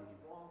 But it's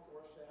wrong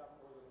for us to have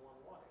more than one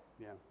wife.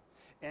 Yeah.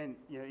 And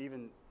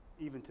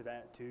even to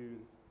that too,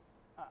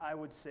 I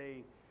would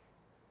say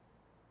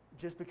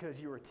just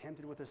because you are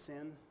tempted with a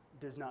sin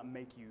does not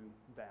make you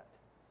that.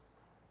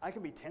 I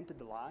can be tempted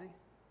to lie.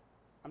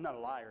 I'm not a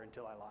liar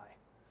until I lie.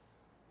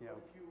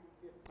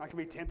 I can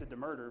be tempted to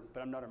murder,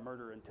 but I'm not a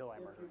murderer until I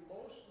murder. If you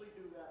mostly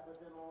do that, but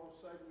then all of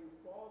a sudden you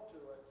fall to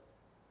it,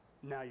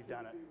 now you've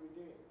done it. Be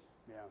redeemed.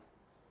 Yeah.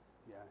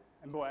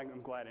 And boy,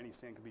 I'm glad any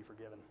sin can be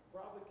forgiven.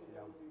 Probably can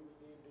never be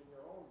redeemed in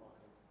your own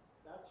mind.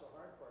 That's the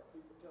hard part.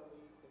 People tell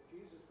me, if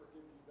Jesus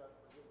forgives you, you've got to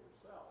forgive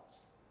yourself.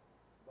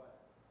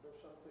 But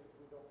there's some things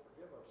we don't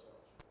forgive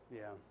ourselves for.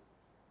 Yeah.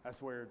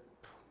 That's where,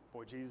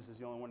 boy, Jesus is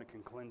the only one that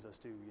can cleanse us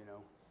too,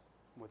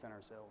 within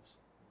ourselves.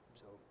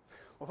 So,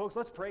 well, folks,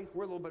 let's pray.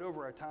 We're a little bit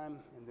over our time,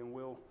 and then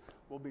we'll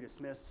be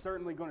dismissed.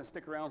 Certainly going to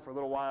stick around for a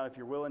little while if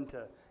you're willing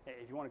to.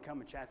 If you want to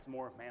come and chat some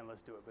more, man,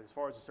 let's do it. But as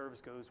far as the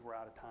service goes, we're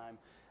out of time.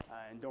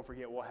 And don't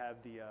forget, we'll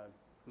have the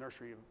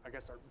nursery, I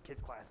guess our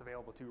kids class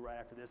available too right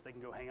after this. They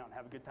can go hang out and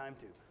have a good time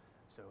too.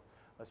 So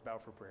let's bow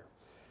for prayer.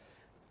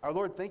 Our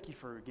Lord, thank you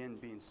for, again,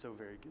 being so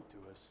very good to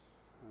us.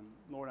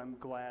 Lord, I'm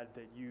glad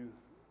that you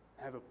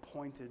have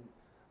appointed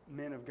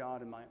men of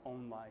God in my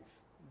own life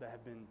that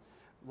have been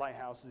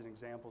lighthouses and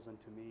examples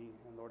unto me.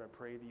 And Lord, I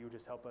pray that you would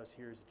just help us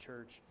here as a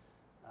church.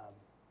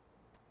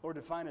 Lord,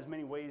 to find as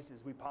many ways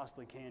as we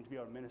possibly can to be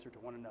able to minister to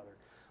one another.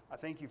 I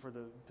thank you for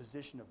the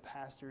position of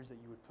pastors that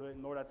you would put.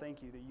 And Lord, I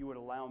thank you that you would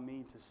allow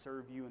me to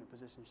serve you in a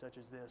position such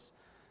as this.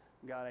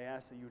 God, I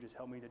ask that you would just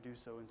help me to do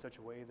so in such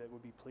a way that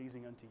would be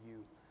pleasing unto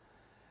you.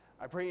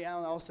 I pray,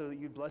 Alan, also that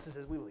you'd bless us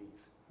as we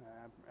leave.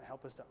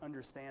 Help us to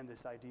understand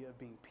this idea of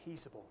being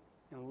peaceable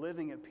and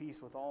living at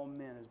peace with all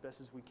men as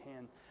best as we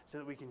can so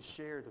that we can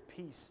share the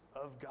peace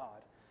of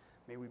God.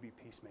 May we be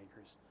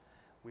peacemakers.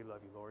 We love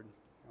you, Lord.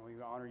 And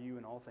we honor you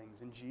in all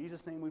things. In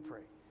Jesus' name we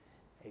pray.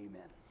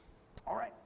 Amen. All right.